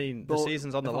 I mean, the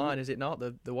season's on the line, is it not?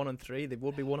 The 1-3. They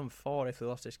would be 1-4 if they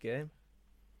lost this game.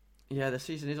 Yeah, the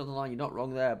season is on the line. You're not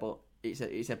wrong there, but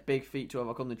it's a big feat to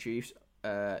overcome the Chiefs.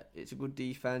 It's a good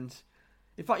defense.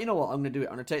 In fact, you know what? I'm going to do it.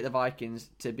 I'm going to take the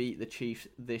Vikings to beat the Chiefs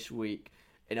this week.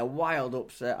 in a wild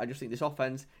upset. I just think this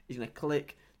offense is going to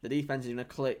click, the defense is going to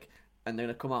click, and they're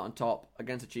going to come out on top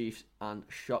against the Chiefs and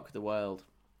shock the world.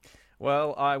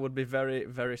 Well, I would be very,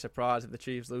 very surprised if the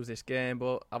Chiefs lose this game,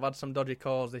 but I've had some dodgy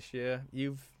calls this year.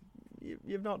 You've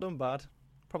not done bad.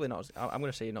 Probably not. I'm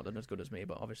going to say you're not done as good as me,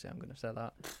 but obviously I'm going to say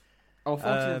that. Oh,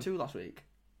 14-2 last week.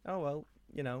 Oh, well,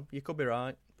 you could be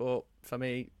right. But for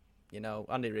me,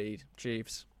 Andy Reid,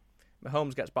 Chiefs,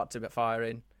 Mahomes gets back to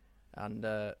firing, and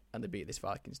they beat this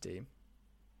Vikings team.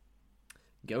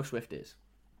 Go Swifties.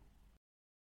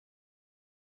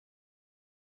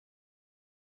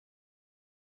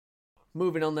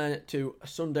 Moving on then to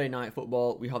Sunday Night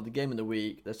Football, we have the game of the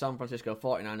week. The San Francisco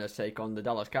 49ers take on the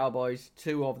Dallas Cowboys,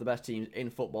 two of the best teams in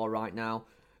football right now.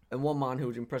 And one man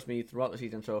who's impressed me throughout the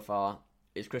season so far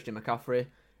is Christian McCaffrey.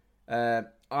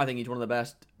 I think he's one of the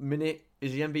best.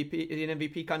 Is he MVP? Is he an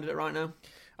MVP candidate right now?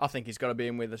 I think he's got to be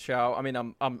in with a shout. I mean,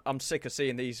 I'm sick of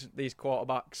seeing these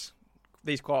quarterbacks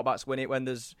win it when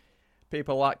there's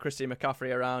people like Christian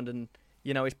McCaffrey around, and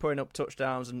he's putting up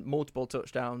touchdowns and multiple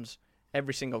touchdowns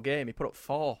every single game. He put up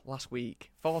 4 last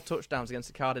week, 4 touchdowns against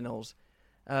the Cardinals,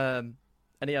 and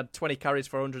he had 20 carries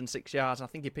for 106 yards. And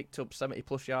I think he picked up 70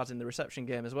 plus yards in the reception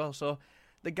game as well. So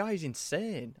the guy's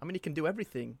insane. I mean, he can do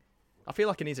everything. I feel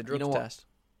like he needs a drugs test,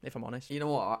 if I'm honest. You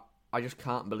know what? I just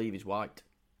can't believe he's white.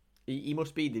 He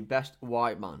must be the best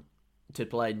white man to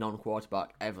play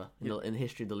non-quarterback ever in the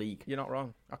history of the league. You're not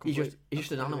wrong. He's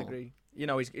just an animal. Agree.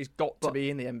 He's got to be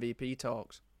in the MVP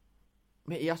talks.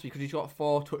 Mate, he has to, because he's got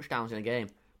 4 touchdowns in a game.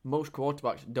 Most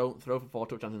quarterbacks don't throw for 4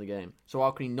 touchdowns in the game. So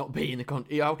how can he not be in the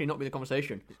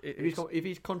conversation? If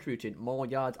he's contributed more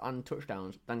yards and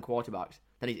touchdowns than quarterbacks,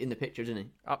 then he's in the picture, isn't he?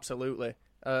 Absolutely.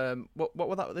 What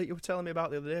was that you were telling me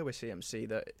about the other day with CMC?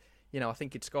 That I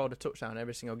think he'd scored a touchdown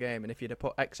every single game, and if you'd have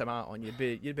put X amount on, you'd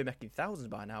be making thousands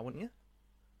by now, wouldn't you?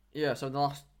 Yeah. So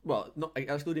not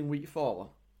excluding week 4,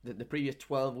 the previous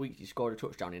 12 weeks he scored a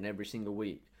touchdown in every single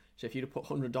week. So if you'd have put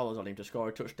 $100 on him to score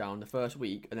a touchdown the first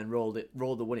week and then rolled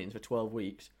the winnings for 12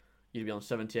 weeks, you'd be on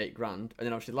 78 grand. And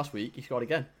then obviously last week he scored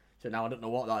again. So now I don't know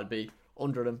what that'd be.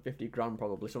 150 grand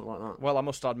probably, something like that. Well, I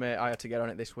must admit I had to get on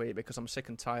it this week because I'm sick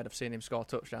and tired of seeing him score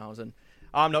touchdowns, and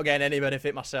I'm not getting any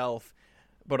benefit myself.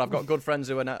 But I've got good friends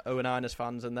who are Niners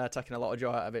fans, and they're taking a lot of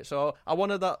joy out of it. So I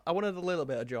wanted a little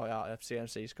bit of joy out of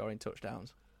CMC scoring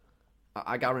touchdowns.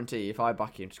 I guarantee if I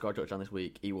back him to score a touchdown this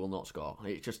week, he will not score.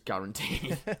 It's just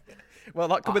guaranteed. Well,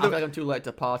 that could be I feel like I'm too late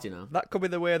to party now. That could be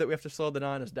the way that we have to slow the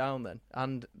Niners down then.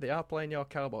 And they are playing your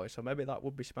Cowboys, so maybe that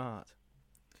would be smart.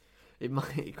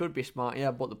 It could be smart,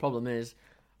 yeah, but the problem is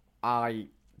I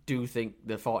do think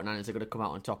the 49ers are going to come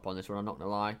out on top on this one, I'm not going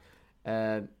to lie.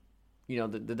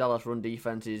 The Dallas run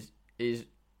defense is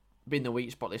been the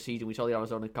weak spot this season. We saw the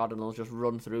Arizona Cardinals just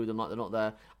run through them like they're not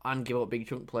there and give up big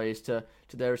chunk plays to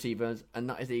their receivers, and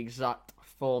that is the exact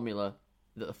formula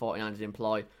that the 49ers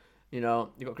employ. You've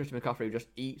got Christian McCaffrey who just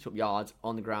eats up yards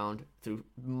on the ground through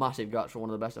massive gaps from one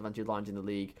of the best offensive lines in the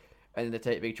league, and then they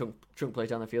take big chunk plays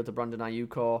down the field to Brandon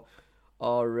Ayuk or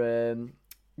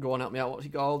go on, help me out, what's he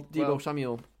called? Deebo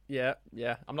Samuel. Yeah.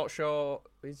 I'm not sure.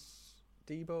 Is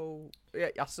Deebo? Yeah,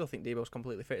 I still think Deebo's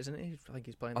completely fit, isn't he? I think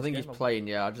he's playing. I think he's playing.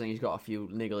 Yeah, I just think he's got a few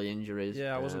niggly injuries.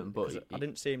 Yeah, I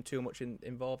didn't see him too much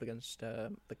involved against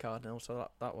the Cardinals, so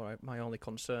that was my only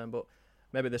concern. But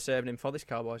maybe they're saving him for this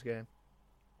Cowboys game.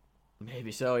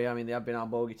 Maybe so. Yeah, I mean they have been our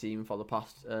bogey team for the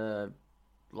past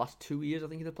last 2 years, I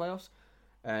think, in the playoffs,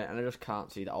 and I just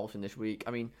can't see that altering this week.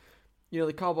 I mean,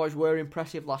 the Cowboys were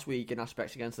impressive last week in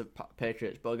aspects against the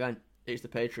Patriots, but again, it's the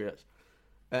Patriots.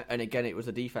 And again, it was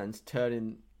the defense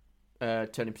turning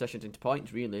possessions into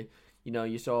points, really.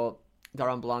 You saw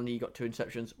Darren Blandy got 2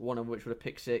 interceptions, one of which was a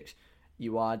pick 6.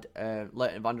 You had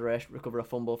Leighton Van Der Esch recover a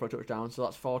fumble for a touchdown, so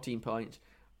that's 14 points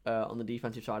on the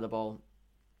defensive side of the ball.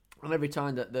 And every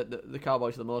time that the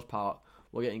Cowboys, for the most part,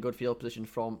 were getting good field positions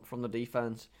from the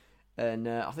defense. And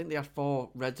I think they had 4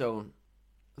 red zone.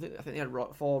 I think they had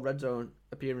 4 red zone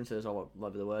appearances, or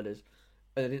whatever the word is,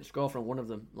 and they didn't score from one of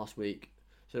them last week.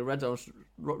 So the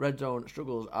red zone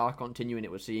struggles are continuing,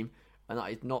 it would seem, and that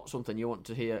is not something you want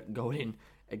to hear going in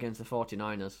against the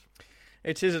 49ers.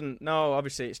 It isn't. No,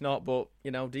 obviously it's not. But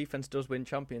defense does win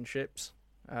championships.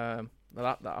 That's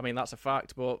a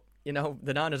fact. But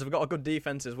the Niners have got a good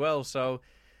defense as well. So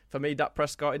for me, Dak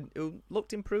Prescott who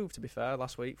looked improved, to be fair,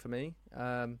 last week for me.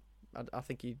 I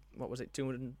think he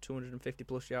 250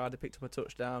 plus yards. He picked up a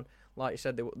touchdown. Like you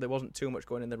said, there wasn't too much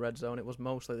going in the red zone. It was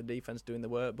mostly the defense doing the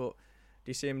work. But do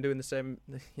you see him doing the same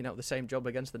job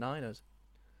against the Niners?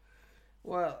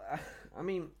 Well, I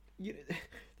mean,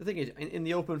 the thing is, in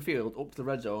the open field up to the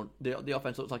red zone, the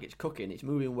offense looks like it's cooking. It's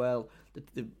moving well.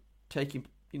 They're taking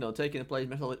taking the plays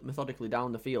methodically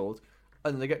down the field,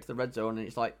 and then they get to the red zone and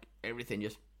it's like everything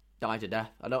just dies to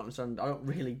death. I don't understand. I don't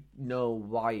really know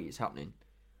why it's happening.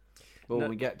 But when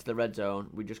we get to the red zone,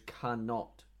 we just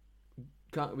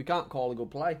we can't call a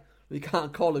good play. We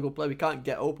can't call a good play. We can't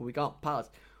get open. We can't pass.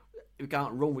 We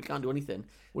can't run. We can't do anything.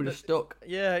 We're just stuck.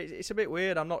 Yeah, it's a bit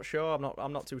weird. I'm not sure.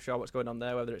 I'm not too sure what's going on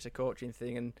there. Whether it's a coaching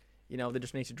thing, and they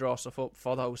just need to draw stuff up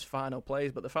for those final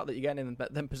plays. But the fact that you're getting in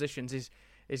them positions is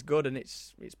good, and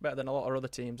it's better than a lot of other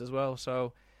teams as well.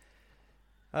 So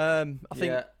I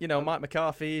think Mike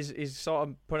McCarthy is sort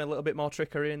of putting a little bit more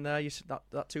trickery in there. You said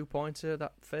that 2-pointer,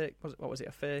 that fake what was it?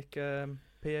 A fake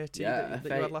PAT that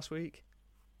you had last week.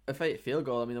 A fake field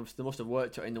goal. I mean, obviously they must have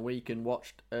worked out in the week and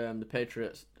watched the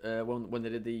Patriots when they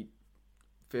did the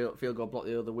field goal block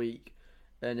the other week,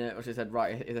 and as they said,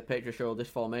 right, if the Patriots show this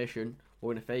formation,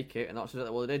 we're going to fake it, and that's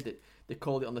exactly what they did. They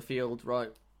called it on the field, right?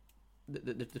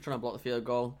 They're trying to block the field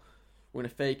goal. We're going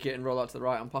to fake it and roll out to the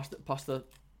right and pass the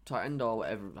tight end or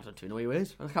whatever. I don't even know who he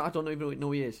is. I don't even know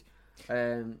who he is.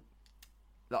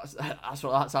 That's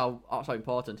how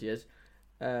important he is.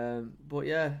 But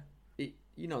yeah.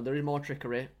 There is more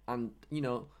trickery, and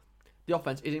the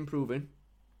offense is improving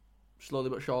slowly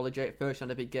but surely. Jake Ferguson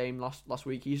had a big game last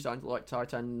week. He's starting to look like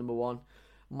tight end number one.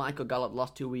 Michael Gallup the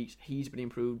last 2 weeks, he's been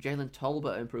improved. Jalen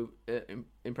Tolbert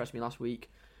impressed me last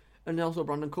week, and also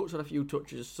Brandon Cooks had a few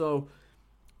touches. So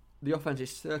the offense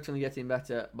is certainly getting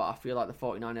better, but I feel like the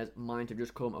 49ers might have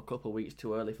just come a couple of weeks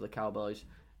too early for the Cowboys,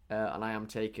 and I am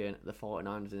taking the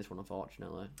 49ers in this one,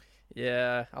 unfortunately.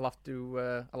 Yeah, I'll have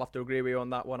to agree with you on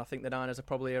that one. I think the Niners are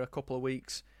probably a couple of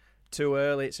weeks too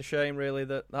early. It's a shame, really,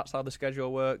 that's how the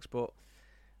schedule works. But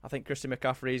I think Christian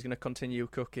McCaffrey is going to continue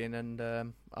cooking, and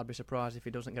I'd be surprised if he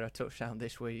doesn't get a touchdown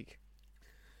this week.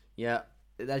 Yeah,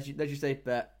 there's your safe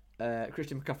bet.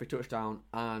 Christian McCaffrey touchdown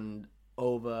and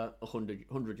over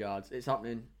 100 yards. It's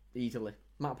happening easily.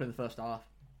 Might happen in the first half.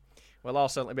 Well, I'll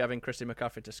certainly be having Christian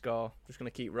McCaffrey to score. Just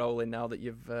going to keep rolling now that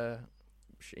you've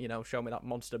show me that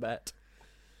monster bet.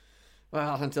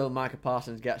 Well, until Micah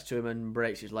Parsons gets to him and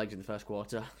breaks his legs in the first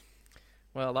quarter.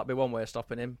 Well, that'd be one way of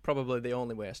stopping him. Probably the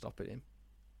only way of stopping him.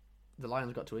 The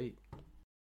Lions got to eat.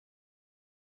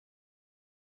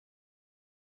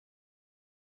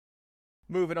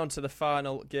 Moving on to the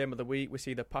final game of the week, we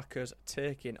see the Packers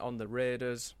taking on the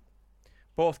Raiders.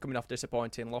 Both coming off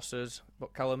disappointing losses.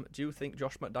 But Callum, do you think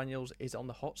Josh McDaniels is on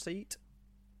the hot seat?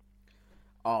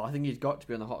 Oh, I think he's got to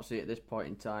be on the hot seat at this point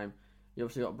in time. He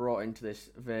obviously got brought into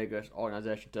this Vegas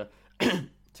organisation to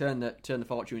turn the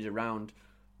fortunes around.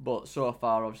 But so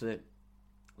far, obviously,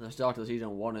 the start of the season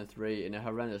 1-3 in a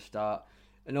horrendous start,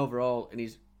 and overall in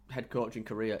his head coaching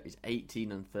career is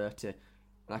 18-30. And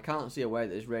I can't see a way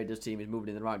that this Raiders team is moving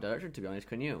in the right direction. To be honest,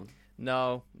 can you?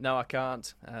 No, I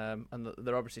can't. And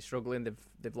they're obviously struggling.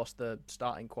 They've lost the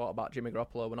starting quarterback Jimmy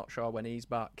Garoppolo. We're not sure when he's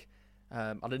back.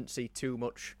 I didn't see too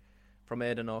much from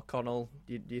Aidan O'Connell.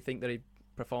 Do you think that he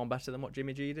performed better than what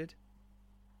Jimmy G did?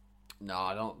 No,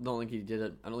 I don't think he did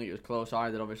it. I don't think it was close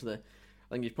either, obviously. I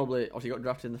think he's obviously got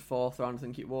drafted in the 4th round, I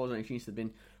think it was, and he seems to have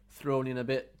been thrown in a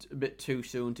bit too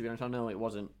soon, to be honest. I know it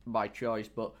wasn't by choice,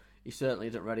 but he certainly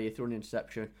isn't ready. He threw an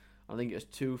interception. I think it was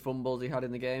 2 fumbles he had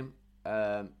in the game.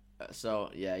 So,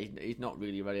 yeah, he's not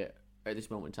really ready at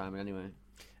this moment in time anyway.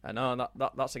 I know, and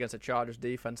that's against the Chargers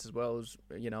defense as well. As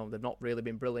they've not really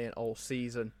been brilliant all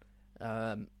season.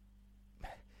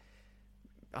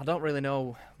 I don't really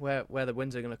know where the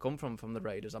wins are going to come from the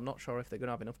Raiders. I'm not sure if they're going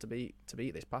to have enough to beat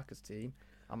this Packers team.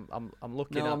 I'm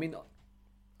looking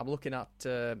at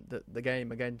the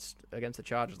game against the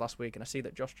Chargers last week, and I see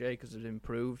that Josh Jacobs has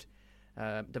improved.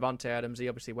 Davante Adams, he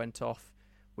obviously went off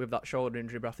with that shoulder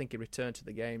injury, but I think he returned to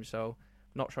the game. So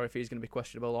I'm not sure if he's going to be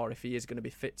questionable or if he is going to be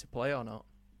fit to play or not.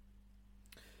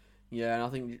 Yeah, and I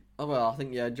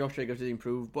think Josh Jacobs has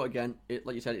improved, but again,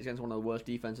 like you said, it's against one of the worst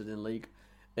defenses in the league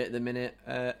at the minute.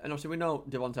 And obviously we know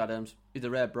Davante Adams is a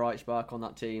rare bright spark on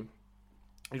that team.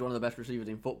 He's one of the best receivers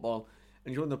in football,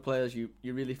 and he's one of the players you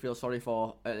really feel sorry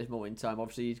for at this moment in time.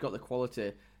 Obviously, he's got the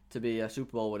quality to be a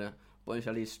Super Bowl winner, but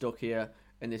instead he's stuck here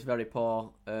in this very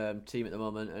poor team at the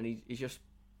moment, and he's just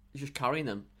carrying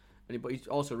them. But he's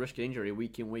also risking injury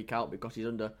week in, week out because he's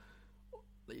under.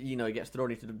 He gets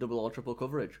thrown into the double or triple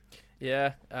coverage.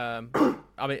 Yeah,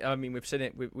 I mean, we've seen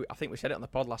it. I think we said it on the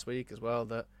pod last week as well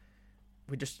that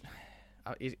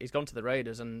he's gone to the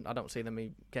Raiders, and I don't see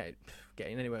them getting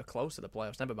anywhere close to the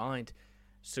playoffs. Never mind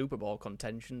Super Bowl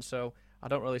contention. So I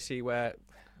don't really see where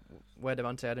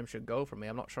Davante Adams should go from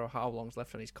here. I'm not sure how long's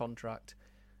left on his contract.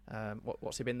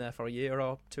 What's he been there for, a year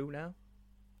or two now?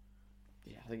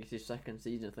 Yeah, I think it's his second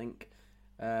season. I think.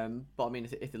 But I mean,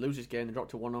 if they lose this game, they drop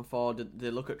to 1-4. Do they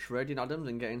look at trading Adams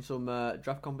and getting some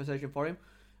draft compensation for him?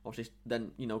 Obviously,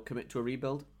 then commit to a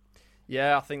rebuild.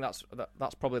 Yeah, I think that's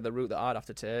probably the route that I'd have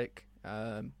to take,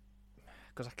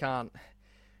 because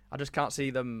I just can't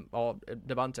see them or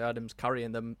Davante Adams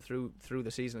carrying them through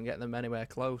the season and getting them anywhere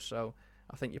close. So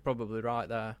I think you're probably right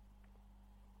there.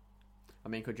 I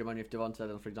mean, could you imagine if Davante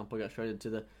Adams, for example, gets traded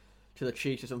to the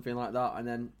Chiefs or something like that, and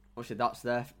then obviously that's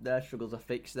their struggles are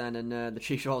fixed then, and the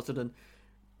Chiefs are all of a sudden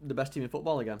the best team in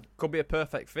football again. Could be a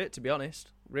perfect fit, to be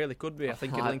honest. Really could be. I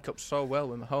think he'd link up so well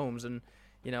with Mahomes, and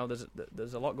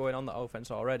there's a lot going on that offense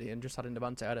already, and just adding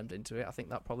Davante Adams into it, I think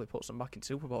that probably puts them back in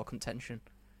Super Bowl contention.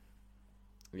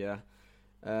 Yeah,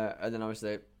 and then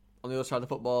obviously on the other side of the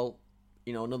football,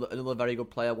 another very good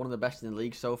player, one of the best in the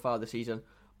league so far this season,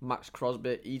 Max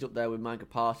Crosby. He's up there with Micah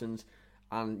Parsons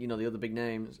and the other big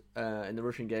names in the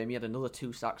rushing game. He had another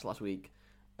 2 sacks last week.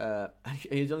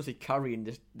 He's honestly carrying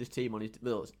this team on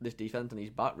this defense on his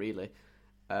back, really.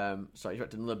 So I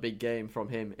expect another big game from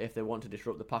him if they want to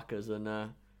disrupt the Packers and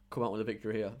come out with a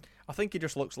victory here. I think he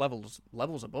just looks levels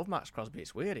above Max Crosby.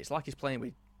 It's weird. It's like he's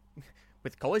playing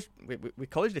with college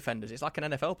defenders. It's like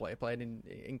an NFL player playing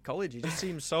in college. He just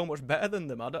seems so much better than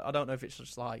them. I don't know if it's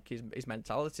just like his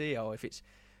mentality or if it's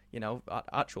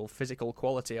actual physical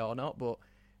quality or not. But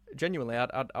genuinely, I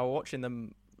was watching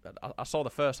them. I saw the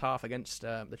first half against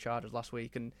the Chargers last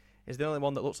week, and he's the only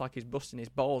one that looks like he's busting his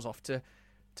balls off to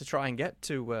try and get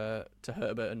to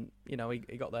Herbert, and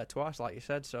he got there twice, like you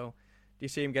said. So, do you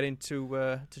see him getting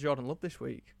to Jordan Love this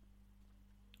week?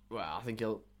 Well, I think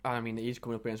he's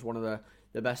coming up against one of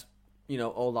the best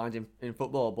O-lines in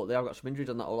football, but they have got some injuries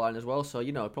on that O-line as well. So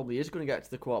he probably is going to get to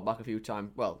the quarterback a few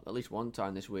times. Well, at least one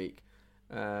time this week.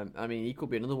 He could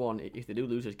be another one if they do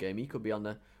lose this game. He could be on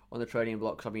the trading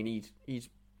blocks. I mean, he's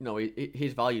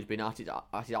his value's been at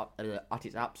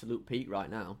its absolute peak right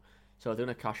now. So if they're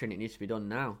going to cash in, it needs to be done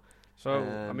now.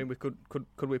 So we could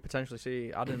we potentially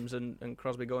see Adams and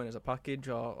Crosby going as a package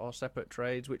or separate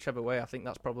trades, whichever way. I think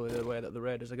that's probably the way that the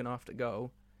Raiders are going to have to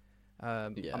go.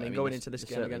 Going into this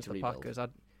game against the Packers, I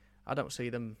don't see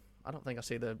them. I don't think I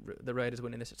see the Raiders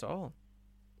winning this at all.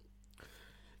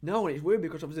 No, and it's weird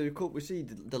because obviously we see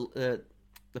the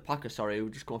Packers, who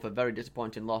just come off a very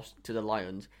disappointing loss to the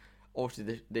Lions.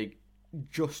 Obviously, they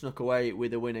just snuck away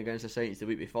with a win against the Saints the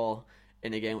week before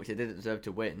in a game which they didn't deserve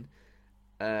to win.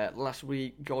 Last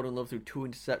week, Jordan Love threw 2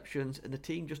 interceptions, and the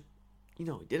team just,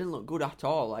 it didn't look good at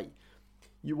all. Like,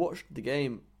 you watched the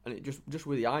game, and it just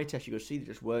with the eye test, you could see they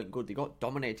just weren't good. They got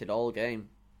dominated all game.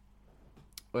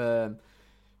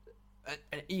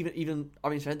 And even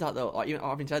having said that though,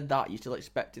 you're still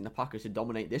expecting the Packers to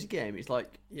dominate this game. It's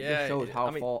like it just shows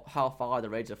how far the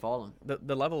Raiders have fallen.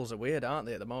 The levels are weird, aren't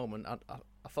they, at the moment?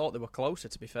 I thought they were closer,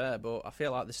 to be fair, but I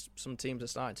feel like some teams are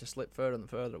starting to slip further and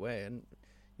further away, and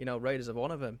Raiders are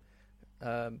one of them.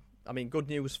 Good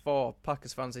news for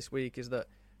Packers fans this week is that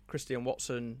Christian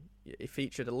Watson, he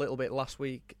featured a little bit last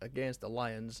week against the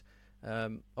Lions.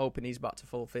 Hoping he's back to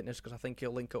full fitness because I think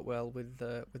he'll link up well with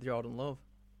Jordan Love.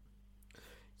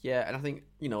 Yeah, and I think,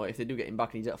 if they do get him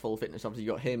back and he's at full fitness, obviously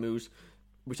you got him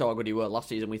we saw how good he was last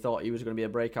season. We thought he was going to be a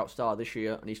breakout star this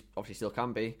year, and he obviously still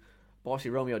can be. But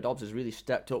obviously Romeo Dobbs has really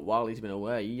stepped up while he's been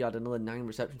away. He had another 9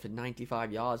 receptions for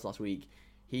 95 yards last week.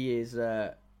 He is,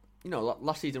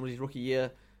 last season was his rookie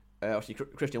year. Obviously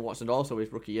Christian Watson also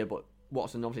his rookie year, but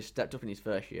Watson obviously stepped up in his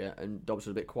first year, and Dobbs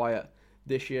was a bit quiet.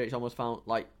 This year it's almost found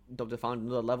like Dobbs has found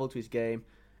another level to his game,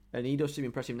 and he does seem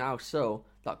impressive now. So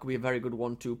that could be a very good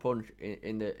 1-2 punch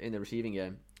in the receiving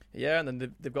game. Yeah, and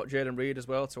then they've got Jaden Reed as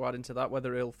well to add into that.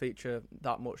 Whether he'll feature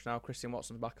that much now Christian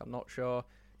Watson's back, I'm not sure.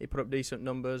 He put up decent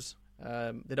numbers.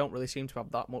 They don't really seem to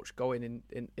have that much going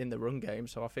in the run game,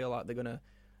 so I feel like they're going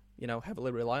to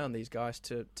heavily rely on these guys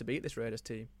to beat this Raiders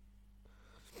team.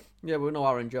 Yeah, we know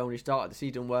Aaron Jones. He started the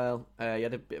season well. He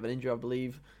had a bit of an injury, I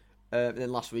believe. And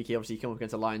then last week he obviously came up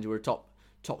against the Lions, who were a top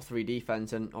 3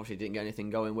 defense, and obviously didn't get anything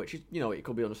going, which is, it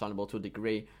could be understandable to a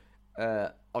degree.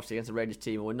 Obviously against the Raiders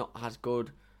team, who were not as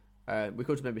good. We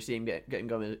could maybe see him get him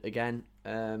going again.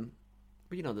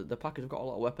 But the Packers have got a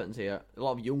lot of weapons here, a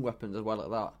lot of young weapons as well at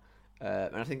that.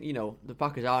 And I think the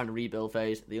Packers are in a rebuild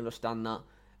phase. They understand that,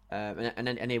 and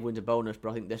then any wins a bonus. But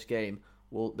I think this game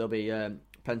they'll be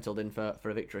penciled in for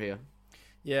a victory here.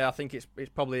 Yeah, I think it's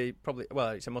probably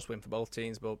it's a must win for both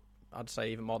teams, but I'd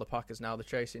say even more the Packers now. They're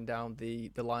chasing down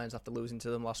the Lions after losing to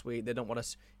them last week. They don't want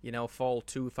to fall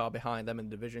too far behind them in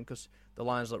the division because the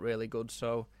Lions look really good.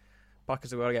 So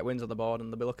Packers have got to get wins on the board,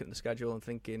 and they'll be looking at the schedule and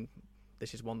thinking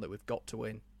this is one that we've got to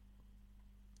win.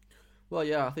 Well,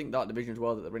 yeah, I think that division as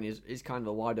well that they're in is kind of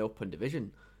a wide open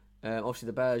division. Obviously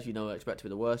the Bears, expect to be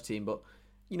the worst team, but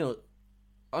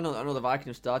I know the Vikings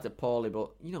have started poorly,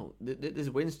 but there's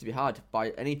wins to be had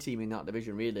by any team in that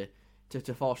division really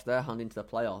to force their hand into the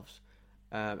playoffs,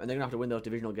 and they're gonna have to win those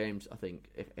divisional games. I think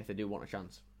if they do want a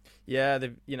chance. Yeah,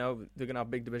 they're gonna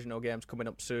have big divisional games coming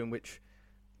up soon, which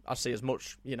I see as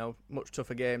much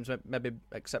tougher games. Maybe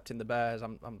excepting the Bears,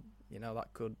 that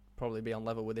could probably be on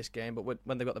level with this game. But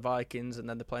when they've got the Vikings and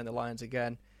then they're playing the Lions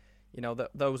again,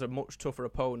 those are much tougher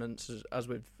opponents as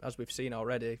we've seen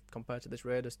already compared to this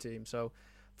Raiders team. So.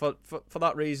 For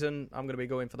that reason, I'm going to be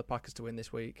going for the Packers to win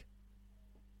this week.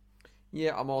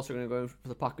 Yeah, I'm also going to go for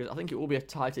the Packers. I think it will be a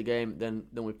tighter game than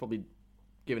we've probably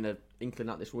given an inkling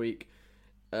at this week.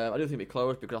 I do think it'll be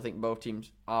close because I think both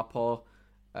teams are poor.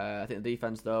 I think the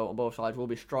defence, though, on both sides will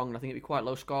be strong. And I think it'll be quite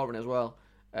low scoring as well.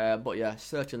 But yeah,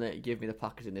 certainly give me the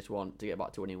Packers in this one to get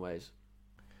back to winning ways.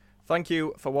 Thank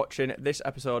you for watching this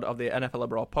episode of the NFL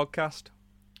Abroad podcast.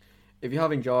 If you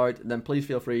have enjoyed, then please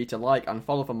feel free to like and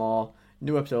follow for more.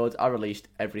 New episodes are released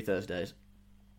every Thursdays.